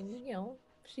yeah, I mean, you know,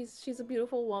 she's a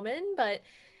beautiful woman. But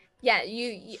yeah,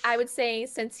 I would say,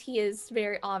 since he is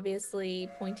very obviously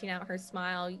pointing out her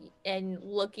smile and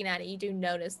looking at it, you do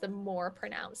notice the more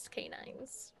pronounced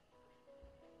canines.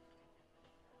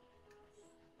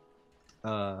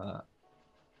 I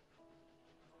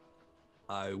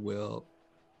will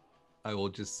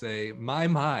just say, my,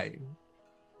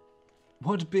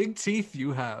 what big teeth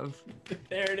you have.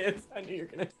 There it is. I knew you were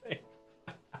gonna say.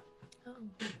 Oh.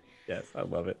 Yes, I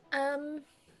love it. My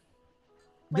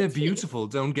They're teeth. beautiful,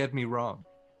 don't get me wrong.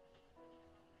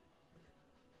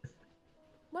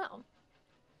 Well,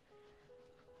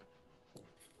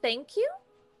 thank you.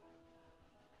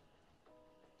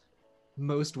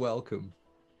 Most welcome.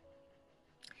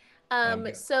 So I'm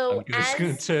just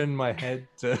gonna as turn my head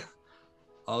to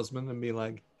Osmond and be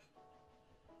like,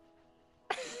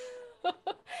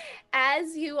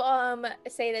 as you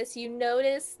say this, you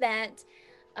notice that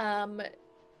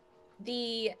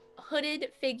the hooded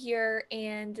figure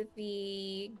and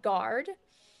the guard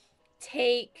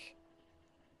take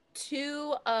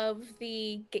two of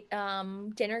the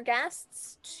dinner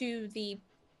guests to the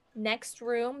next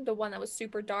room, the one that was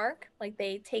super dark. Like,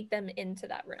 they take them into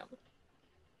that room.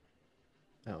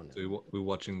 Oh no. so we're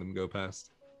watching them go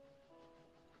past.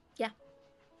 Yeah.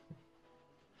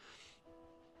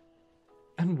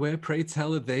 And where, pray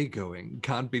tell, are they going?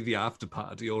 Can't be the after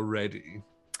party already.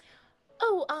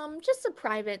 Oh, just a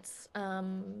private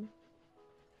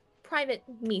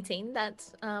meeting that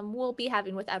we'll be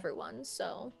having with everyone.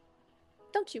 So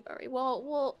don't you worry.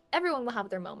 Everyone will have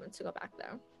their moment to go back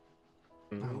there.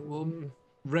 Oh, well,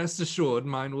 rest assured,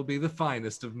 mine will be the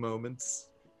finest of moments.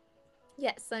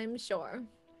 Yes, I'm sure.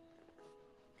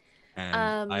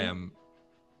 And I am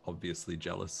obviously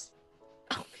jealous.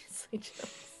 Obviously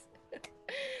jealous.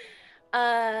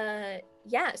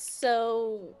 Yeah,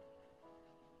 so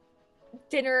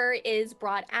dinner is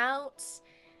brought out.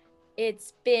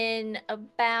 It's been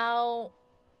about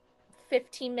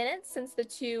 15 minutes since the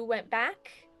two went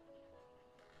back.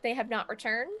 They have not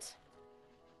returned.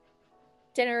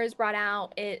 Dinner is brought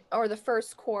out, or the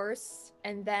first course,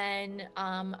 and then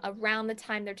around the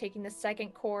time they're taking the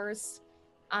second course,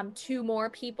 two more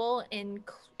people, and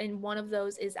one of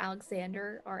those is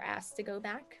Alexander, are asked to go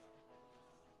back.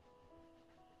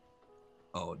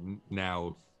 Oh,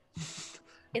 now.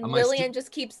 And Am I Lillian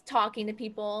just keeps talking to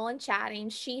people and chatting.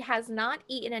 She has not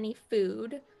eaten any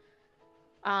food.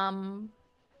 But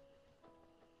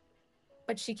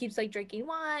she keeps, like, drinking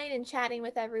wine and chatting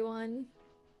with everyone.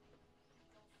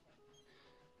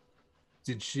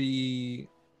 Did she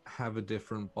have a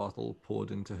different bottle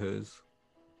poured into hers?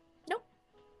 Nope.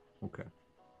 Okay.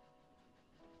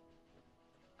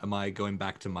 Am I going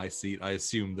back to my seat? I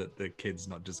assume that the kid's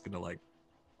not just gonna, like,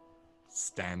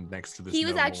 stand next to this. He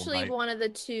was gnome all actually night. one of the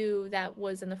two that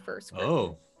was in the first group.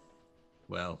 Oh,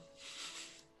 well.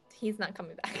 He's not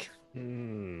coming back.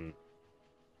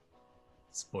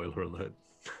 Spoiler alert.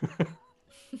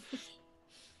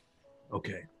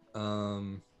 Okay.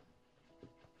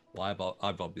 Well,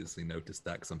 I've obviously noticed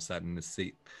that because I'm sat in this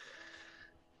seat.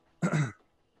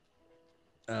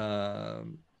 So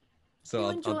you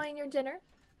enjoying your dinner?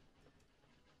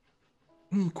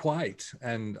 Quite,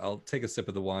 and I'll take a sip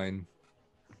of the wine.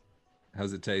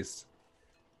 How's it taste?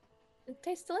 It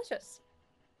tastes delicious.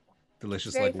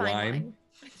 Delicious, Very like fine wine?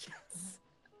 Yes.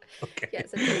 Okay.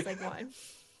 Yes, it tastes like wine.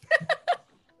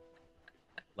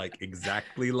 Like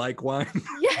exactly like wine?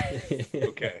 Yes.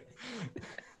 Okay.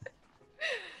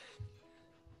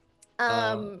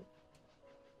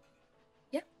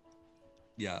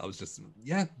 Yeah, I was just,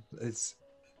 it's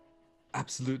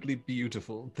absolutely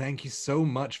beautiful. Thank you so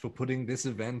much for putting this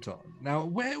event on. Now,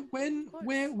 where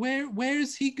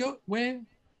is he go? Where?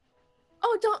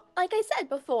 Oh, don't, like I said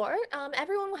before,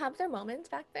 everyone will have their moments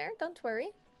back there. Don't worry.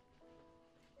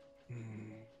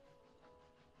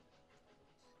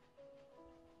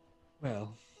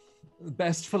 Well,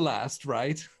 best for last,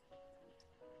 right?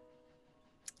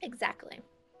 Exactly.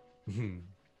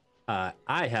 I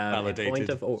have Validated.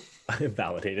 a point of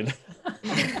validated.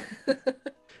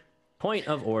 Point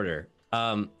of order.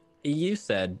 You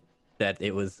said that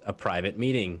it was a private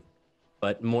meeting,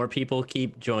 but more people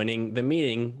keep joining the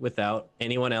meeting without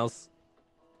anyone else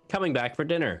coming back for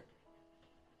dinner.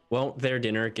 Won't their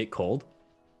dinner get cold?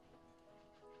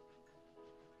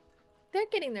 They're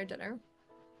getting their dinner.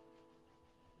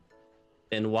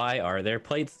 Then why are their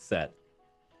plates set?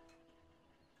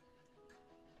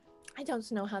 I don't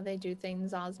know how they do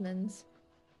things, Osmonds.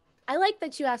 I like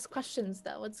that you ask questions,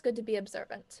 though. It's good to be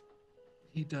observant.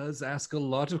 He does ask a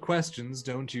lot of questions,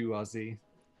 don't you, Ozzy?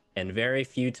 And very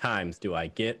few times do I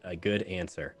get a good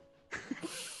answer.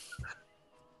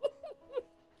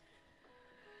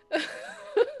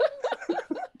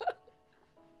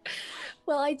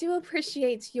 Well, I do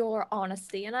appreciate your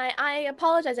honesty, and I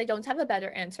apologize I don't have a better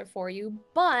answer for you,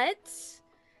 but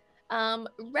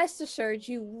rest assured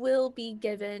you will be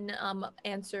given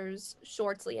answers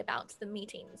shortly about the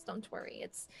meetings. Don't worry.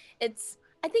 It's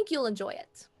I think you'll enjoy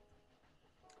it.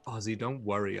 Ozzy, don't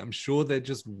worry. I'm sure they're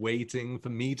just waiting for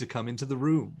me to come into the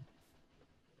room.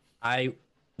 I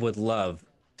would love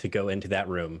to go into that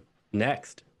room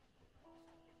next.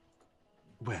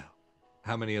 Well,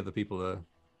 how many other people are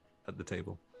at the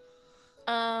table?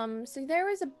 So there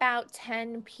was about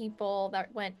 10 people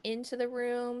that went into the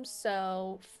room,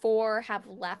 so 4 have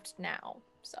left now.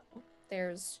 So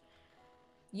there's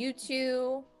you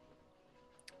two,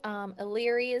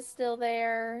 Illyri is still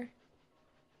there.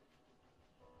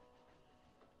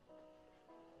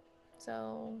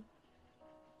 So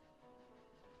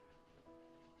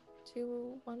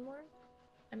 2, 1 more.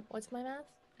 What's my math?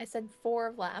 I said 4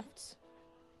 have left.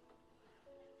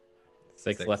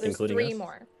 6 left, There's including 3 us.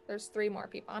 more. There's 3 more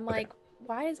people. I'm Okay. like,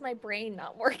 why is my brain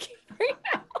not working right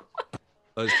now?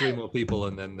 There's 3 more people,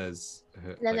 and then there's.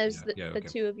 And then there's the okay.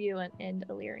 2 of you and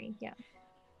Illyri. Yeah.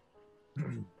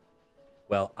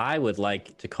 Well, I would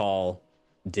like to call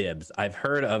dibs. I've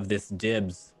heard of this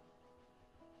dibs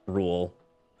rule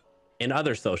in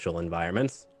other social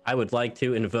environments. I would like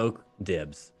to invoke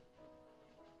dibs.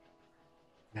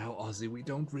 Now, Ozzy, we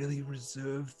don't really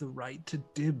reserve the right to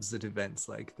dibs at events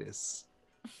like this.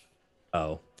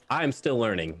 Oh, I'm still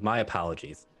learning. My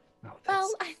apologies. Oh,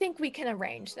 Well, I think we can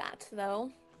arrange that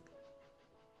though.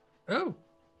 Oh,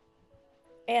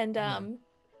 And Hmm.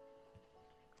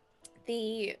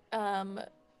 the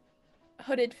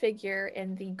hooded figure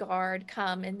and the guard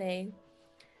come and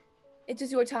it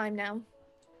is your time now.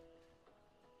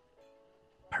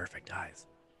 Perfect eyes.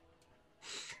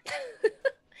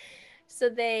 So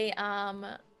they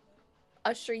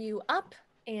usher you up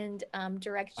and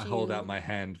direct you. I hold out my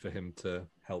hand for him to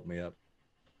help me up.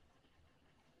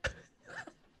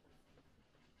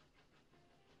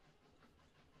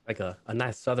 Like a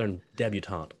nice southern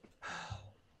debutante.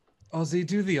 Ozzy,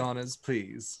 do the honors,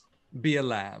 please. Be a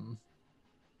lamb.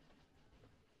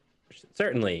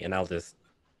 Certainly, and I'll just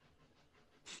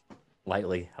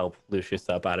lightly help Lucius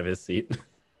up out of his seat.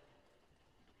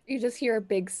 You just hear a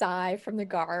big sigh from the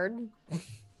guard.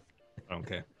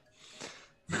 Okay.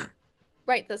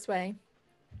 Right this way.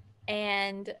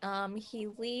 And he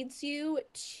leads you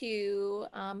to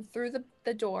through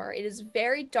the door. It is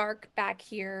very dark back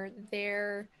here.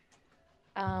 There,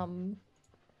 1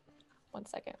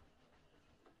 second.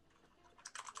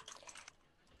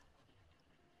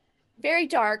 Very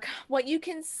dark. What you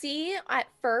can see at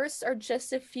first are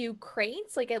just a few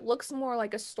crates. Like it looks more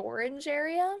like a storage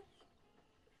area.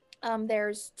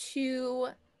 There's 2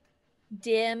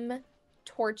 dim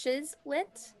torches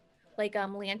lit, like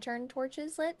lantern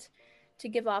torches lit, to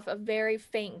give off a very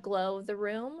faint glow of the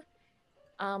room.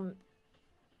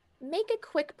 Make a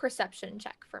quick perception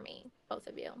check for me, both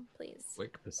of you, please.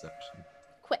 Quick perception.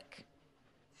 Quick.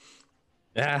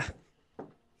 Yeah.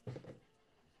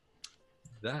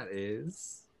 That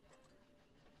is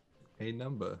a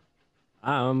number.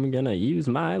 I'm gonna use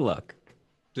my luck.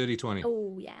 Dirty 20.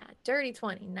 Oh yeah, dirty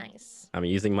 20, nice. I'm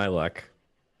using my luck.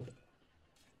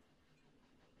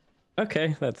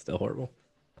 Okay, that's still horrible.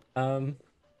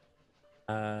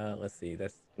 Let's see.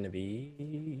 That's gonna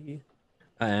be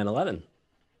an 11.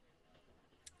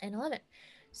 And 11.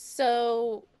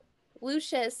 So,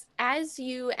 Lucius, as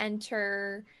you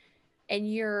enter,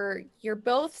 and you're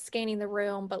both scanning the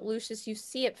room, but Lucius, you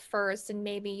see it first, and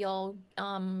maybe you'll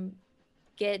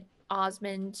get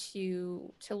Osmond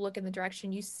to look in the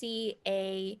direction. You see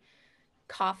a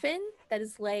coffin that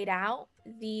is laid out.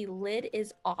 The lid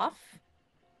is off.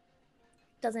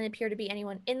 Doesn't appear to be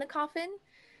anyone in the coffin,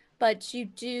 but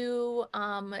you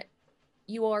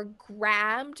are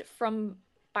grabbed from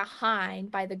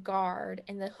behind by the guard,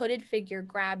 and the hooded figure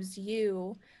grabs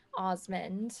you,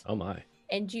 Osmond. Oh my.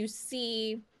 And you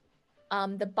see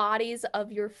the bodies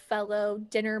of your fellow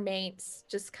dinner mates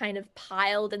just kind of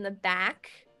piled in the back,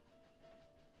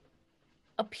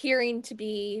 appearing to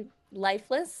be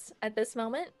lifeless at this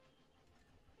moment.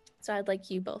 So I'd like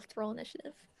you both to roll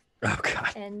initiative. Oh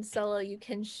god. And Solo, you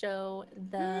can show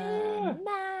the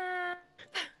map.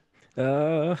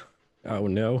 Oh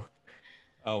no.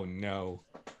 Oh, no.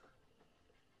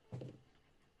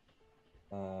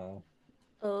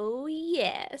 Oh,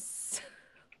 yes.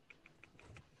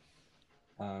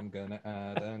 I'm gonna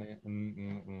add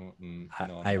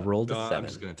I rolled a I'm 7.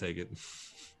 just gonna take it.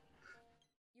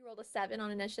 You rolled a 7 on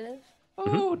initiative.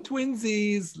 Oh,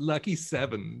 twinsies, lucky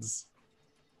 7s.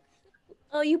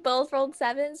 Oh, you both rolled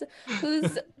 7s.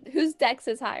 Whose dex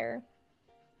is higher?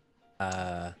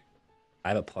 I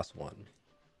have a +1.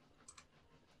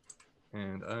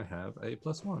 And I have a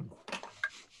 +1.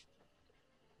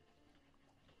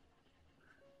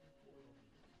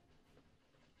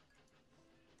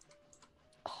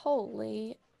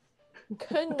 Holy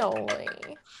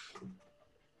cannoli.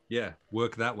 Yeah,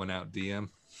 work that one out, DM.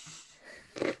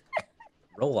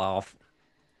 Roll off.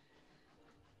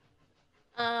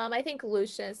 I think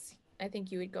Lucius, I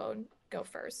think you would go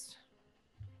first.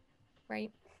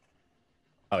 Right?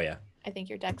 Oh yeah. I think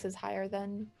your dex is higher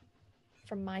than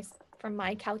from my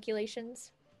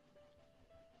calculations.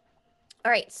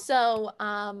 All right, so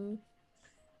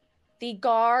the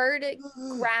guard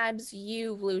grabs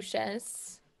you,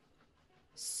 Lucius.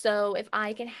 So if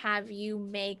I can have you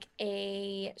make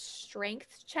a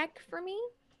strength check for me,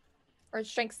 or a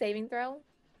strength saving throw,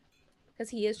 because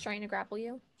he is trying to grapple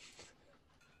you.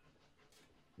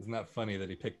 Isn't that funny that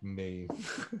he picked me?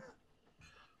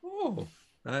 Oh,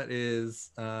 that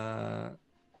is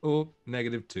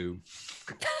 -2.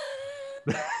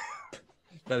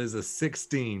 That is a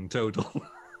 16 total.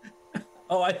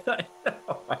 Oh, I thought.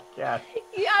 Oh my god.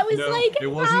 Yeah, I was No, like, it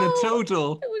wasn't a how?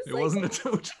 total. was It like- wasn't a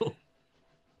total.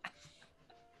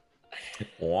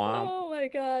 Wow. Oh my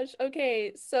gosh.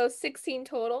 Okay, so 16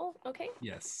 total. Okay.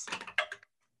 Yes.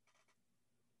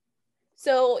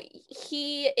 So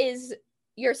he is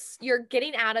you're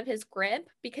getting out of his grip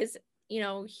because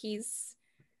he's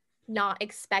not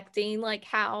expecting like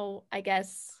how I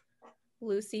guess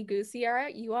loosey goosey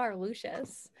you are,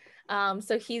 Lucius.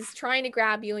 So he's trying to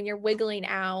grab you and you're wiggling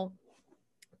out.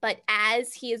 But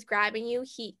as he is grabbing you,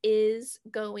 he is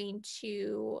going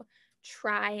to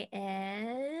try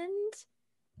and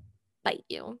bite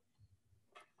you.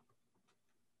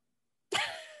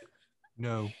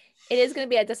 No. It is going to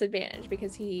be at disadvantage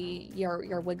because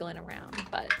you're wiggling around,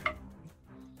 but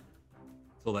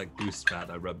It's all that goose fat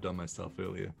I rubbed on myself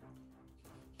earlier.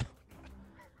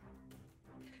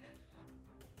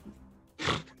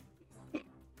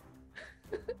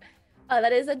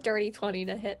 that is a dirty 20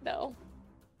 to hit though.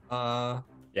 Yeah,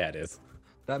 it is.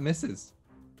 That misses.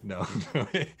 No, no,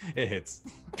 it hits.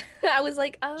 I was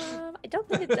like, I don't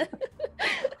think it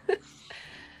does.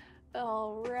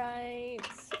 All right.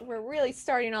 We're really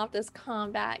starting off this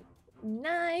combat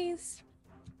nice.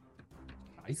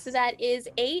 Nice. So that is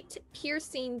 8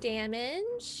 piercing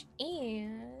damage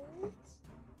and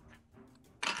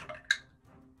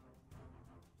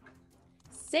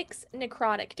 6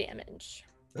 necrotic damage.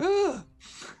 Ugh.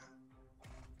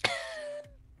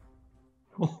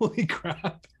 Holy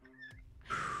crap.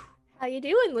 How you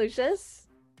doing, Lucius?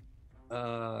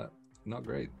 Not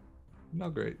great.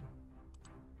 Not great.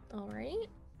 All right.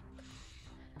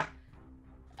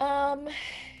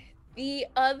 The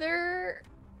other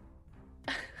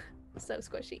so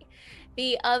squishy.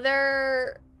 The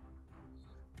other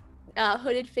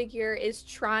hooded figure is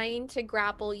trying to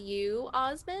grapple you,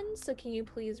 Osmond. So can you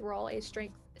please roll a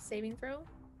strength saving throw?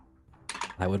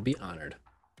 I would be honored.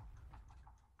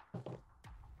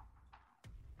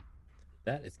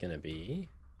 That is going to be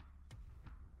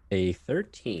a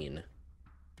 13.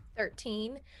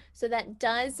 13. So that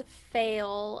does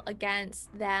fail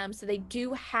against them. So they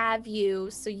do have you.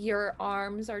 So your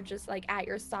arms are just like at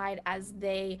your side as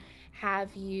they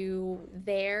have you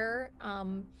there.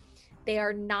 They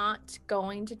are not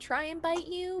going to try and bite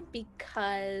you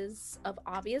because of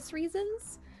obvious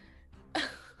reasons.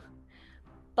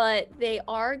 But they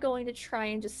are going to try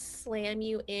and just slam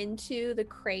you into the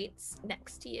crates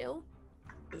next to you.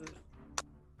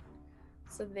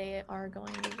 So they are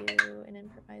going to do an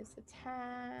improvised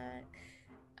attack.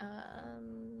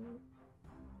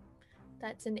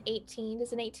 That's an 18.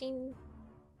 Does an 18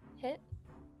 hit?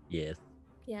 Yes.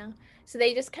 Yeah. So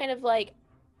they just kind of like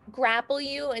grapple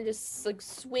you and just like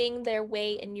swing their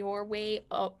weight and your weight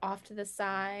off to the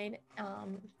side.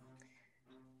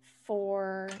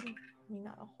 For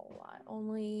not a whole lot.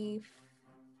 Only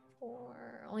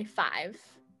 5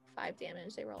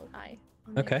 damage. They rolled high.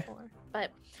 Okay.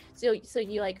 But so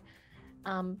you like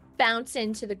bounce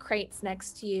into the crates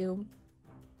next to you,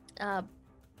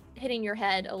 hitting your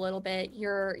head a little bit.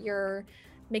 Your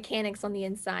mechanics on the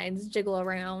insides jiggle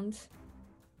around,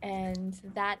 and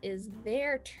that is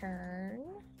their turn.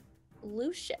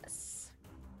 Lucius,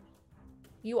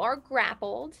 you are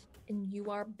grappled and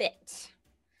you are bit.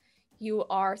 You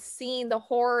are seeing the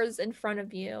horrors in front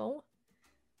of you.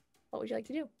 What would you like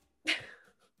to do?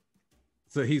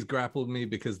 So he's grappled me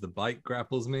because the bite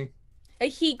grapples me?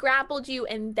 He grappled you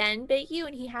and then bit you,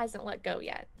 and he hasn't let go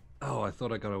yet. Oh, I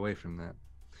thought I got away from that.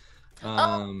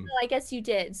 No, I guess you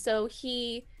did. So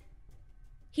he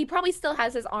probably still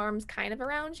has his arms kind of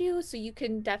around you, so you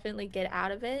can definitely get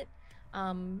out of it.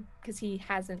 Because he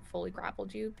hasn't fully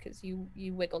grappled you because you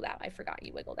wiggled out. I forgot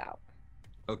you wiggled out.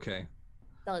 Okay.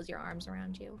 Still has your arms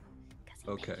around you. 'Cause he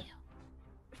bit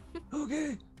Okay.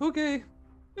 you. Okay.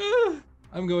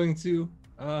 I'm going to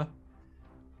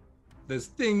there's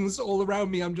things all around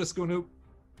me. I'm just going to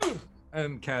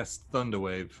and cast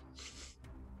Thunderwave.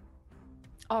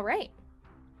 All right.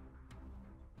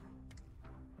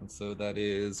 And so that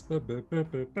is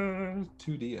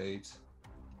 2d8.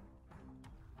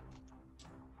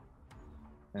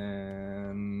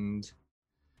 And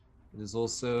it is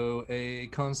also a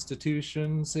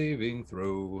Constitution saving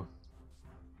throw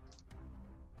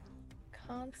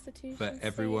Constitution. for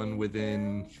everyone saving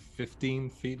within throw. 15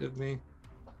 feet of me.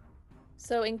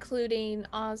 So including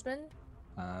Osmond.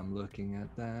 I'm looking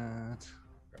at that.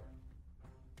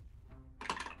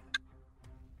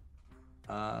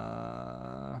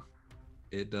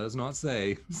 It does not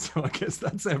say, so I guess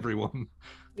that's everyone.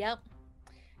 Yep.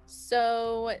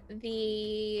 So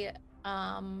the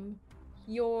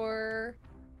your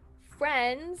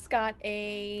friends got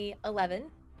a 11.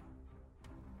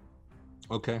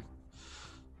 Okay.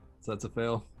 So that's a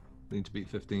fail. They need to beat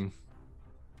 15.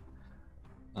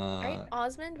 All right,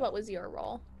 Osmond, what was your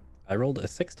roll? I rolled a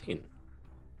 16.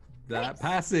 That Nice.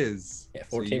 passes. Yeah, So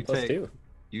 14 you plus take- 2.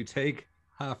 You take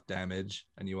half damage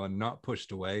and you are not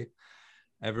pushed away.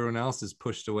 Everyone else is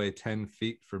pushed away 10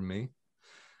 feet from me.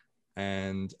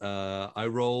 And I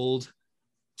rolled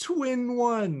twin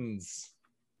ones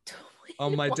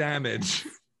on my damage.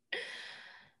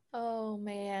 Oh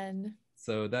man.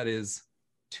 So that is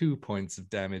 2 points of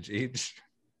damage each.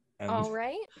 And All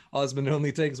right. Osmond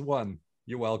only takes 1.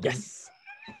 You're welcome. Yes.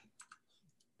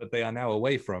 But they are now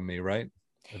away from me, right?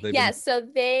 Have they been- Yes, so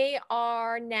they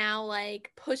are now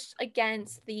like pushed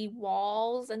against the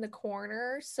walls and the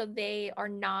corners, so they are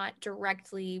not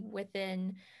directly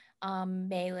within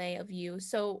melee of you.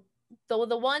 So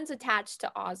the ones attached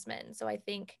to Osmond, so I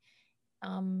think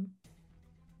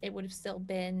it would have still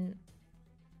been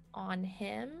on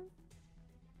him.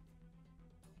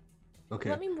 Okay.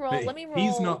 Let me roll. But Let me roll.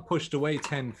 He's not pushed away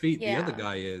 10 feet. The other Yeah.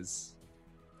 guy is.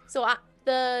 So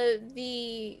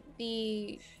the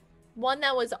one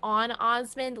that was on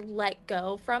Osmond let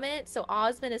go from it. So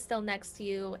Osmond is still next to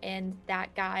you, and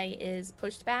that guy is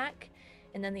pushed back,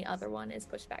 and then the other one is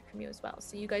pushed back from you as well.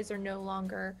 So you guys are no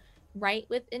longer right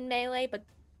within melee, but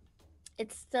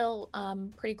it's still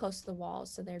pretty close to the walls.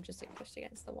 So they're just like pushed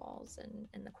against the walls and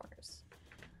in the corners.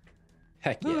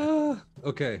 Heck yeah.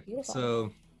 Okay. Beautiful.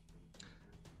 So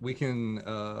we can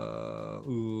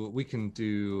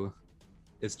do.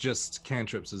 It's just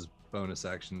cantrips as bonus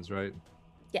actions, right?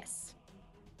 Yes.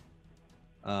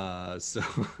 So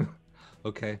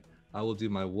okay, I will do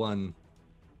my one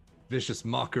vicious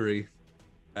mockery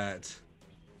at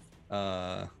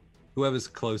whoever's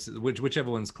closest, whichever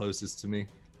one's closest to me.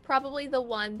 Probably the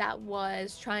one that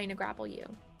was trying to grapple you.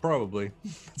 Probably.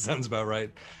 Sounds about right.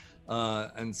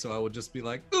 And so I will just be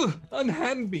like, "Ugh,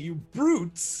 unhand me, you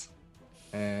brutes!"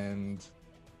 And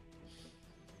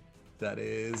that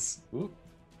is, oop,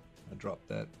 I dropped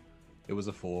that. It was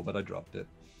a 4, but I dropped it.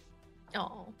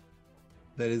 Oh.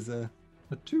 That is a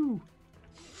 2.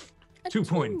 2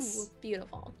 points.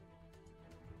 Beautiful.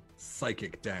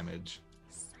 Psychic damage.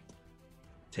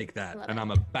 Take that, Love and it.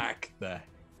 I'm a back the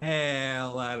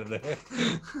hell out of there.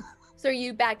 So are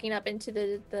you backing up into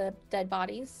the dead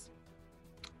bodies?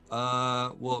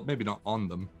 Well, maybe not on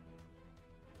them.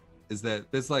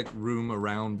 There's like room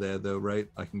around there though, right?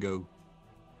 I can go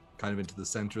kind of into the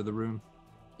center of the room.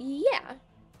 Yeah.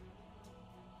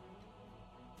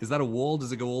 Is that a wall?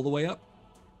 Does it go all the way up?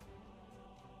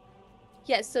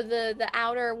 Yes, so the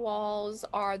outer walls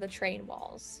are the train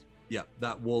walls. Yeah,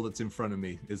 that wall that's in front of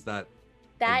me. Is that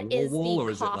That wall is wall, the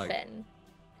or is it like- coffin.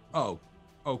 Oh,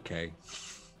 okay.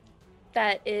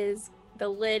 That is the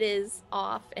lid is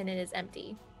off and it is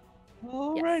empty.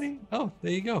 Alrighty. Oh,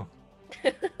 there you go.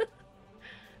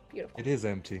 Beautiful. It is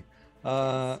empty.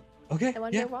 Okay. I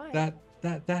wonder yeah, why. That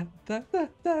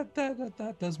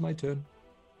does my turn.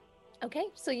 Okay,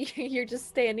 so you're just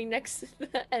standing next to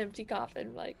the empty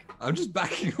coffin, like. I'm just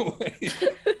backing away. I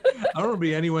don't want to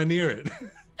be anywhere near it.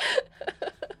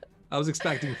 I was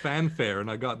expecting fanfare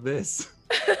and I got this.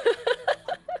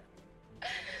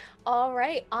 All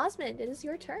right, Osmond, it is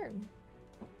your turn.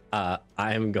 I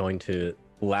am going to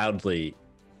loudly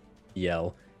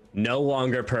yell, "No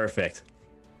longer perfect."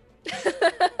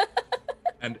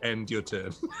 And end your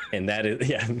turn. And that is,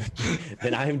 yeah,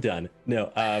 then I am done.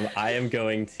 No, I am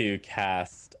going to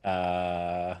cast,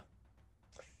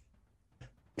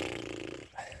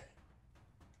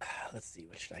 let's see,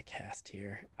 what should I cast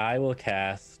here? I will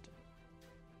cast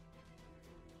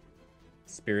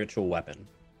Spiritual Weapon.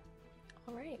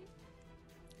 All right.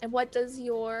 And what does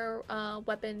your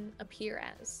weapon appear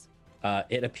as?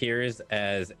 It appears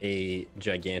as a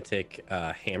gigantic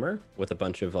hammer with a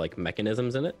bunch of like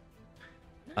mechanisms in it.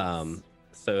 Nice.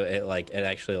 So it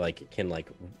actually like can like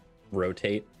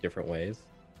rotate different ways,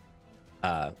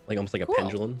 like almost like a Cool.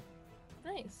 pendulum.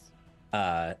 Nice.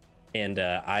 And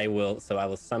I will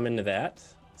summon that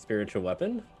spiritual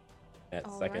weapon at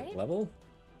All second right. level,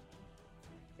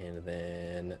 and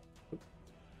then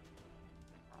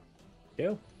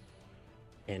go.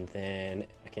 And then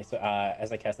okay, so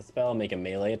as I cast a spell, make a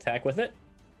melee attack with it.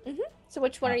 So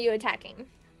which one are you attacking?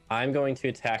 I'm going to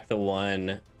attack the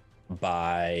one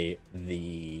by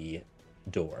the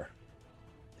door.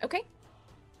 Okay.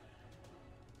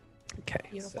 Okay.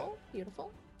 Beautiful.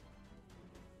 Beautiful.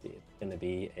 So it's gonna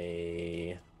be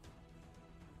a.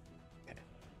 Okay.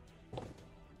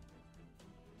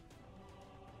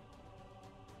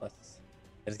 Plus,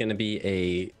 it's gonna be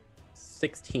a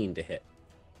 16 to hit.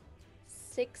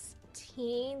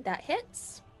 16. That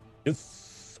hits.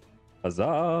 Yes.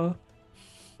 Huzzah!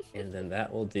 And then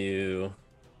that will do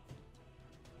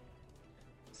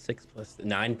 6 plus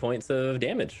 9 points of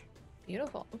damage.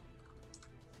 Beautiful.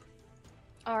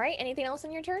 All right. Anything else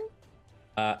in your turn?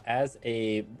 As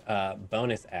a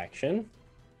bonus action,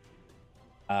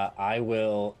 I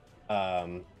will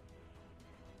I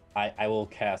will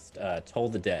cast Toll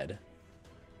the Dead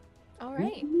All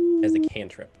right. as a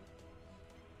cantrip.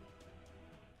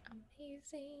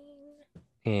 Amazing.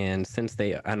 And since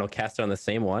I'll cast it on the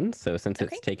same one, so since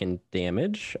Okay. it's taken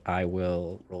damage, I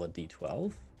will roll a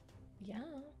d12. Yeah.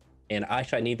 And I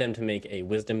need them to make a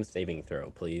wisdom saving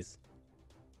throw, please.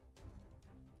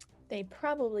 They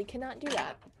probably cannot do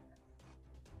that.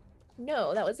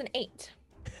 No, that was an 8.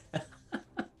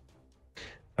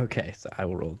 Okay, so I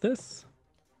will roll this.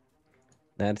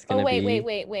 That's Oh, gonna wait, be.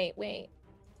 wait.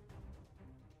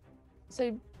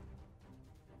 So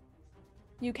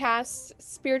you cast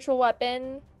spiritual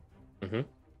weapon, Mhm.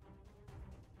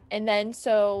 and then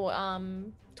Toll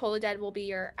the Dead will be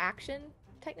your action,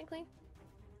 technically.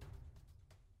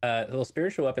 Well,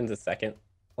 spiritual weapon's a second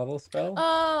level spell,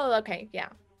 Oh, okay, yeah.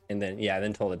 and then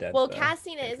Toll the Dead. Well,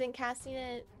 casting it isn't casting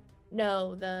it.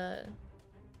 No, never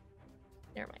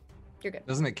mind. You're good.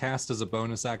 Doesn't it cast as a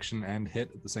bonus action and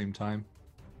hit at the same time?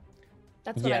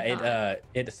 That's what I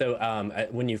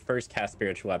thought. When you first cast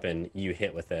spiritual weapon, you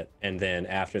hit with it, and then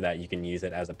after that, you can use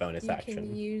it as a bonus You action.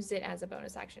 can use it as a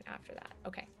bonus action after that.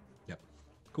 Okay.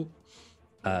 Cool.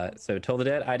 So Toll the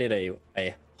Dead, I did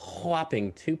a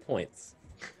whopping 2 points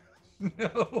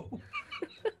No.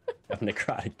 of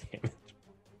necrotic damage.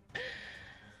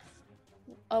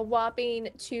 A whopping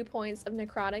 2 points of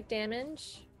necrotic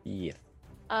damage. Yeah.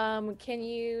 Can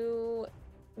you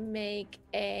make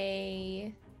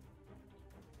a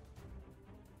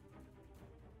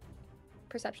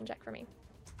perception check for me?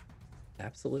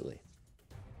 Absolutely.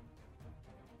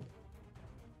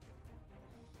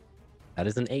 That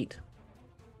is an 8.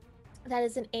 That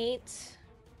is an 8.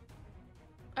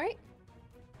 All right.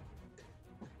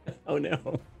 Oh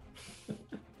no.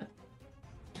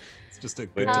 It's just a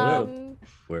Wait, good hello. to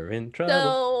We're in trouble.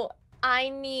 So I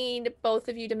need both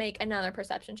of you to make another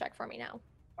perception check for me now.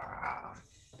 Ah.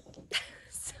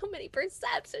 So many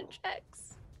perception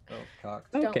checks. Oh,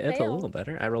 cocked. Don't Okay, that's a fail. little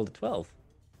better. I rolled a 12.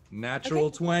 Natural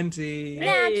Okay. 20.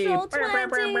 Natural Brr, 20. brr,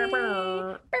 brr, brr,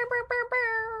 brr. Brr, brr, brr,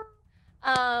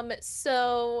 brr.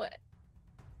 So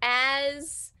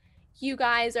as you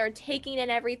guys are taking in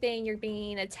everything, you're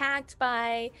being attacked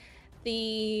by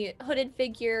the hooded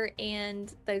figure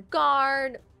and the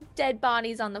guard, dead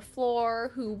bodies on the floor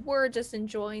who were just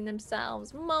enjoying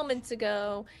themselves moments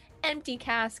ago, empty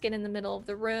casket in the middle of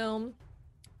the room.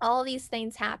 All these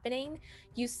things happening.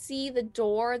 You see the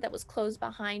door that was closed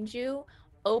behind you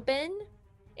open,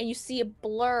 and you see a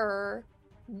blur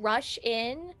rush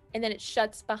in, and then it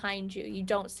shuts behind you. You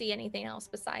don't see anything else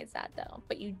besides that, though.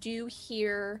 But you do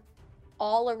hear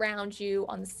all around you,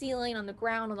 on the ceiling, on the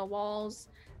ground, on the walls,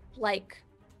 like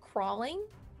crawling,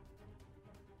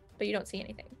 but you don't see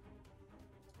anything.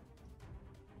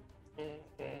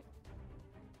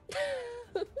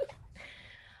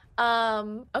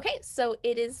 Okay, so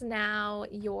it is now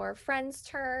your friend's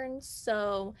turn.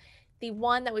 So the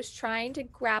one that was trying to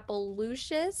grapple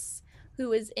Lucius,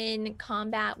 who is in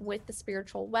combat with the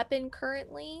spiritual weapon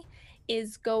currently,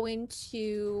 is going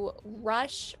to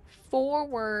rush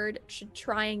forward to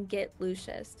try and get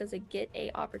Lucius. Does it get a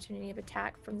opportunity of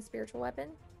attack from the spiritual weapon?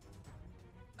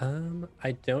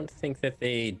 I don't think that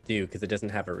they do because it doesn't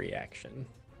have a reaction.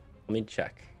 Let me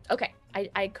check. Okay,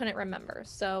 I couldn't remember.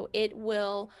 So it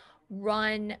will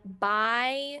run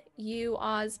by you,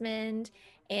 Osmond,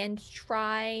 and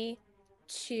try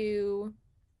to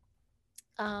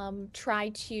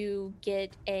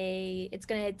get it's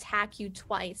going to attack you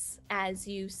twice as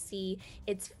you see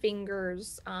its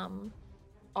fingers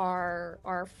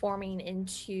are forming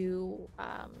into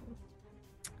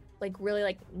like really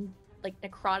like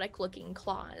necrotic looking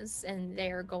claws, and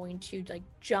they're going to like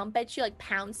jump at you, like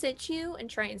pounce at you and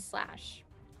try and slash.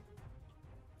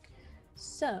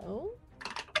 So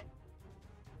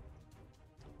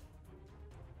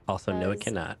Also, no, it Does-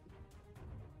 cannot.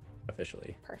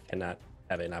 Officially, Perfect. cannot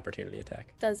have an opportunity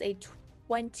attack. Does a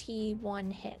 21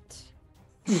 hit?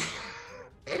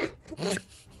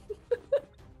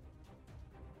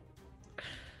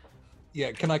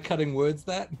 Yeah, can I cutting words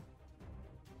that?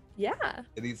 Yeah.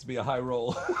 It needs to be a high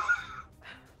roll.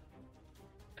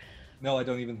 No, I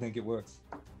don't even think it works.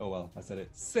 Oh well, I said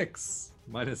it. 6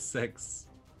 minus 6.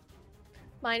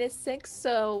 -6,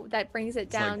 so that brings it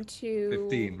It's like down to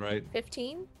 15, right?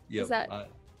 15? Yep. that-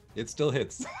 It still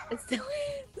hits. It still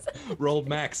is. Rolled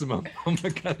maximum on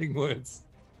the cutting words.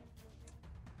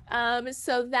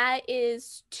 So that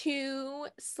is 2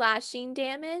 slashing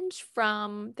damage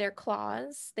from their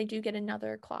claws. They do get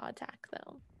another claw attack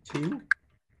though. 2?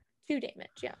 2 damage,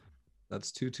 yeah.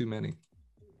 That's too many.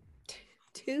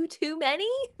 2 too many?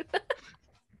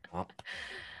 Oh.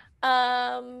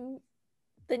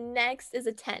 The next is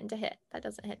a 10 to hit. That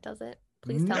doesn't hit, does it?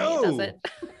 Please tell me No! it doesn't.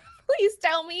 Please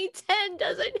tell me 10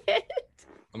 doesn't hit.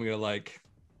 I'm gonna like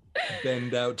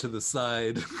bend out to the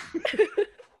side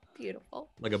Beautiful.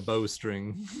 like a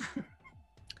bowstring.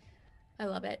 I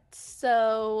love it.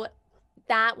 So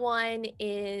that one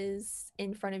is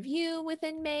in front of you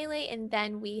within melee, and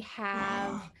then we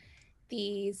have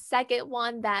the second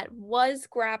one that was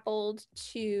grappled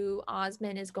to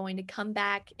Osmond is going to come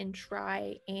back and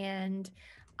try and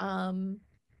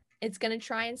it's going to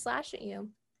try and slash at you.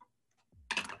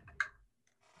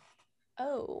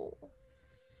 Oh.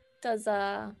 Does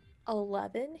a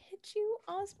 11 hit you,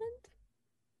 Osmond?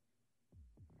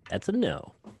 That's a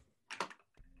no.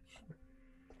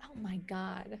 Oh my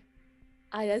god.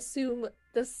 I assume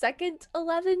the second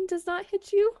 11 does not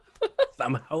hit you?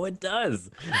 Somehow it does.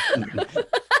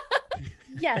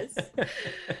 Yes.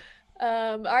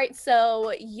 All right,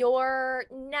 so your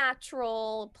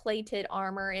natural plated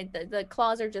armor, and the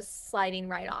claws are just sliding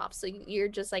right off. So you're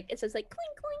just like, it says like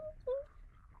clink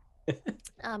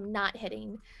clink. Not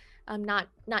hitting. Not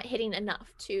hitting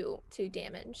enough to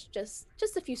damage. Just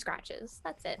a few scratches.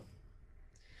 That's it.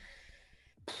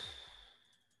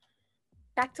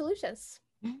 Back to Lucius.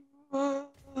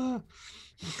 Can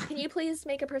you please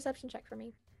make a perception check for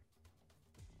me?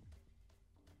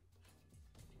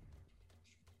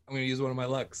 I'm gonna use one of my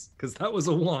lucks because that was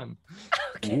a 1.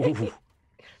 Okay. Ooh.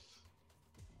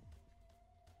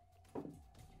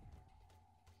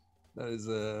 That is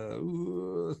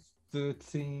a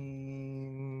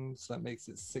 13, so that makes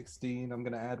it 16. I'm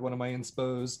gonna add one of my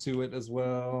inspos to it as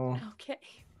well. Okay.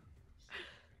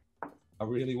 I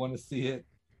really want to see it.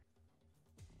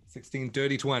 16,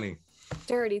 dirty 20.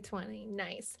 Dirty 20.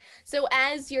 Nice. So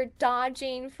as you're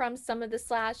dodging from some of the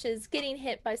slashes, getting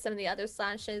hit by some of the other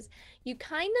slashes, you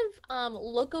kind of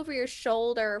look over your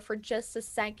shoulder for just a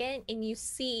second, and you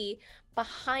see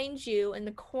behind you in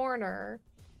the corner,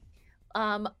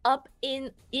 up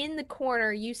in the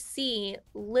corner, you see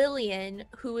Lillian,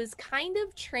 who is kind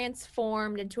of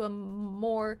transformed into a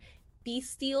more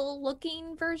bestial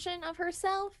looking version of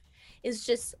herself, is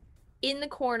just in the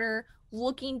corner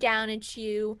looking down at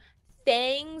you.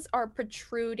 Fangs are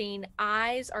protruding,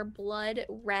 eyes are blood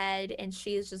red, and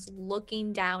she is just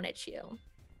looking down at you.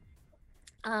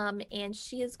 And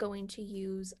she is going to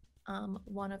use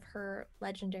one of her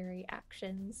legendary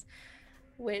actions,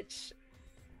 which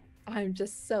I'm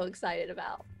just so excited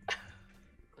about.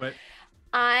 What?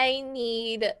 I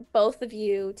need both of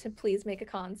you to please make a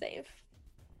con save.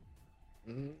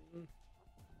 Mm.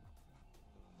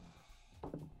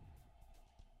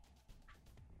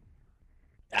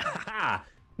 Ah,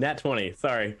 nat 20.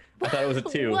 Sorry, I thought it was a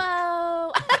 2.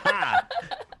 Whoa! Ah!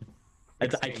 I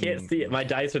can't 16. see it. My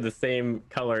dice are the same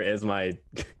color as my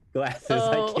glasses.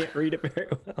 Oh. I can't read it very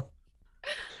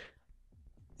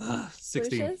well.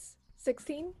 16. Lucius?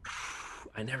 16?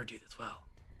 I never do this well.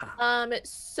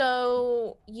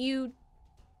 So you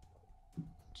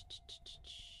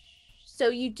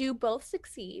do both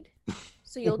succeed.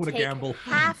 So you'll What a take gamble.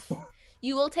 half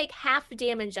You will take half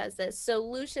damage as this. So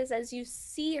Lucius, as you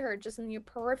see her just in your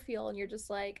peripheral, and you're just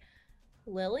like,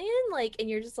 Lillian? Like, and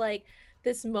you're just like,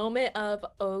 this moment of,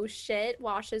 oh shit,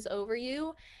 washes over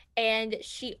you. And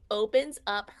she opens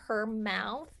up her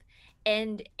mouth,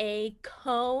 and a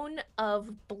cone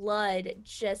of blood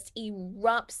just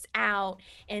erupts out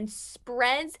and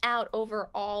spreads out over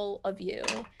all of you.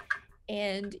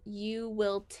 And you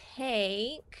will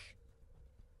take,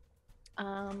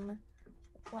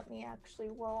 let me actually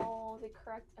roll the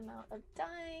correct amount of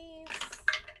dice.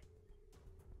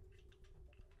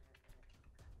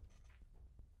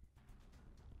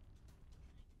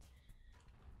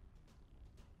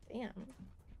 Damn.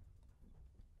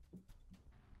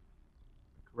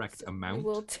 Correct So amount. You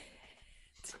will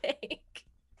take.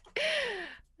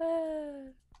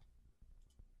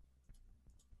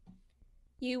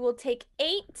 You will take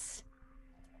 8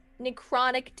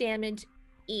 necrotic damage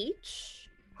each.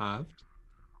 Halved.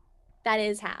 That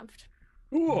is halved.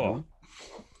 Ooh.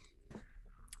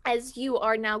 As you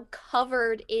are now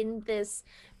covered in this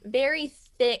very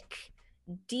thick,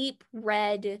 deep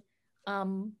red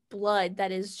blood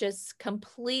that is just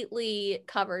completely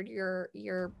covered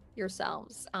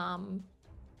yourselves.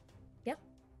 Yeah.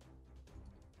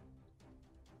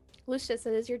 Lucius,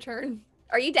 it is your turn.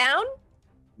 Are you down?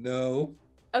 No.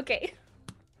 Okay.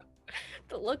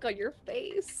 The look on your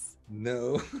face.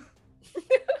 No.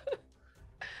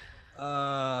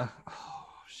 Oh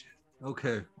shit.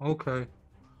 Okay.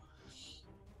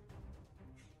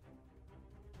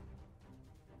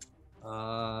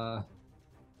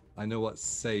 I know what's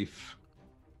safe,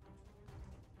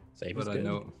 Safe but is I good.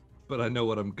 know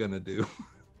what I'm gonna do.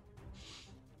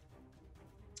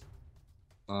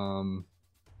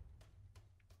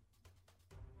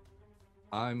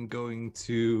 I'm going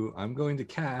to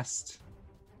cast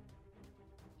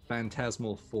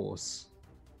Phantasmal Force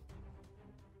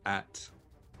at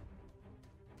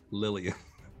Lillian.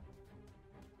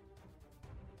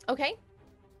 Okay.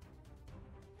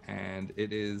 And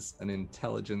it is an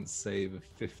intelligence save of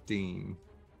 15.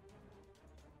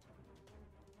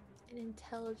 An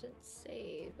intelligence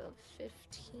save of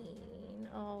 15.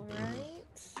 All right.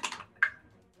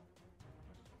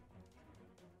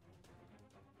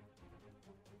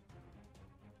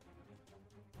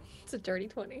 It's a dirty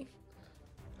 20.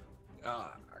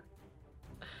 I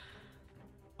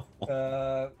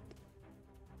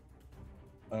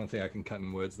don't think I can cut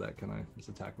in words that, can I? It's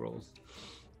attack rolls.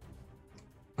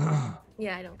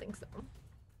 Yeah, I don't think so.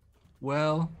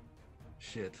 Well,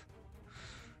 shit.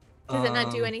 Does it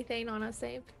not do anything on a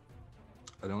save?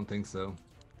 I don't think so,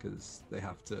 because they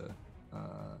have to.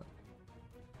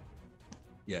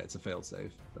 Yeah, it's a failed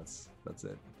save. That's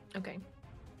it. Okay.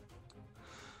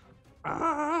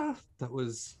 That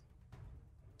was.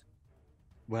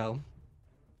 Well,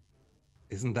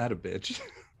 isn't that a bitch?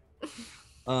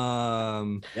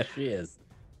 Yes, she is.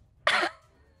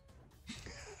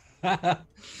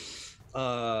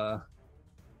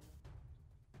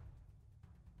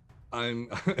 I'm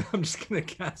just gonna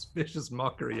cast Vicious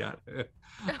Mockery at her.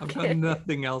 I've got Okay.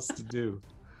 nothing else to do.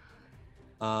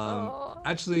 Oh.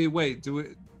 Actually, wait.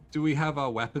 Do we have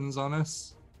our weapons on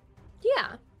us?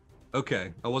 Yeah.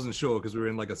 Okay, I wasn't sure because we were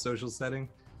in like a social setting.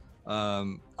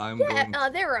 I'm Yeah,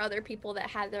 going. there were other people that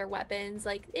had their weapons.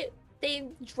 Like they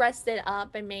dressed it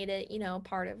up and made it,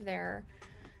 part of their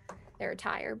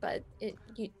attire, but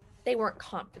they weren't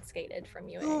confiscated from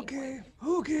you at any point.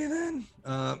 Okay then.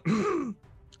 I'm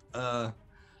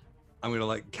gonna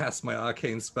like cast my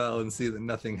arcane spell and see that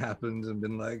nothing happened, and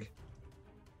been like,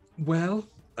 well,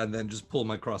 and then just pull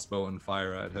my crossbow and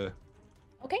fire at her.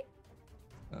 Okay.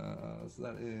 So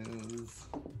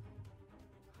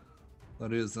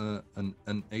that is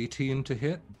an 18 to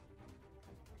hit.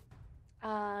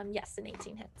 Yes, an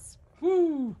 18 hits.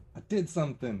 Woo! I did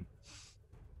something.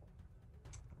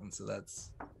 And so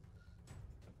that's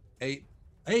 8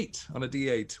 on a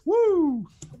d8. Woo!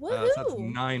 Woohoo! So that's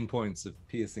 9 points of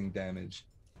piercing damage.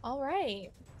 All right.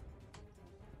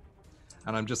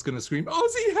 And I'm just gonna scream,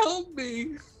 Ozzy, help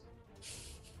me!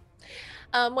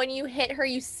 When you hit her,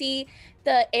 you see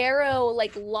the arrow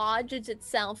like lodges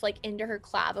itself like into her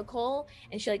clavicle,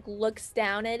 and she like looks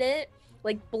down at it.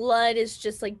 Like blood is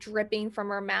just like dripping from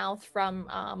her mouth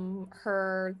from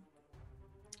her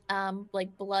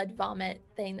like blood vomit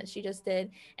thing that she just did,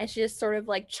 and she just sort of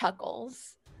like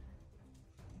chuckles.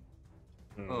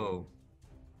 Oh.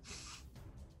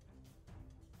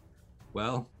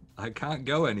 Well, I can't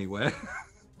go anywhere.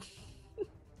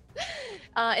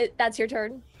 That's your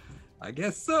turn. I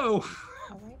guess so.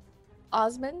 All right.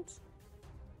 Osmond.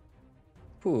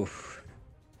 Oof.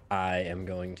 I am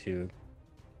going to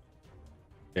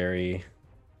very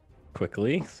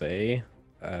quickly say,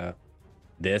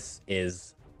 this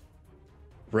is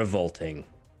revolting.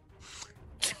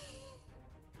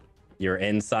 Your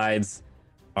insides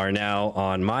are now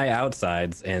on my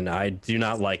outsides, and I do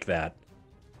not like that.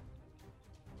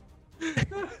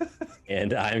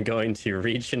 And I'm going to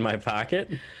reach in my pocket,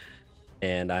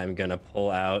 and I'm gonna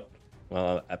pull out.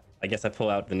 Well, I guess I pull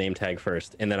out the name tag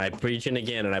first, and then I reach in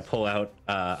again, and I pull out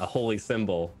a holy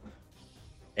symbol,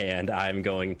 and I'm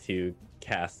going to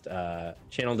cast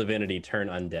Channel Divinity, Turn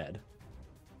Undead.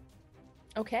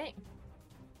 Okay.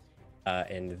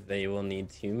 And they will need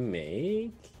to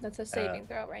make. That's a saving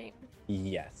throw, right?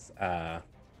 Yes. I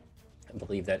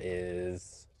believe that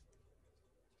is.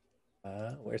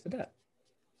 Where's it at?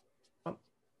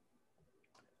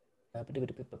 Oh,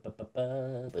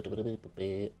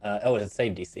 it's a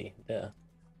save DC.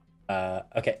 Yeah.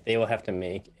 Okay, they will have to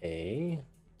make a.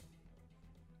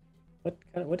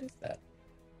 What is that?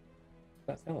 It's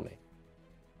not telling me.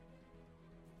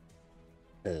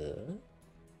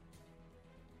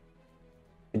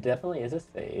 It definitely is a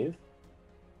save.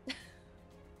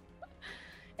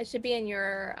 It should be in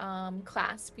your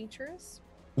class features.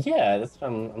 Yeah, that's what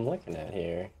I'm looking at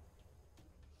here.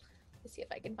 Let's see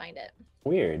if I can find it.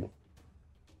 Weird.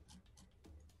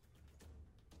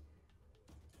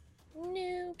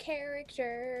 New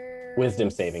character.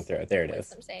 Wisdom saving throw. There it is.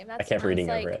 Wisdom save. I kept reading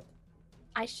like, over it.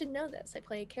 I should know this. I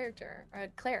play a character or a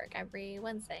cleric every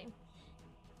Wednesday.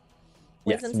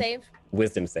 Yes. Wisdom save.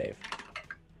 Wisdom save.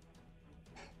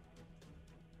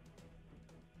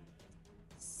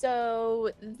 So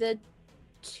the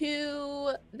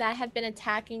two that have been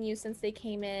attacking you since they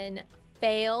came in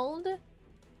failed.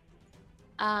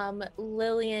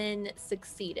 Lillian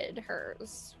succeeded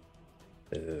hers.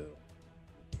 Ooh.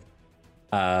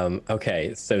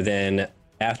 Okay, so then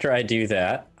after I do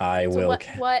that, I So will.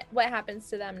 what happens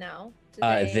to them now? Do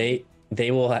They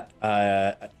will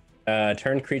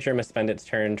turn creature must spend its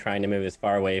turn trying to move as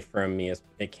far away from me as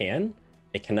it can.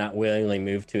 It cannot willingly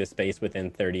move to a space within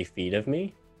 30 feet of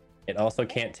me. It also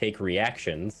can't take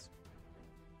reactions.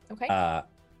 Okay.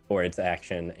 For its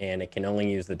action, and it can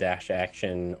only use the dash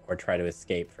action or try to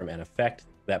escape from an effect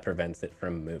that prevents it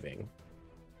from moving.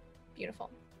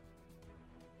 Beautiful.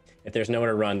 If there's nowhere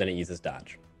to run, then it uses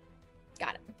dodge.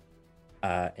 Got it.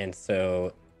 And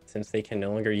so, since they can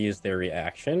no longer use their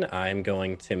reaction, I'm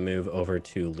going to move over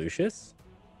to Lucius.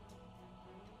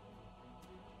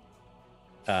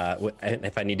 And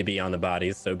if I need to be on the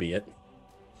bodies, so be it.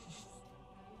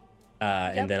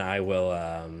 And then I will.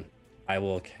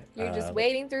 You're just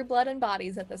wading through blood and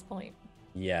bodies at this point.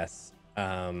 Yes.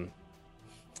 Oh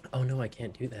no, I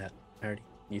can't do that. I already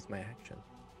used my action.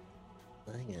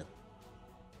 Hang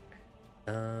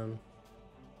on.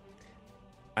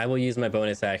 I will use my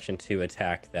bonus action to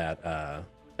attack that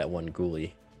one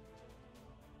ghoulie.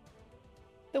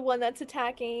 The one that's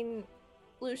attacking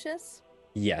Lucius?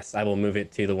 Yes, I will move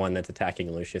it to the one that's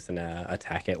attacking Lucius and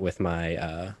attack it with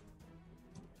my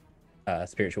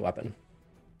spiritual weapon.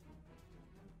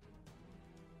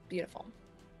 Beautiful.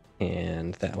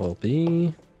 And that will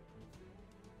be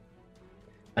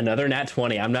another nat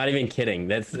 20. I'm not even kidding.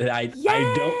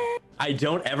 I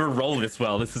don't ever roll this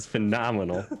well. This is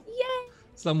phenomenal. Yay!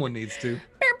 Someone needs to.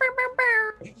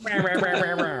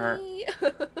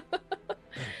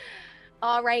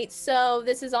 All right, so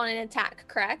this is on an attack,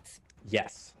 correct?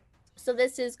 Yes. So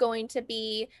this is going to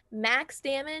be max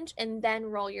damage and then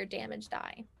roll your damage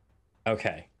die.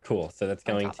 Okay, cool. So that's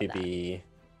going top to of that. be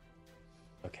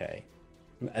okay.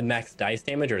 A max dice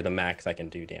damage or the max I can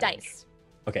do damage? Dice.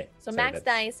 Okay. So max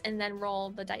dice and then roll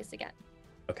the dice again.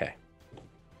 Okay.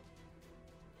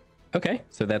 Okay,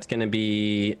 so that's going to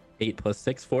be 8 plus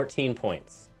 6, 14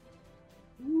 points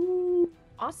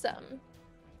Awesome.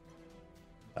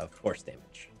 of force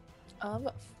damage. Of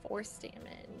force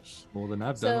damage. More than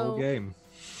I've done all So- game.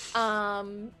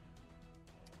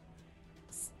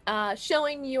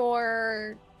 Showing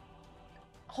your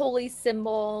holy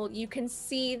symbol, you can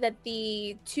see that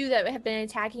the two that have been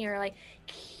attacking are like,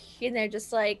 and they're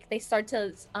just like, they start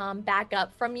to back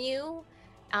up from you.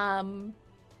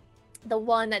 The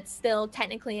one that's still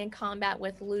technically in combat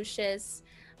with Lucius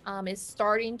is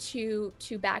starting to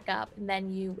back up, and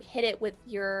then you hit it with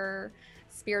your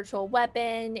spiritual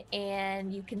weapon,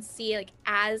 and you can see like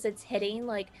as it's hitting,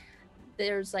 like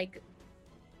there's like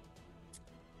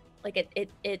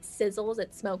it sizzles,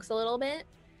 it smokes a little bit,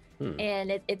 and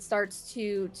it starts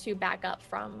to back up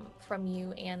from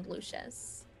you and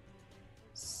Lucius.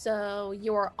 So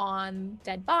you're on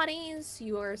dead bodies,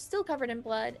 you're still covered in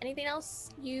blood. Anything else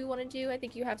you want to do? I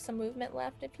think you have some movement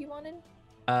left if you wanted.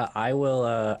 I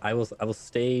will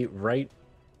stay right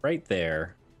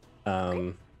there.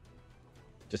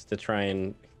 just to try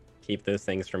and keep those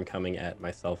things from coming at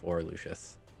myself or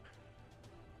Lucius.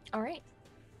 All right.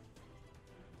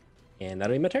 And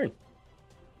that'll be my turn.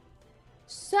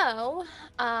 So,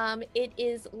 it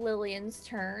is Lillian's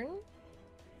turn.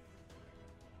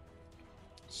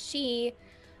 She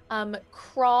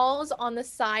crawls on the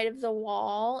side of the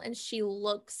wall and she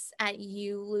looks at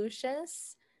you,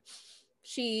 Lucius.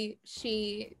 She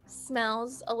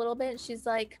smells a little bit. She's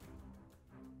like,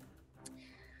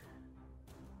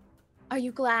 "Are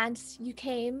you glad you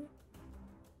came?"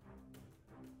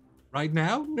 Right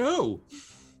now? No.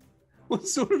 What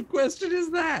sort of question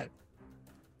is that?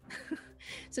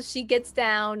 So she gets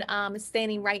down,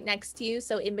 standing right next to you,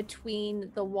 so in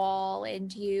between the wall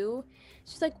and you.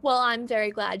 She's like, "Well, I'm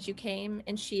very glad you came,"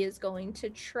 and she is going to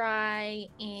try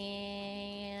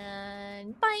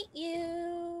and bite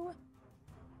you.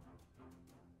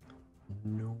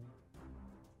 No.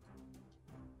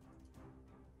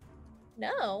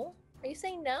 No? Are you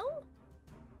saying no?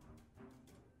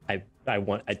 I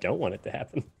don't want it to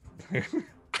happen.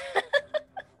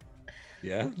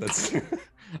 Yeah, that's. I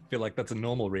feel like that's a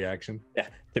normal reaction. Yeah,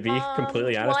 to be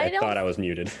completely honest, well, I thought I was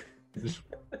muted.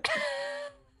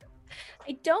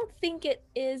 I don't think it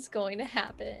is going to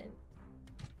happen.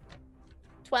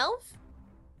 12?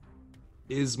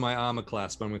 Is my armor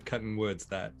class when we're cutting words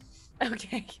that?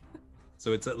 Okay.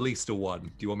 So it's at least a 1. Do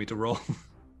you want me to roll?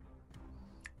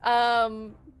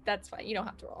 That's fine. You don't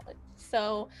have to roll it.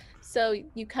 So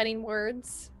you cutting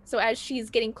words. So as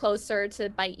she's getting closer to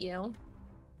bite you.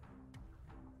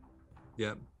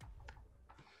 Yep.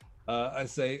 I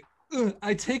say, "Ugh,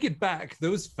 I take it back.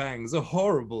 Those fangs are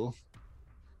horrible."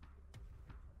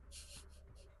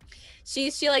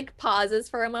 She like pauses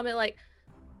for a moment, like,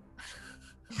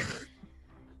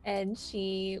 and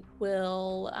she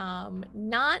will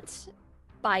not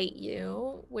bite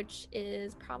you, which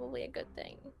is probably a good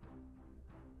thing.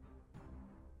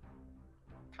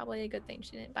 Probably a good thing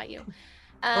she didn't bite you.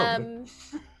 Oh.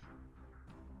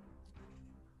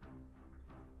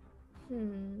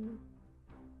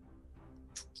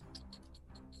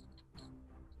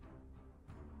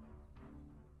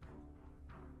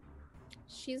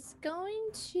 She's going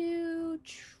to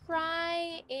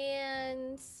try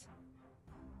and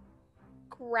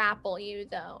grapple you,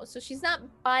 though. So she's not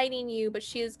biting you, but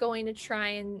she is going to try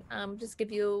and just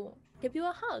give you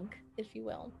a hug, if you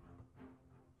will.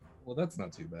 Well, that's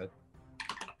not too bad.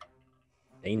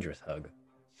 Dangerous hug.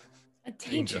 A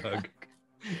danger hug.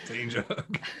 Danger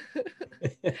hug.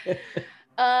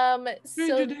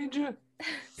 Danger.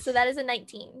 So that is a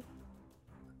 19.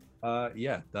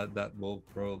 Yeah, that will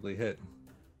probably hit.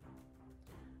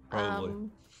 Probably.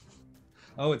 Um,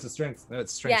 Oh, it's a strength. No,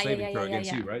 it's strength saving throw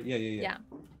against yeah. you, right? Yeah.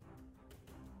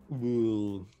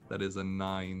 Ooh, that is a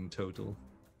 9 total.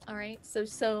 All right.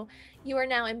 So you are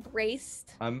now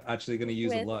embraced. I'm actually going to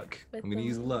use a luck. I'm going to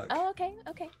use a luck. Oh, okay.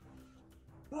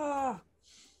 Ah.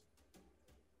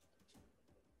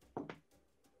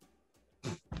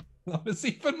 That was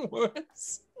even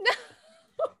worse. No.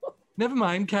 Never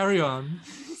mind. Carry on.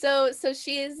 So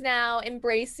she is now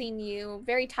embracing you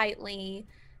very tightly.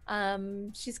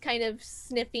 She's kind of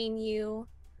sniffing you.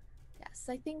 Yes,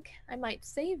 I think I might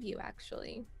save you,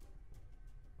 actually.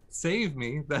 Save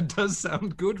me? That does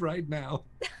sound good right now.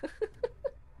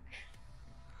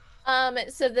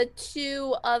 So the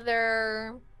two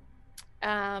other,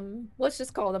 let's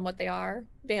just call them what they are,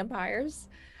 vampires,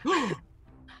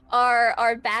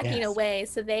 are backing away.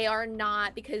 So they are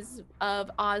not, because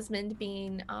of Osmond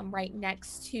being right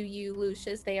next to you,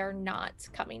 Lucius, they are not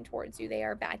coming towards you. They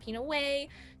are backing away.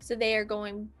 So they are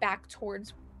going back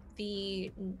towards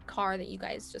the car that you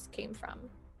guys just came from.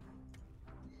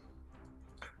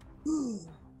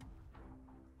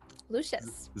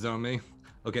 Lucius. Is that on me?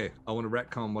 Okay, I want to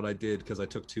retcon what I did because I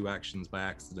took 2 actions by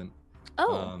accident.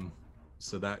 Oh.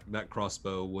 So that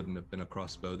crossbow wouldn't have been a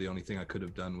crossbow. The only thing I could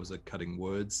have done was a cutting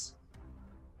words.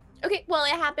 Okay, well,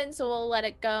 it happened, so we'll let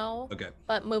it go. Okay.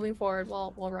 But moving forward,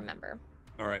 we'll remember.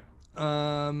 All right.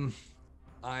 I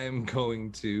am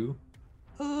going to.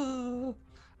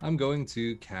 I'm going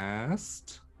to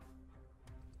cast.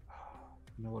 I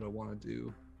know what I want to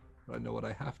do, but I know what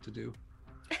I have to do.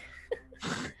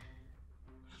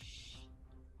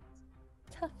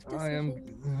 Tough decision. I am.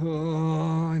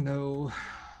 Oh, I know.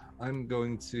 I'm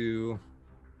going to.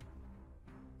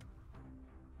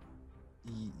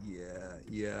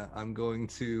 Yeah. I'm going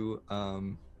to.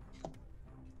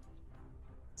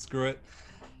 Screw it.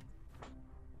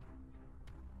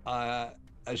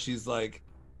 As she's like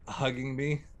hugging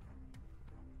me,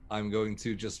 I'm going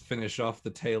to just finish off the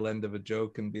tail end of a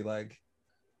joke and be like,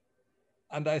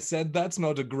 And I said, that's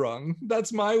not a grung,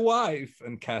 that's my wife,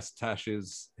 and cast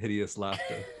Tash's hideous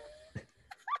laughter.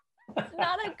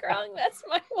 Not a grung, that's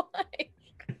my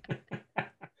wife.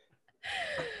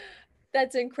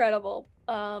 That's incredible.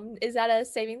 Is that a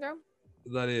saving throw?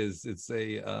 That is, it's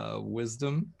a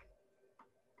wisdom.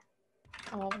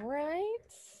 All right.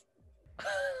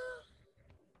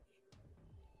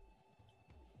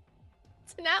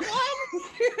 It's not one.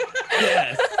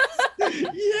 Yes.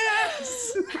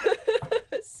 Yes.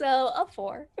 So a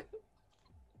 4.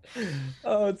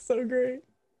 Oh, it's so great.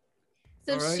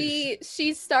 So All right.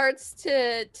 she starts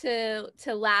to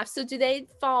laugh. So do they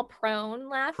fall prone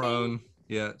laughing? Prone.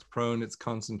 Yeah, it's prone. It's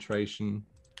concentration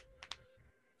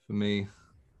for me.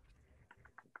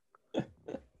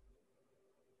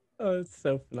 Oh, it's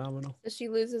so phenomenal. So she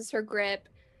loses her grip.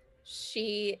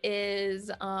 She is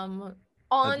on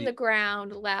the- the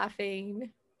ground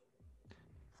laughing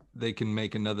They can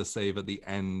make another save at the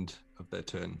end of their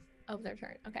turn. of their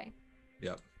turn. Okay.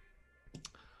 Yep.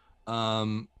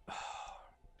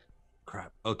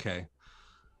 Crap. Okay.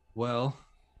 Well,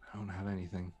 I don't have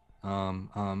anything.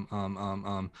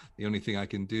 The only thing I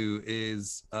can do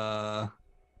is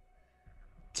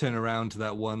turn around to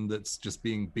that one that's just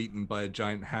being beaten by a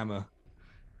giant hammer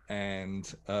and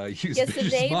use Yes, so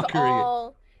vicious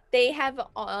mockery. they have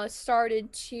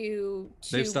started to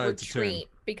They've started to turn. retreat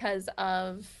because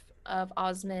of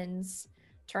Osmond's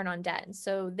turn on dead.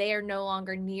 So they are no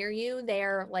longer near you.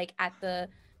 They're like at the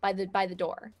by the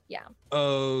door. Yeah.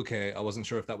 Okay, I wasn't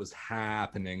sure if that was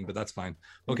happening, but that's fine.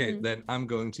 Okay, Mhm. then I'm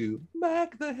going to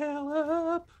back the hell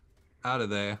up out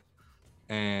of there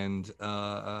and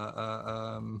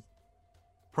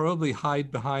probably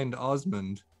hide behind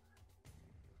Osmond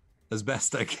as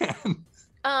best I can.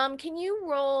 Can you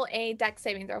roll a dex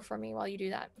saving throw for me while you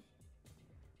do that?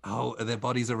 Oh, are their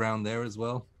bodies around there as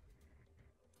well?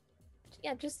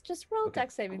 Yeah, just roll Okay.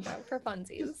 dex saving throw for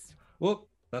funsies. Whoop,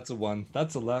 that's a 1.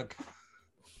 That's a luck.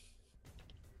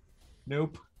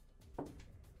 Nope.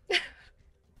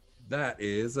 That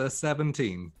is a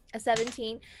 17. A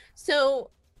 17.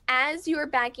 So as you're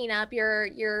backing up,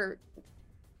 you're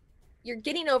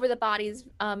getting over the bodies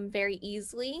very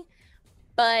easily,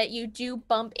 but you do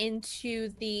bump into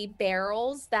the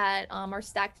barrels that are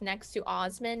stacked next to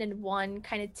Osmond, and one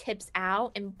kind of tips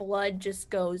out and blood just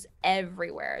goes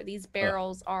everywhere. These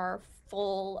barrels are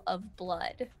full of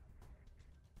blood.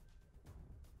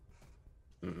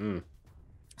 Mm-mm.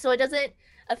 So it doesn't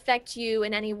affect you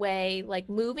in any way like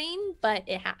moving, but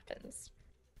it happens.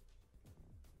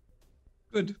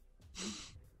 Good.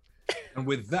 And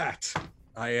with that,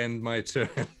 I end my turn.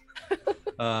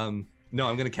 No,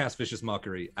 I'm gonna cast Vicious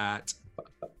Mockery at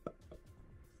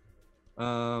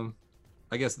I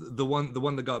guess the one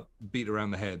that got beat around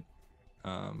the head.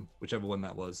 Whichever one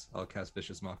that was, I'll cast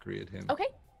Vicious Mockery at him. Okay.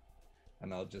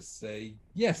 And I'll just say,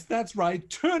 yes, that's right,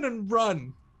 turn and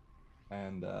run.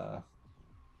 And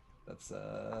that's 3.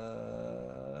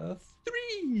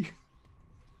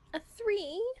 A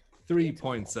 3. 3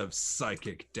 points of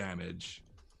psychic damage.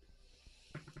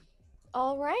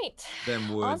 All right.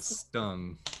 Them words Awesome.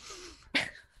 stung.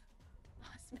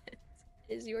 Osmond, it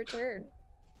is your turn.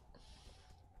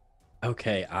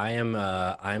 Okay,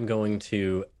 I'm going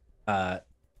to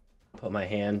put my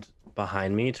hand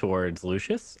behind me towards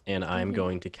Lucius, and I'm Mhm.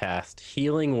 going to cast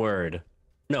Healing Word.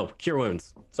 No, Cure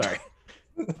Wounds. Sorry.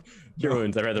 Cure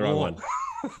Wounds. I read the wrong one.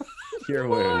 Cure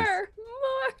Wounds. More.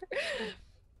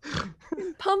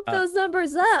 Pump those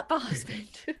numbers up, Osmond.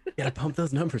 Gotta pump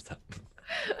those numbers up.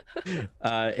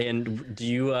 And do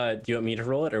you want me to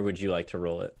roll it, or would you like to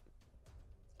roll it?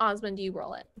 Osmond, do you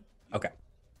roll it? Okay.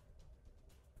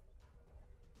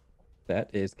 That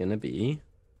is gonna be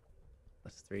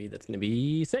 +3. That's gonna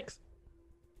be 6.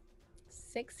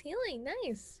 6 healing.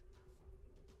 Nice.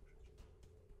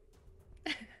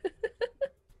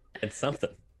 It's something.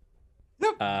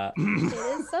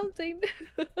 It is something.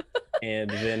 And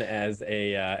then as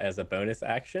a bonus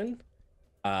action,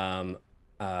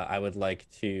 I would like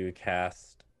to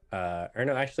cast or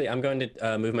no, actually I'm going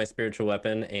to move my spiritual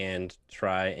weapon and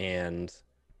try and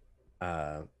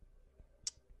I'm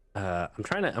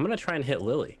gonna try and hit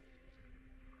Lily.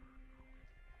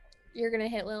 You're gonna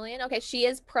hit Lillian. Okay, she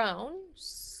is prone,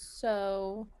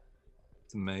 so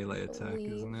It's a melee attack,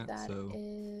 believe isn't it? that So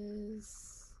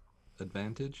is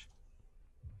advantage.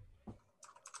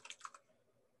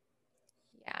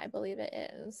 yeah, I believe it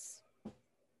is.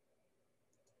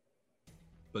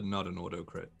 But not an auto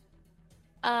crit.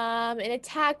 An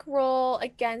attack roll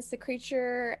against the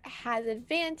creature has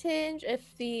advantage if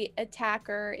the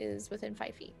attacker is within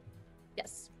 5 feet.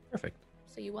 Yes. Perfect.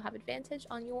 So you will have advantage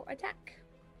on your attack.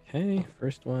 Okay,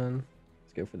 first one.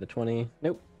 Let's go for the 20.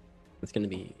 Nope. It's going to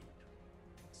be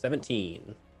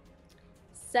 17.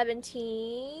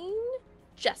 17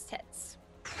 just hits.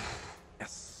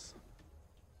 Yes.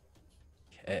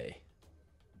 Okay.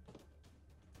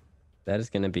 That is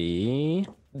going to be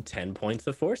 10 points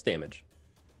of force damage.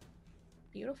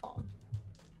 Beautiful.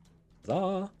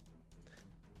 Huzzah.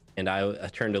 And I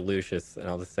turn to Lucius and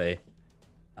I'll just say,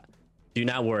 do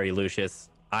not worry, Lucius.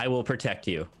 I will protect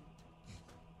you.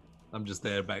 I'm just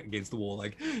there back against the wall,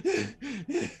 like.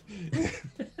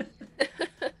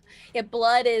 Yeah,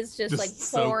 blood is just like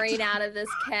soaked. pouring out of this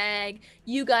keg.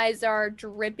 You guys are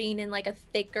dripping in like a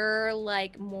thicker,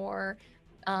 like more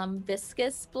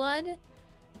viscous blood.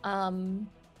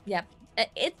 Yeah,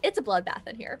 it's a bloodbath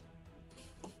in here.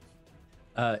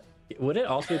 Would it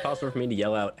also be possible for me to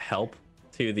yell out help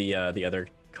to the other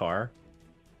car?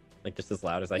 Like just as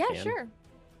loud as I can? Yeah, sure.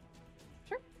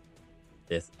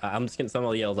 I'm just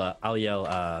gonna. I'll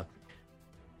yell.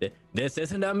 This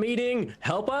isn't a meeting.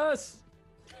 Help us!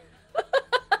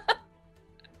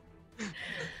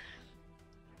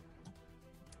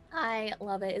 I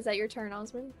love it. Is that your turn,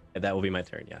 Osmond? That will be my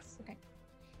turn. Yes. Okay.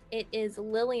 It is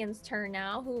Lillian's turn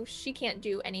now, who she can't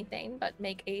do anything but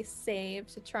make a save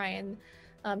to try and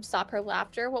stop her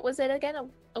laughter. What was it again?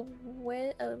 A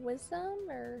wisdom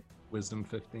or? Wisdom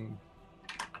 15.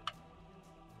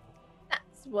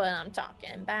 That's what I'm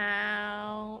talking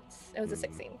about. It was a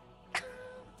 16.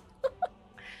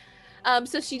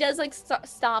 So she does like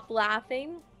stop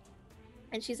laughing,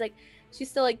 and she's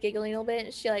still like giggling a little bit,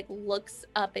 and she like looks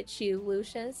up at you,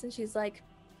 Lucius, and she's like,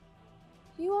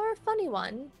 "You are a funny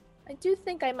one. I do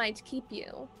think I might keep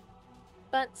you,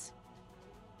 but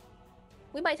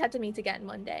we might have to meet again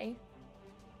one day."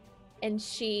 And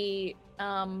she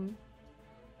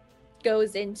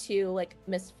goes into like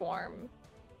mist form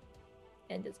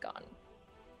and is gone.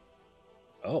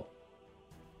 Oh.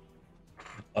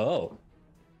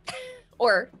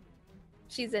 Or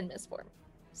she's in mist form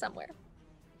somewhere.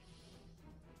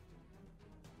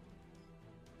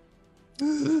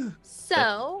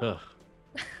 So Ugh.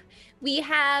 we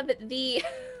have the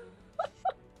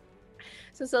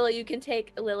so you can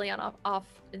take Lillian off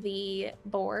the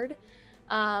board.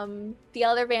 The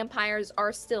other vampires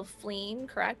are still fleeing,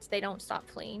 correct? They don't stop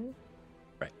fleeing.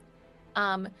 Right.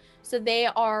 So they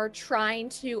are trying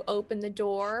to open the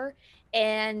door,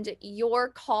 and your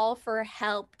call for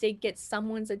help did get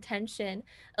someone's attention.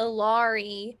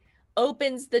 Ilari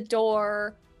opens the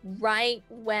door right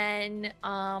when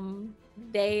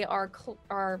they are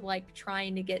like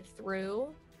trying to get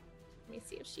through. Let me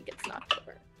see if she gets knocked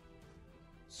over.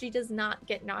 She does not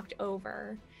get knocked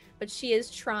over, but she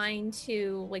is trying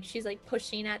to, like, she's like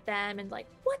pushing at them and like,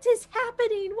 what is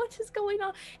happening? What is going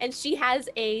on? And she has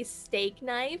a steak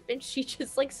knife and she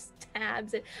just like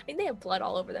stabs it. I mean, they have blood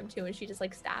all over them too, and she just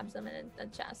like stabs them in the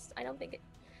chest. I don't think it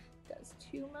does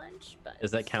too much, but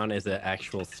Does that count as an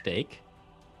actual steak?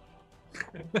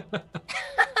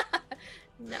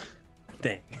 no.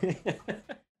 Dang.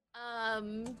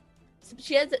 So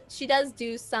she does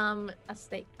do a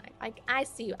steak knife. I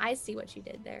see what she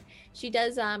did there. She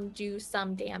does do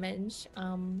some damage,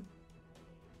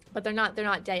 but they're not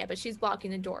dead yet. But she's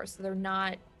blocking the door, so they're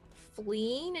not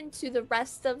fleeing into the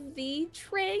rest of the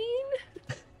train.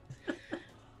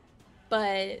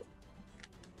 But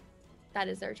that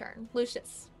is their turn.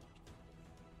 Lucius.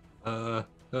 I'm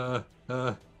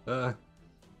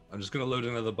just gonna load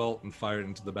another bolt and fire it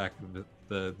into the back of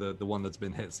the one that's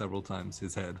been hit several times,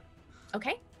 his head.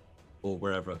 Okay. Or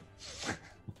wherever.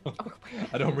 Oh,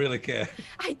 I don't really care.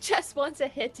 I just want to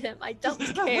hit him. I don't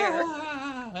care.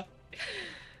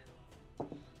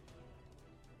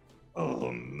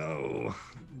 Oh no.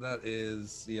 That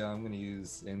is, yeah, I'm gonna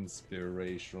use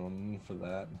inspiration for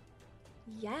that.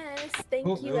 Yes, thank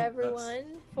Oh, you no, everyone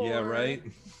for Yeah, right?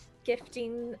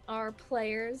 gifting our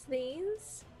players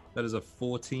these. That is a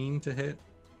 14 to hit.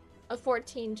 A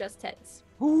 14 just hits.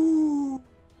 Ooh.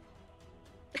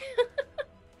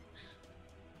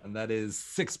 And that is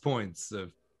 6 points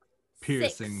of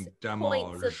piercing 6 damage.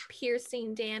 points of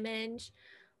piercing damage.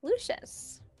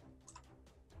 Lucius,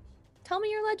 tell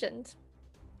me your legend.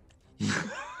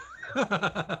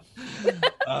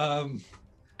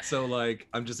 So like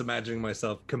I'm just imagining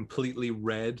myself completely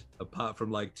red apart from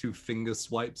like 2 finger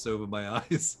swipes over my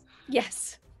eyes,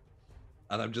 Yes.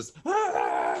 and I'm just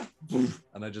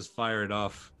and I just fire it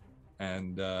off,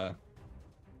 and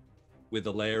with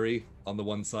the Larry on the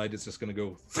one side, it's just gonna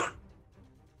go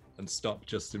and stop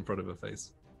just in front of her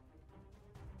face.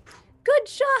 Good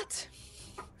shot.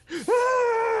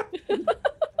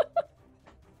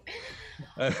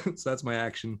 So that's my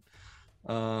action.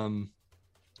 And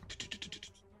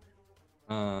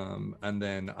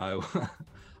then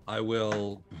I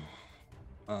will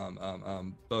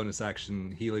bonus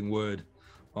action healing word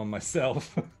on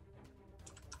myself.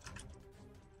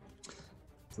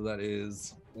 So that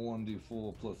is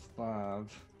 1d4 plus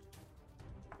 5.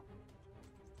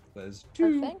 That is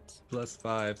 2 Perfect. plus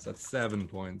 5, so that's 7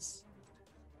 points.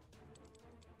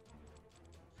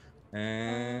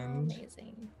 And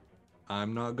Amazing.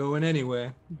 I'm not going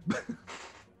anywhere.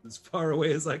 As far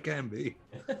away as I can be.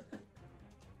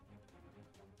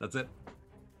 That's it.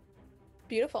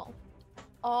 Beautiful.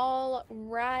 All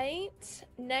right.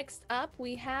 Next up,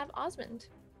 we have Osmond.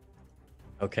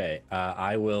 Okay,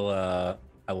 I will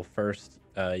first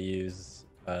use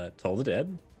Toll the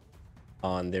Dead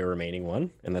on their remaining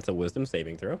one, and that's a Wisdom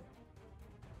saving throw.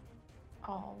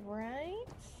 All right.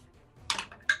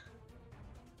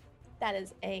 That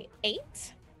is a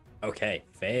 8. Okay,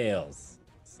 fails.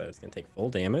 So it's gonna take full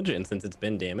damage, and since it's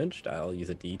been damaged, I'll use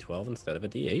a D12 instead of a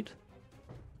D8.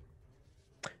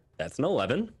 That's an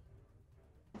 11.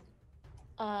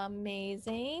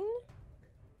 Amazing.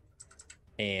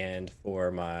 And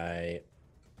for my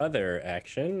other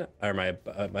action, or my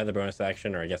other bonus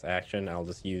action, or I guess action, I'll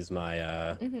just use my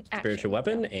Action, spiritual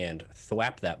weapon and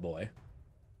thwap that boy.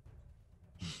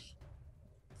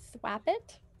 Thwap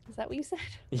it? Is that what you said?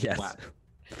 Yes. Thwap.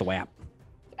 Thwap.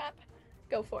 Thwap.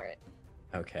 Go for it.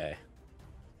 Okay.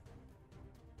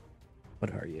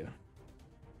 What are you?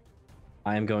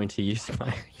 I am going to use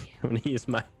my I'm going to use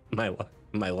my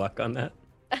luck on that.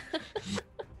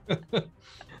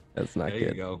 That's not There good.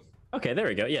 you go. Okay, there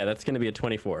we go. Yeah, that's going to be a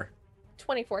 24.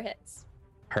 24 hits.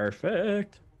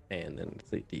 Perfect. And then let's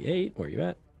see, D8. Where are you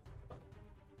at?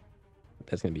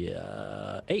 That's going to be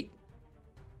 8.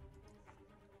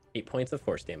 8 points of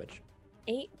force damage.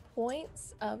 8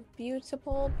 points of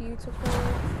beautiful, beautiful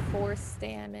force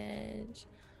damage.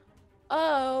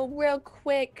 Oh, real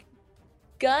quick.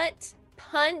 Gut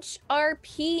Punch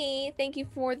RP. Thank you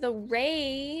for the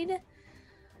raid.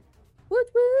 Woot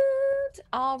woot.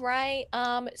 All right.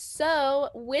 So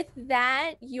with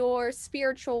that, your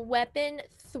spiritual weapon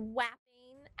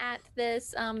thwapping at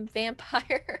this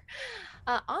vampire.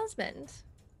 Osmond,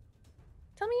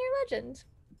 tell me your legend.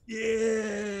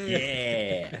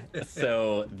 Yeah.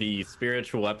 So the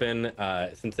spiritual weapon,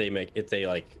 since it's a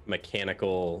like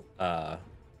mechanical,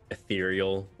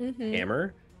 ethereal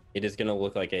hammer, it is gonna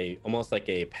look like almost like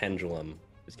a pendulum.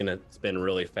 It's gonna spin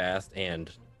really fast and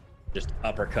just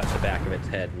uppercut the back of its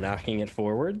head, knocking it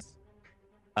forwards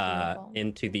Beautiful.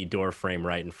 into the door frame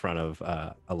right in front of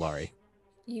Alari.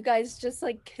 You guys just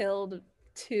like killed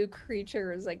 2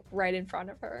 creatures like right in front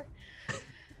of her.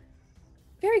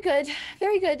 Very good.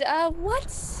 Very good. What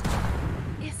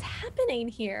is happening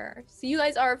here? So you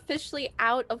guys are officially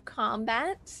out of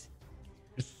combat.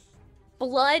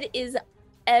 Blood is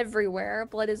everywhere.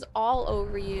 Blood is all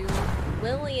over you.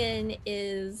 Lillian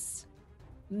is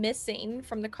missing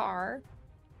from the car.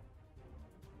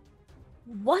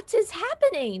 What is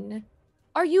happening?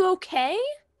 Are you okay?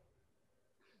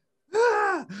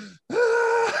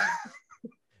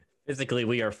 Physically,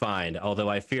 we are fine, although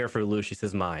I fear for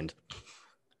Lucius's mind.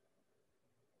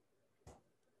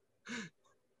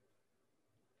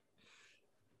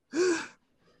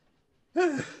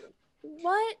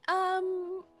 What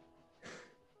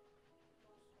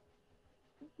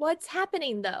what's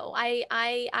happening though? We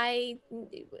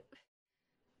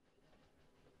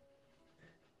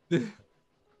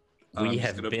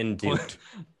have been duped.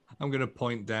 I'm gonna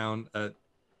point down at.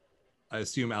 I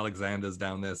assume Alexander's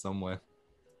down there somewhere.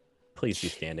 Please be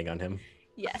standing on him.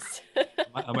 Yes.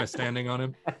 Am I standing on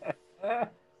him?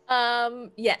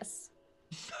 Yes.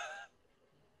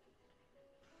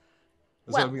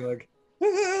 So I'll be like.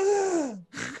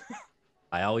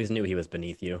 I always knew he was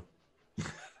beneath you.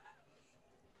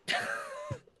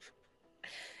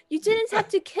 You didn't have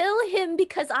to kill him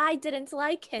because I didn't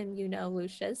like him, you know,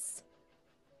 Lucius.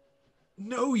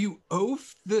 No, you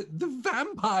oaf! The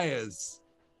vampires.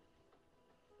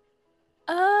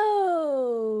 Oh.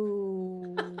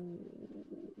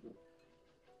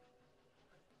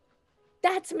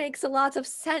 That makes a lot of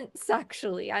sense,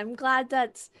 actually. I'm glad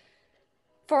that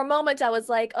for a moment I was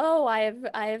like, oh, I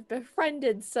have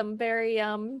befriended some very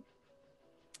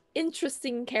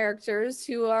interesting characters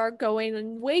who are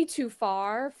going way too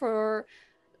far for.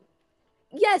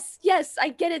 Yes, I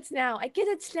get it now.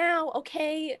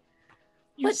 Okay.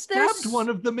 You But stabbed there's- one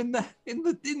of them in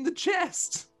the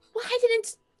chest. Well, I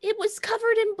didn't. It was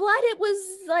covered in blood. It was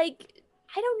like,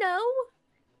 I don't know.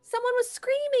 Someone was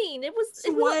screaming. It was.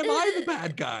 So why am I the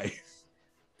bad guy?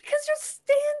 Because you're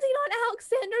standing on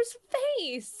Alexander's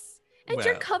face and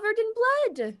you're Well. covered in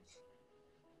blood.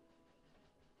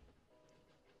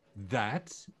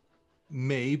 That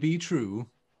may be true,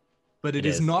 but It it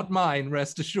is is. not mine.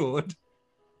 Rest assured.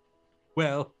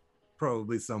 Well,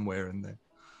 probably somewhere in there.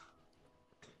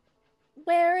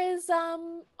 Where is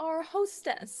our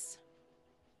hostess?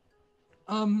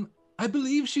 I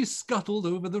believe she scuttled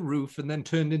over the roof and then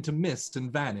turned into mist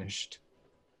and vanished.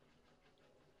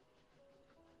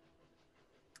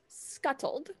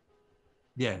 Scuttled.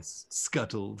 Yes,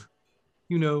 scuttled.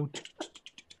 You know.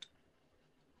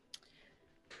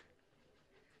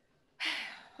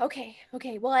 Okay.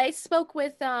 Well, I spoke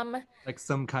with Like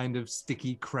some kind of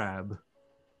sticky crab.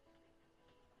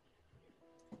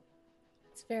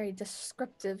 it's a very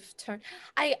descriptive term.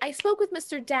 I spoke with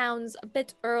Mr. Downs a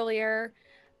bit earlier.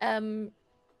 I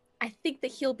think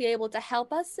that he'll be able to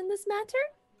help us in this matter.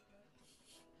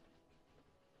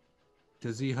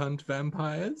 Does he hunt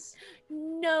vampires?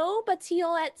 No, but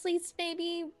he'll at least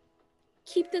maybe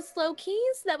keep this low key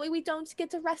so that way we don't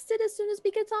get arrested as soon as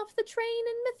we get off the train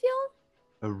in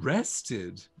Mythiel.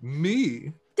 Arrested?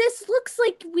 Me? This looks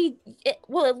like it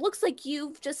looks like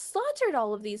you've just slaughtered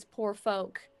all of these poor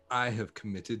folk. I have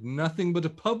committed nothing but a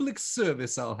public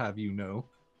service, I'll have you know.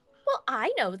 Well,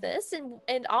 I know this,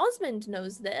 and Osmond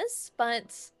knows this,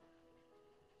 but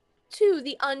to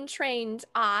the untrained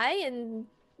eye and,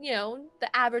 you know,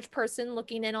 the average person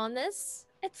looking in on this,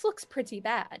 it looks pretty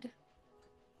bad.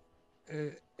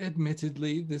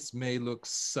 Admittedly, this may look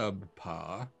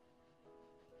subpar.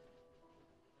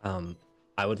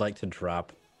 I would like to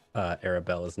drop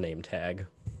Arabella's name tag.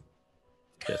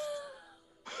 Just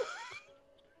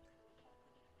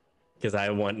because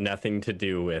I want nothing to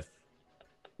do with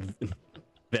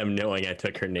them knowing I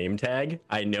took her name tag.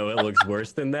 I know it looks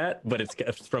worse than that, but it's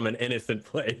from an innocent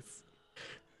place.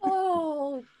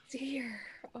 Oh dear.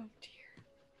 Oh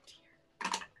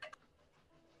dear.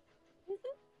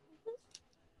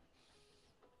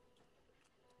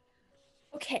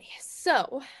 Okay,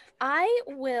 so I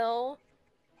will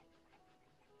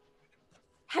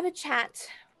have a chat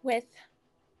with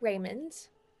Raymond.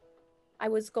 I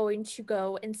was going to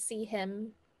go and see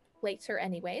him later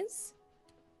anyways.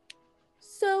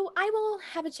 So I will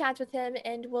have a chat with him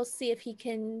and we'll see if he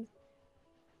can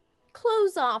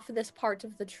close off this part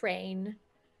of the train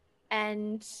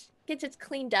and get it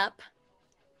cleaned up.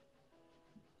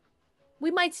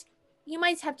 You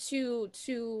might have to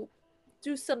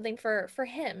do something for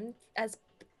him as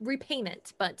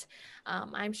repayment, but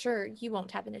I'm sure you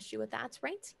won't have an issue with that,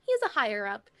 right? He is a higher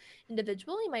up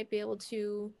individual. He might be able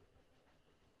to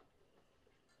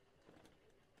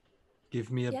Give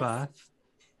me a Yes. bath?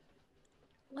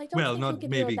 Well, I don't Well, think he'll not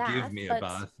give you a maybe bath, give me but a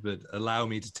bath, but allow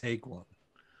me to take one.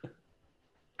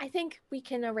 I think we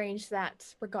can arrange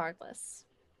that regardless.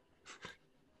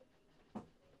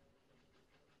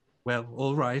 Well,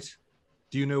 all right.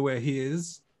 Do you know where he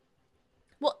is?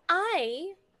 Well,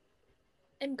 I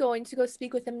am going to go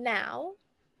speak with him now,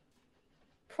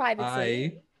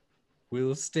 privately. I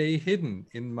will stay hidden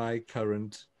in my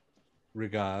current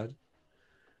regard.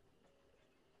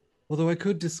 Although I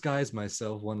could disguise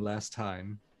myself one last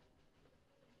time.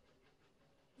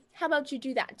 How about you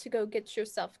do that to go get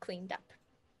yourself cleaned up?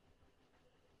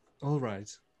 All right.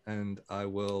 And I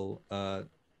will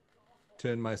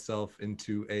turn myself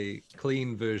into a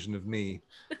clean version of me,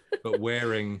 but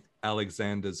wearing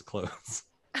Alexander's clothes.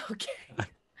 Okay.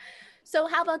 So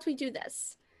how about we do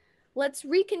this? Let's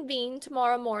reconvene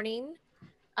tomorrow morning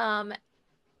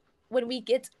when we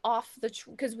get off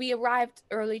because we arrived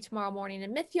early tomorrow morning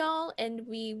in Mythial, and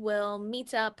we will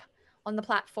meet up on the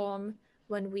platform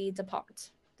when we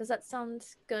depart. Does that sound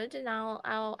good? And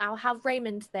I'll have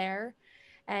Raymond there,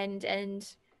 and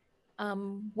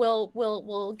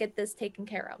we'll get this taken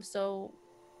care of. So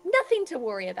nothing to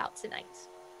worry about tonight.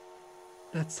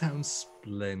 That sounds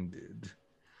splendid.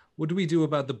 What do we do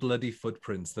about the bloody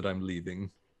footprints that I'm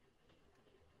leaving?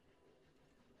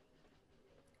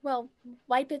 Well,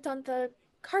 wipe it on the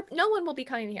carpet. No one will be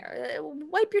coming here.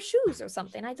 Wipe your shoes or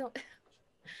something. I don't.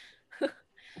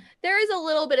 There is a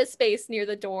little bit of space near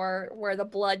the door where the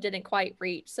blood didn't quite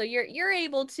reach, so you're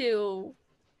able to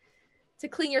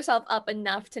clean yourself up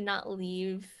enough to not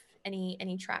leave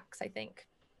any tracks, I think.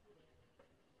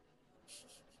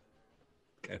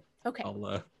 Okay.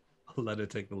 I'll let her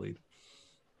take the lead.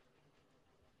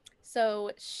 So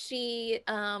she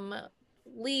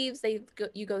leaves.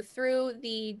 You go through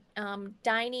the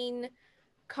dining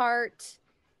cart,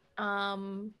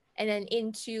 and then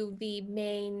into the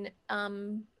main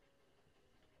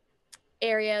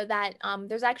area that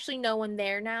there's actually no one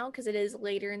there now because it is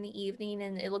later in the evening,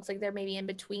 and it looks like they're maybe in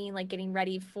between, like getting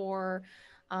ready for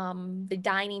the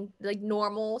dining, like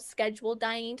normal scheduled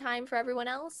dining time for everyone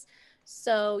else.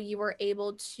 So you were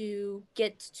able to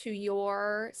get to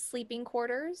your sleeping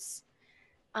quarters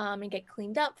and get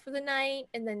cleaned up for the night,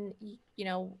 and then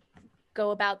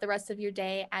go about the rest of your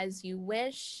day as you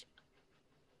wish.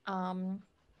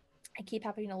 I keep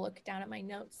having to look down at my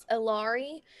notes.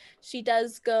 Ilari, she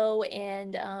does go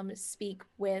and speak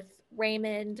with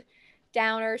Raymond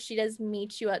Downer. She does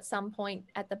meet you at some point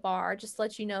at the bar. Just to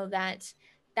let you know that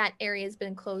that area has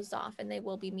been closed off, and they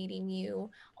will be meeting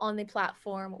you on the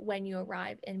platform when you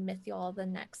arrive in Mythiol the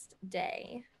next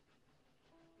day.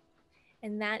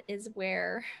 And that is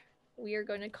where we are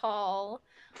going to call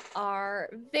our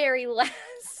very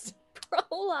last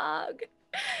prologue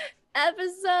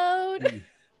episode.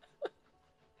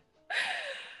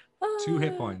 2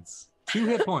 hit points. 2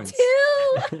 hit points.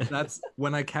 2. That's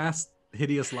when I cast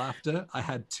Hideous Laughter, I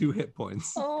had 2 hit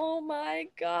points. Oh my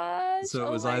gosh. So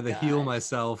it was either heal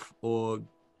myself or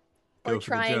go for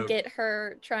try the and joke.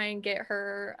 get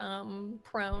her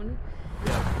prone.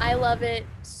 Yeah. I love it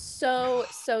so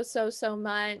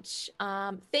much.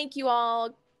 Thank you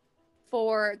all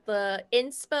for the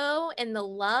inspo and the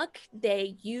luck.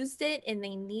 They used it and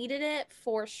they needed it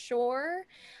for sure.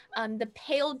 The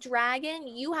Pale Dragon,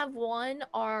 you have won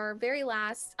our very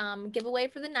last giveaway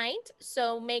for the night.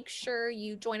 So make sure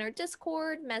you join our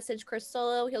Discord, message Chris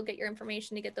Solo. He'll get your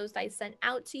information to get those dice sent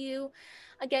out to you.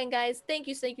 Again, guys, thank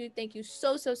you so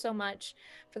much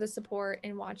for the support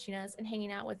and watching us and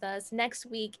hanging out with us. Next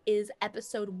week is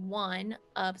episode 1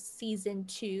 of season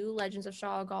 2, Legends of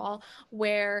Shalagal,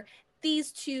 where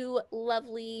these 2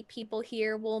 lovely people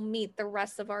here will meet the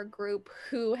rest of our group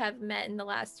who have met in the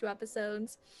last 2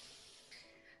 episodes.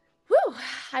 Whew,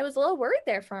 I was a little worried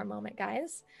there for a moment,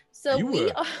 guys. So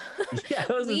we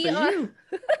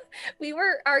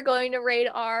are going to raid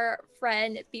our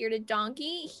friend Bearded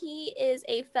Donkey. He is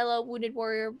a fellow Wounded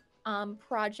Warrior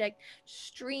Project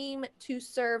Stream to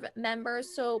Serve member.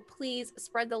 So please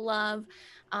spread the love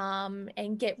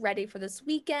and get ready for this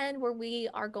weekend where we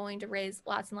are going to raise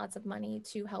lots and lots of money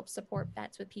to help support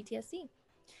vets with PTSD.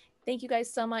 Thank you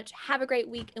guys so much. Have a great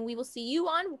week, and we will see you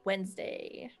on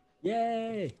Wednesday.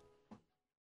 Yay!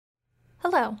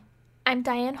 Hello, I'm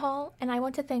Diane Hall, and I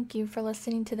want to thank you for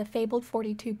listening to the Fabled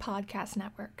 42 Podcast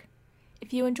Network.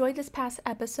 If you enjoyed this past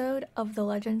episode of The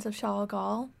Legends of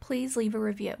Shalagal, please leave a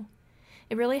review.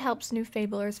 It really helps new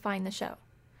Fablers find the show.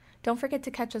 Don't forget to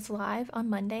catch us live on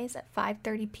Mondays at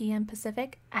 5:30 p.m.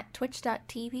 Pacific at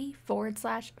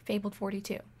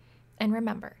twitch.tv/Fabled42. And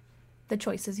remember, the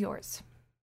choice is yours.